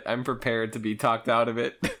disagreement, but I'm prepared to be talked out of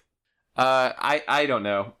it. I don't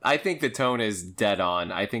know. I think the tone is dead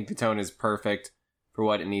on. I think the tone is perfect for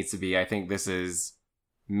what it needs to be. I think this is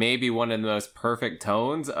maybe one of the most perfect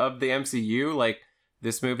tones of the MCU. Like,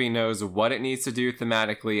 this movie knows what it needs to do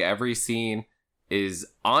thematically. Every scene is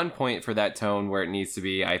on point for that tone where it needs to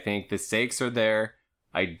be. I think the stakes are there.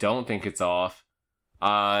 I don't think it's off.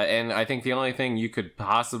 And I think the only thing you could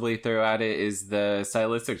possibly throw at it is the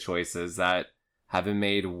stylistic choices that have been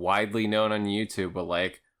made widely known on YouTube. But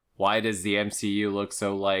like, why does the MCU look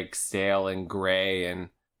so like stale and gray and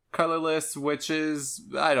colorless? Which is,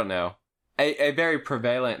 I don't know, a very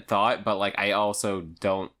prevalent thought. But like, I also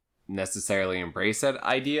don't necessarily embrace that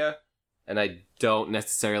idea, and I don't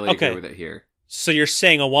necessarily Okay. agree with it here. So you're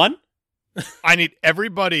saying a 1? I need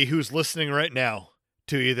everybody who's listening right now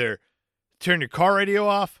to either turn your car radio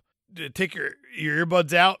off, take your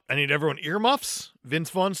earbuds out. I need everyone earmuffs, Vince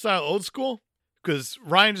Vaughn style, old school, because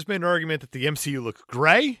Ryan just made an argument that the MCU looks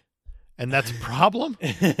gray, and that's a problem.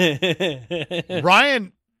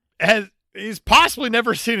 Ryan He's possibly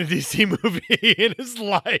never seen a DC movie in his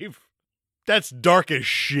life. That's dark as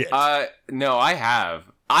shit. No, I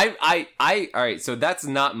have. All right, so that's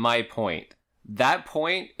not my point. That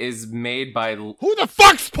point is made by... Who the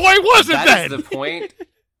fuck's point was it then? That is the point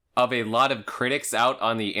of a lot of critics out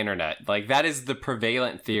on the internet. Like, that is the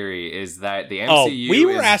prevalent theory, is that the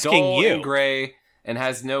MCU is dull and gray and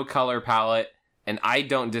has no color palette, and I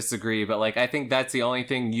don't disagree, but, like, I think that's the only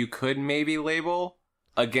thing you could maybe label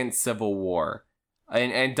against Civil War.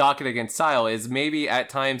 And dock it against style is maybe at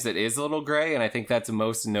times it is a little gray, and I think that's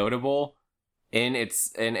most notable in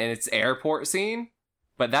its airport scene,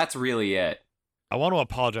 but that's really it. I want to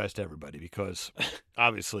apologize to everybody because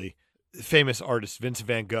obviously famous artist Vincent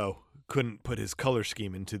van Gogh couldn't put his color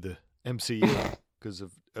scheme into the MCU because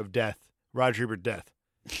of death, Roger Ebert death.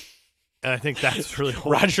 And I think that's really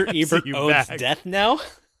Roger Ebert owns death now?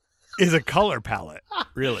 Is a color palette,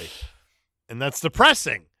 really. And that's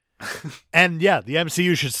depressing. And yeah, the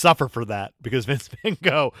MCU should suffer for that because Vince Van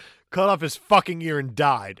Gogh cut off his fucking ear and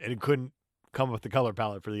died and couldn't come up with the color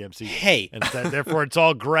palette for the MCU. Hey. And therefore it's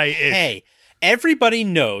all gray-ish. Hey. Everybody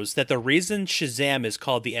knows that the reason Shazam is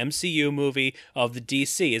called the MCU movie of the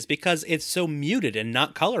DC is because it's so muted and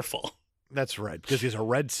not colorful. That's right, because he's a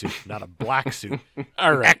red suit, not a black suit.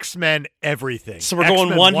 All right. X-Men, everything. So we're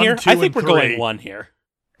going one here? I think we're going one here.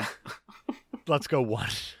 Let's go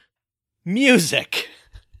one. Music.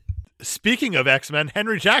 Speaking of X-Men,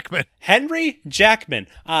 Henry Jackman. Henry Jackman.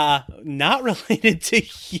 Not related to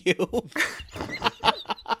you.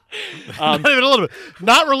 Not even a little bit.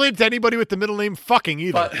 Not related to anybody with the middle name fucking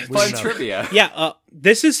either. Fun trivia. Yeah,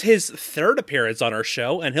 this is his third appearance on our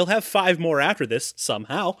show, and he'll have 5 more after this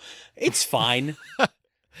somehow. It's fine.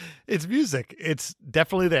 It's music. It's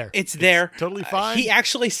definitely there. It's there. Totally fine. He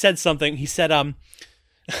actually said something. He said,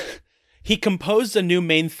 he composed a new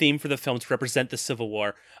main theme for the film to represent the Civil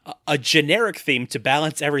War, a generic theme to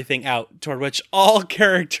balance everything out, toward which all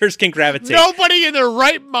characters can gravitate. Nobody in their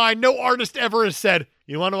right mind, no artist ever has said,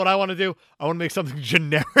 you want to know what I want to do? I want to make something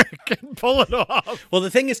generic and pull it off. Well, the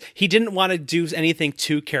thing is, he didn't want to do anything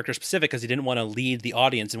too character specific because he didn't want to lead the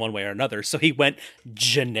audience in one way or another. So he went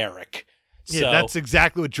generic. Yeah, that's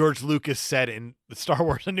exactly what George Lucas said in Star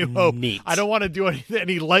Wars A New Hope. Neat. I don't want to do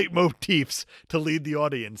any leitmotifs to lead the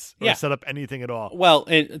audience or set up anything at all. Well,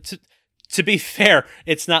 and to be fair,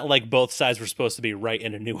 it's not like both sides were supposed to be right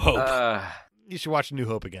in A New Hope. You should watch A New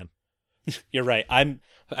Hope again. You're right.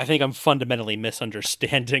 I think I'm fundamentally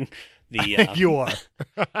misunderstanding the you are.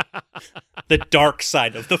 the dark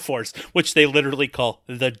side of the Force, which they literally call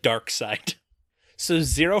the dark side. So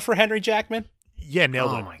 0 for Henry Jackman? Yeah,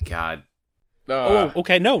 nailed it. Oh my god. Oh,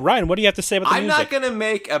 okay. No, Ryan, what do you have to say about the music? I'm not going to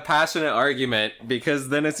make a passionate argument because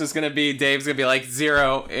then it's just going to be, Dave's going to be like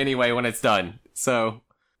 0 anyway when it's done. So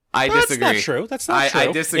I disagree. That's not true. That's not true.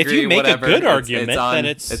 I disagree. If you make whatever. a good argument, then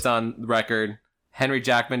it's on record. Henry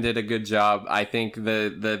Jackman did a good job. I think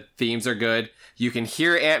the themes are good. You can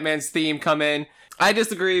hear Ant-Man's theme come in. I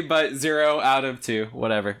disagree, but 0 out of 2.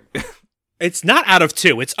 Whatever. It's not out of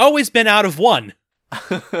 2. It's always been out of 1.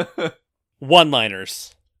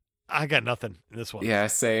 One-liners. I got nothing in this one. Yeah,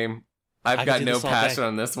 same. I've got no passion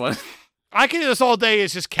on this one. I can do this all day.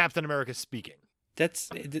 It's just Captain America speaking. That's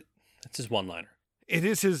his one-liner. It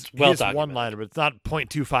is his one-liner, but it's not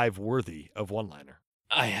 0.25 worthy of one-liner.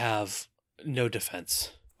 I have no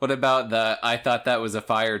defense. What about I thought that was a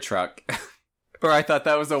fire truck? Or I thought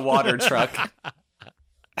that was a water truck.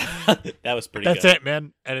 That was pretty good. That's it,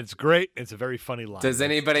 man. And it's great. It's a very funny line. Does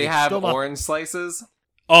anybody have orange slices?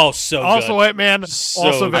 Oh, so good. Also Ant-Man.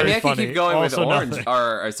 Also very funny. I can keep going also with orange,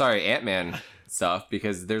 or sorry, Ant-Man stuff,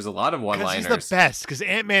 because there's a lot of one-liners. Because he's the best, because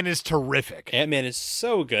Ant-Man is terrific. Ant-Man is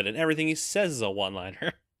so good, and everything he says is a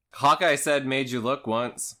one-liner. Hawkeye said, made you look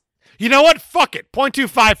once. You know what? Fuck it.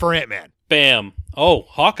 0.25 for Ant-Man. Bam. Oh,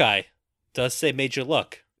 Hawkeye does say made you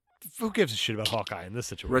look. Who gives a shit about Hawkeye in this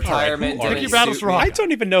situation? Retirement. Take your battles for Hawkeye. I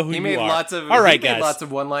don't even know who you are. All right, guys. Made lots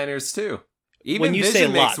of one-liners, too. Even when you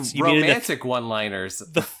Vision say lots, makes you mean romantic one-liners.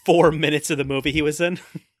 The 4 minutes of the movie he was in?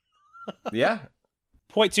 Yeah.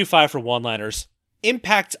 0.25 for one-liners.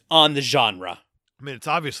 Impact on the genre. I mean, it's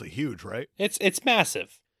obviously huge, right? It's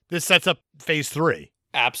massive. This sets up phase 3.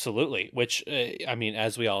 Absolutely, which, I mean,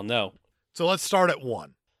 as we all know. So let's start at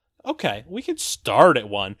 1. Okay, we could start at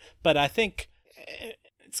 1, but I think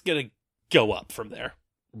it's going to go up from there.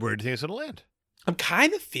 Where do you think it's going to land? I'm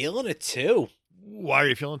kind of feeling it, too. Why are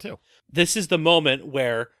you feeling 2? This is the moment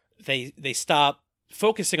where they stop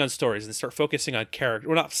focusing on stories and start focusing on character.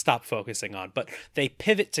 Well, not stop focusing on, but they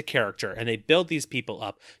pivot to character and they build these people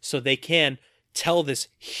up so they can tell this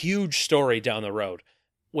huge story down the road,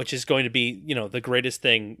 which is going to be, the greatest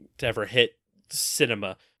thing to ever hit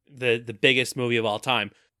cinema the biggest movie of all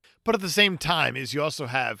time. But at the same time, is you also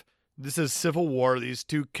have, this is Civil War. These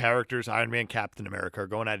two characters, Iron Man, Captain America, are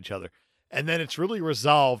going at each other. And then it's really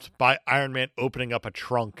resolved by Iron Man opening up a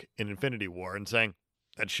trunk in Infinity War and saying,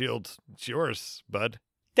 that shield's yours, bud.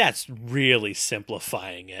 That's really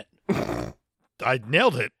simplifying it. I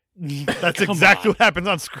nailed it. That's Come exactly on. what happens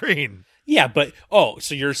on screen. Yeah, but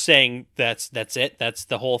so you're saying that's it? That's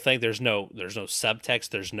the whole thing? There's no subtext,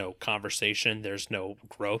 there's no conversation, there's no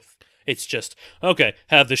growth. It's just, okay,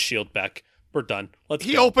 have the shield back. We're done. Let's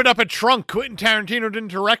He go. opened up a trunk. Quentin Tarantino didn't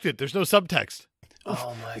direct it. There's no subtext.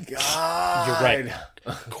 Oh my god. You're right.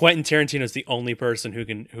 Quentin Tarantino is the only person who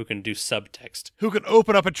can do subtext. Who can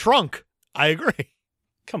open up a trunk? I agree.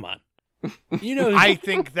 Come on. You know, I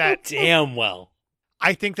think that damn well.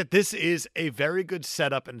 I think that this is a very good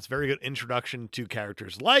setup and it's a very good introduction to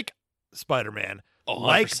characters like Spider-Man, Oh,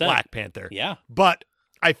 like 100%. Black Panther. Yeah. But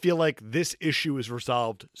I feel like this issue is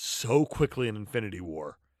resolved so quickly in Infinity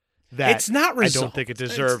War that It's not I resolved. don't think it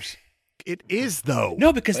deserves. It is though.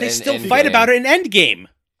 No, because they In still Endgame. fight about it in Endgame.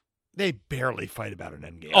 They barely fight about an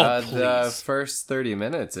endgame. Oh, The please. first 30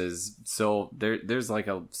 minutes is still there's like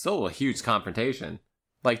still a huge confrontation.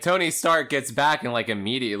 Like Tony Stark gets back and like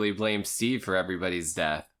immediately blames Steve for everybody's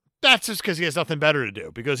death. That's just because he has nothing better to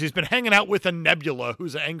do. Because he's been hanging out with a Nebula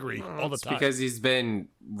who's angry all the It's time. because he's been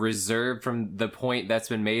reserved from the point that's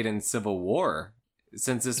been made in Civil War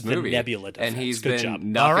since this The movie. Nebula defense. And he's Good been job.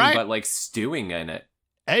 nothing All right. but like stewing in it.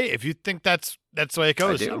 Hey, if you think that's the way it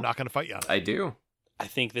goes, do. I'm not going to fight you on it. I do. I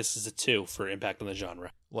think this is a 2 for impact on the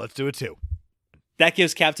genre. Let's do it too. That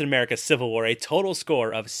gives Captain America Civil War a total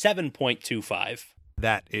score of 7.25.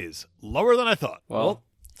 That is lower than I thought. Well,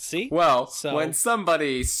 See? So- when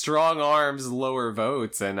somebody strong arms lower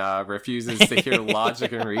votes and refuses to hear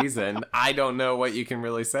logic and reason, I don't know what you can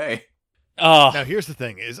really say. Oh, Now, here's the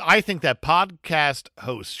thing: is I think that podcast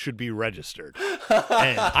hosts should be registered,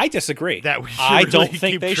 and I disagree. that we should I don't really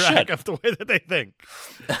think keep they track should. of the way that they think.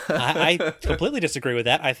 I completely disagree with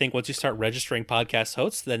that. I think once you start registering podcast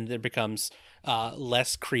hosts, then there becomes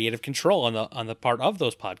less creative control on the part of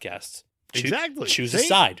those podcasts. Exactly. Choose a See?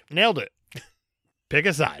 side. Nailed it. Pick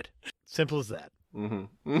a side. Simple as that.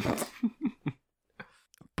 Mm-hmm.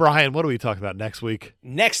 Brian, what do we talk about next week?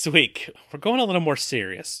 Next week, we're going a little more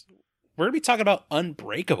serious. We're going to be talking about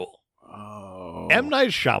Unbreakable Oh. M. Night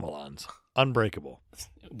Shyamalan's Unbreakable.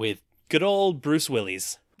 with good old Bruce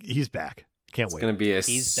Willis. He's back. Can't It's wait. gonna be a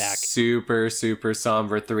He's back. super, super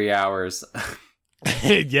somber 3 hours.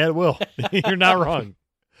 Yeah, it will. You're not wrong.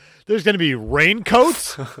 There's going to be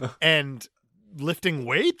raincoats and lifting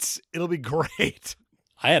weights. It'll be great.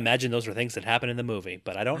 I imagine those are things that happen in the movie,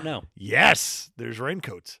 but I don't know. Yes, there's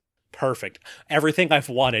raincoats. Perfect. Everything I've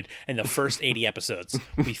wanted in the first 80 episodes.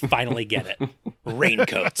 We finally get it.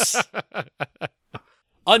 Raincoats.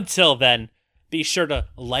 Until then, be sure to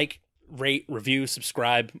like, rate, review,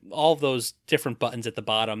 subscribe, all those different buttons at the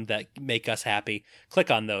bottom that make us happy.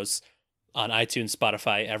 Click on those on iTunes,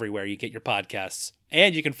 Spotify, everywhere you get your podcasts.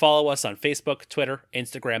 And you can follow us on Facebook, Twitter,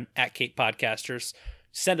 Instagram, at Cape Podcasters.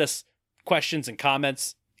 Send us questions and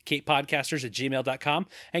comments, capepodcasters@gmail.com.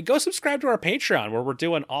 And go subscribe to our Patreon, where we're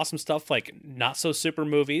doing awesome stuff like Not So Super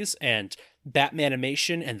Movies and Batman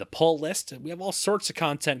Animation and the Pull List. We have all sorts of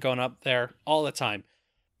content going up there all the time.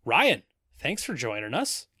 Ryan, thanks for joining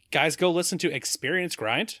us. Guys, go listen to Experience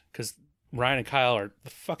Grind, because Ryan and Kyle are the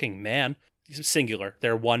fucking man. Singular.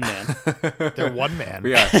 They're one man. They're one man.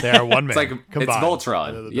 Yeah. They are one man. It's like- it's combined.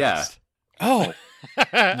 Voltron. They're the Yeah. best. Oh,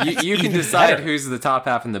 you can Even decide better. who's the top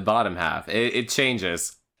half and the bottom half. It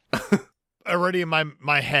changes. Already in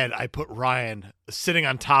my head, I put Ryan sitting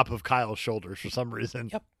on top of Kyle's shoulders for some reason.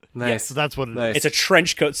 Yep. Nice. So that's what it is. Nice. it's a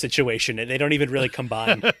trench coat situation. They don't even really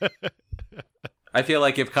combine. I feel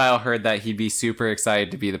like if Kyle heard that, he'd be super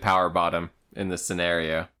excited to be the power bottom in this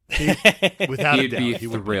scenario. Without a He'd doubt, be he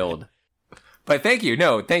would thrilled. But thank you.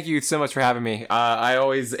 No, thank you so much for having me. I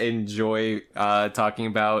always enjoy talking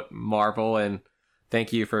about Marvel, and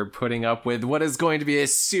thank you for putting up with what is going to be a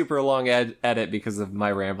super long edit because of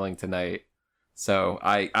my rambling tonight. So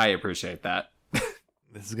I appreciate that.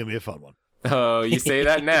 This is gonna be a fun one. Oh, you say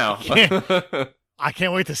that now. I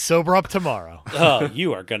can't wait to sober up tomorrow. Oh,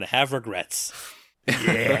 you are going to have regrets.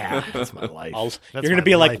 Yeah, that's my life. You're That's going to my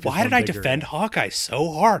be life like, is why one did I bigger- defend Hawkeye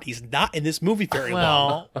so hard? He's not in this movie very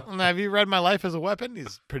long. Well, have you read My Life as a Weapon?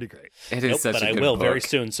 He's pretty great. It is Nope, such but a I good will book. very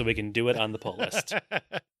soon so we can do it on the pull list.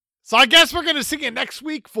 So I guess we're gonna see you next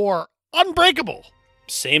week for Unbreakable.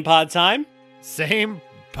 Same pod time. Same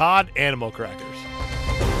pod animal crackers.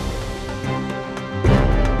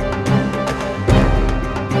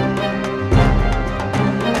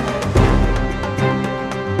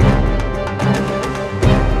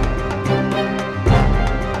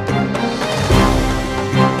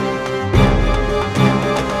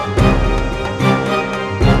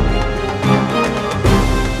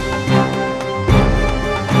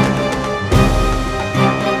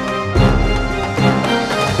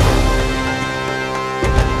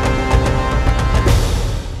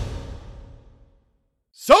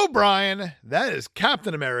 Brian, that is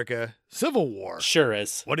Captain America Civil War. Sure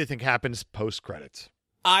is. What do you think happens post-credits?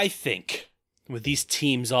 I think with these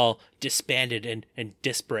teams all disbanded and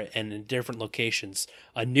disparate and in different locations,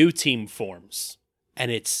 a new team forms.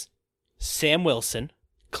 And it's Sam Wilson,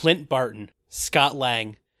 Clint Barton, Scott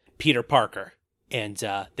Lang, Peter Parker. And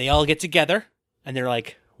they all get together and they're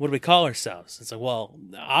like, what do we call ourselves? It's like, well,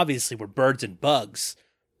 obviously we're birds and bugs,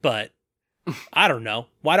 but I don't know.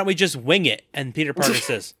 Why don't we just wing it? And Peter Parker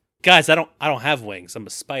says, guys, I don't have wings. I'm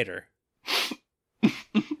a spider.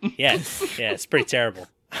 Yeah, it's pretty terrible.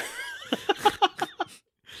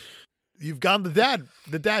 You've gone the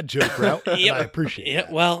dad joke route. And I appreciate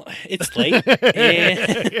it. Well, it's late.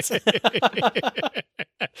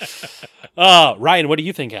 Ryan, what do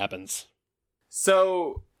you think happens?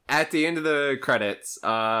 So at the end of the credits,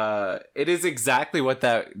 it is exactly what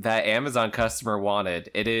that Amazon customer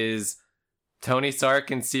wanted. It is Tony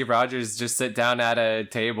Stark and Steve Rogers just sit down at a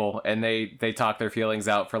table and they talk their feelings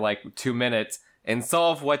out for like 2 minutes and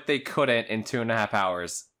solve what they couldn't in 2.5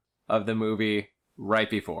 hours of the movie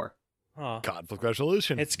right before. Oh, conflict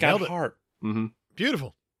resolution. It's got heart. Mm-hmm.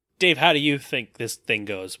 Beautiful. Dave, how do you think this thing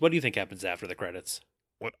goes? What do you think happens after the credits?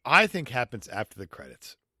 What I think happens after the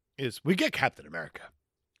credits is we get Captain America.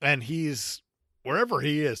 And he's wherever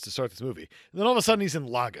he is to start this movie. And then all of a sudden he's in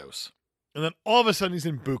Lagos. And then all of a sudden he's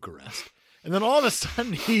in Bucharest. And then all of a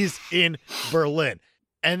sudden he's in Berlin.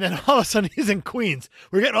 And then all of a sudden he's in Queens.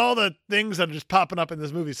 We're getting all the things that are just popping up in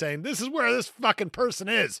this movie saying, this is where this fucking person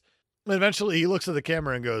is. And eventually he looks at the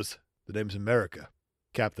camera and goes, the name's America.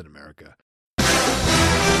 Captain America.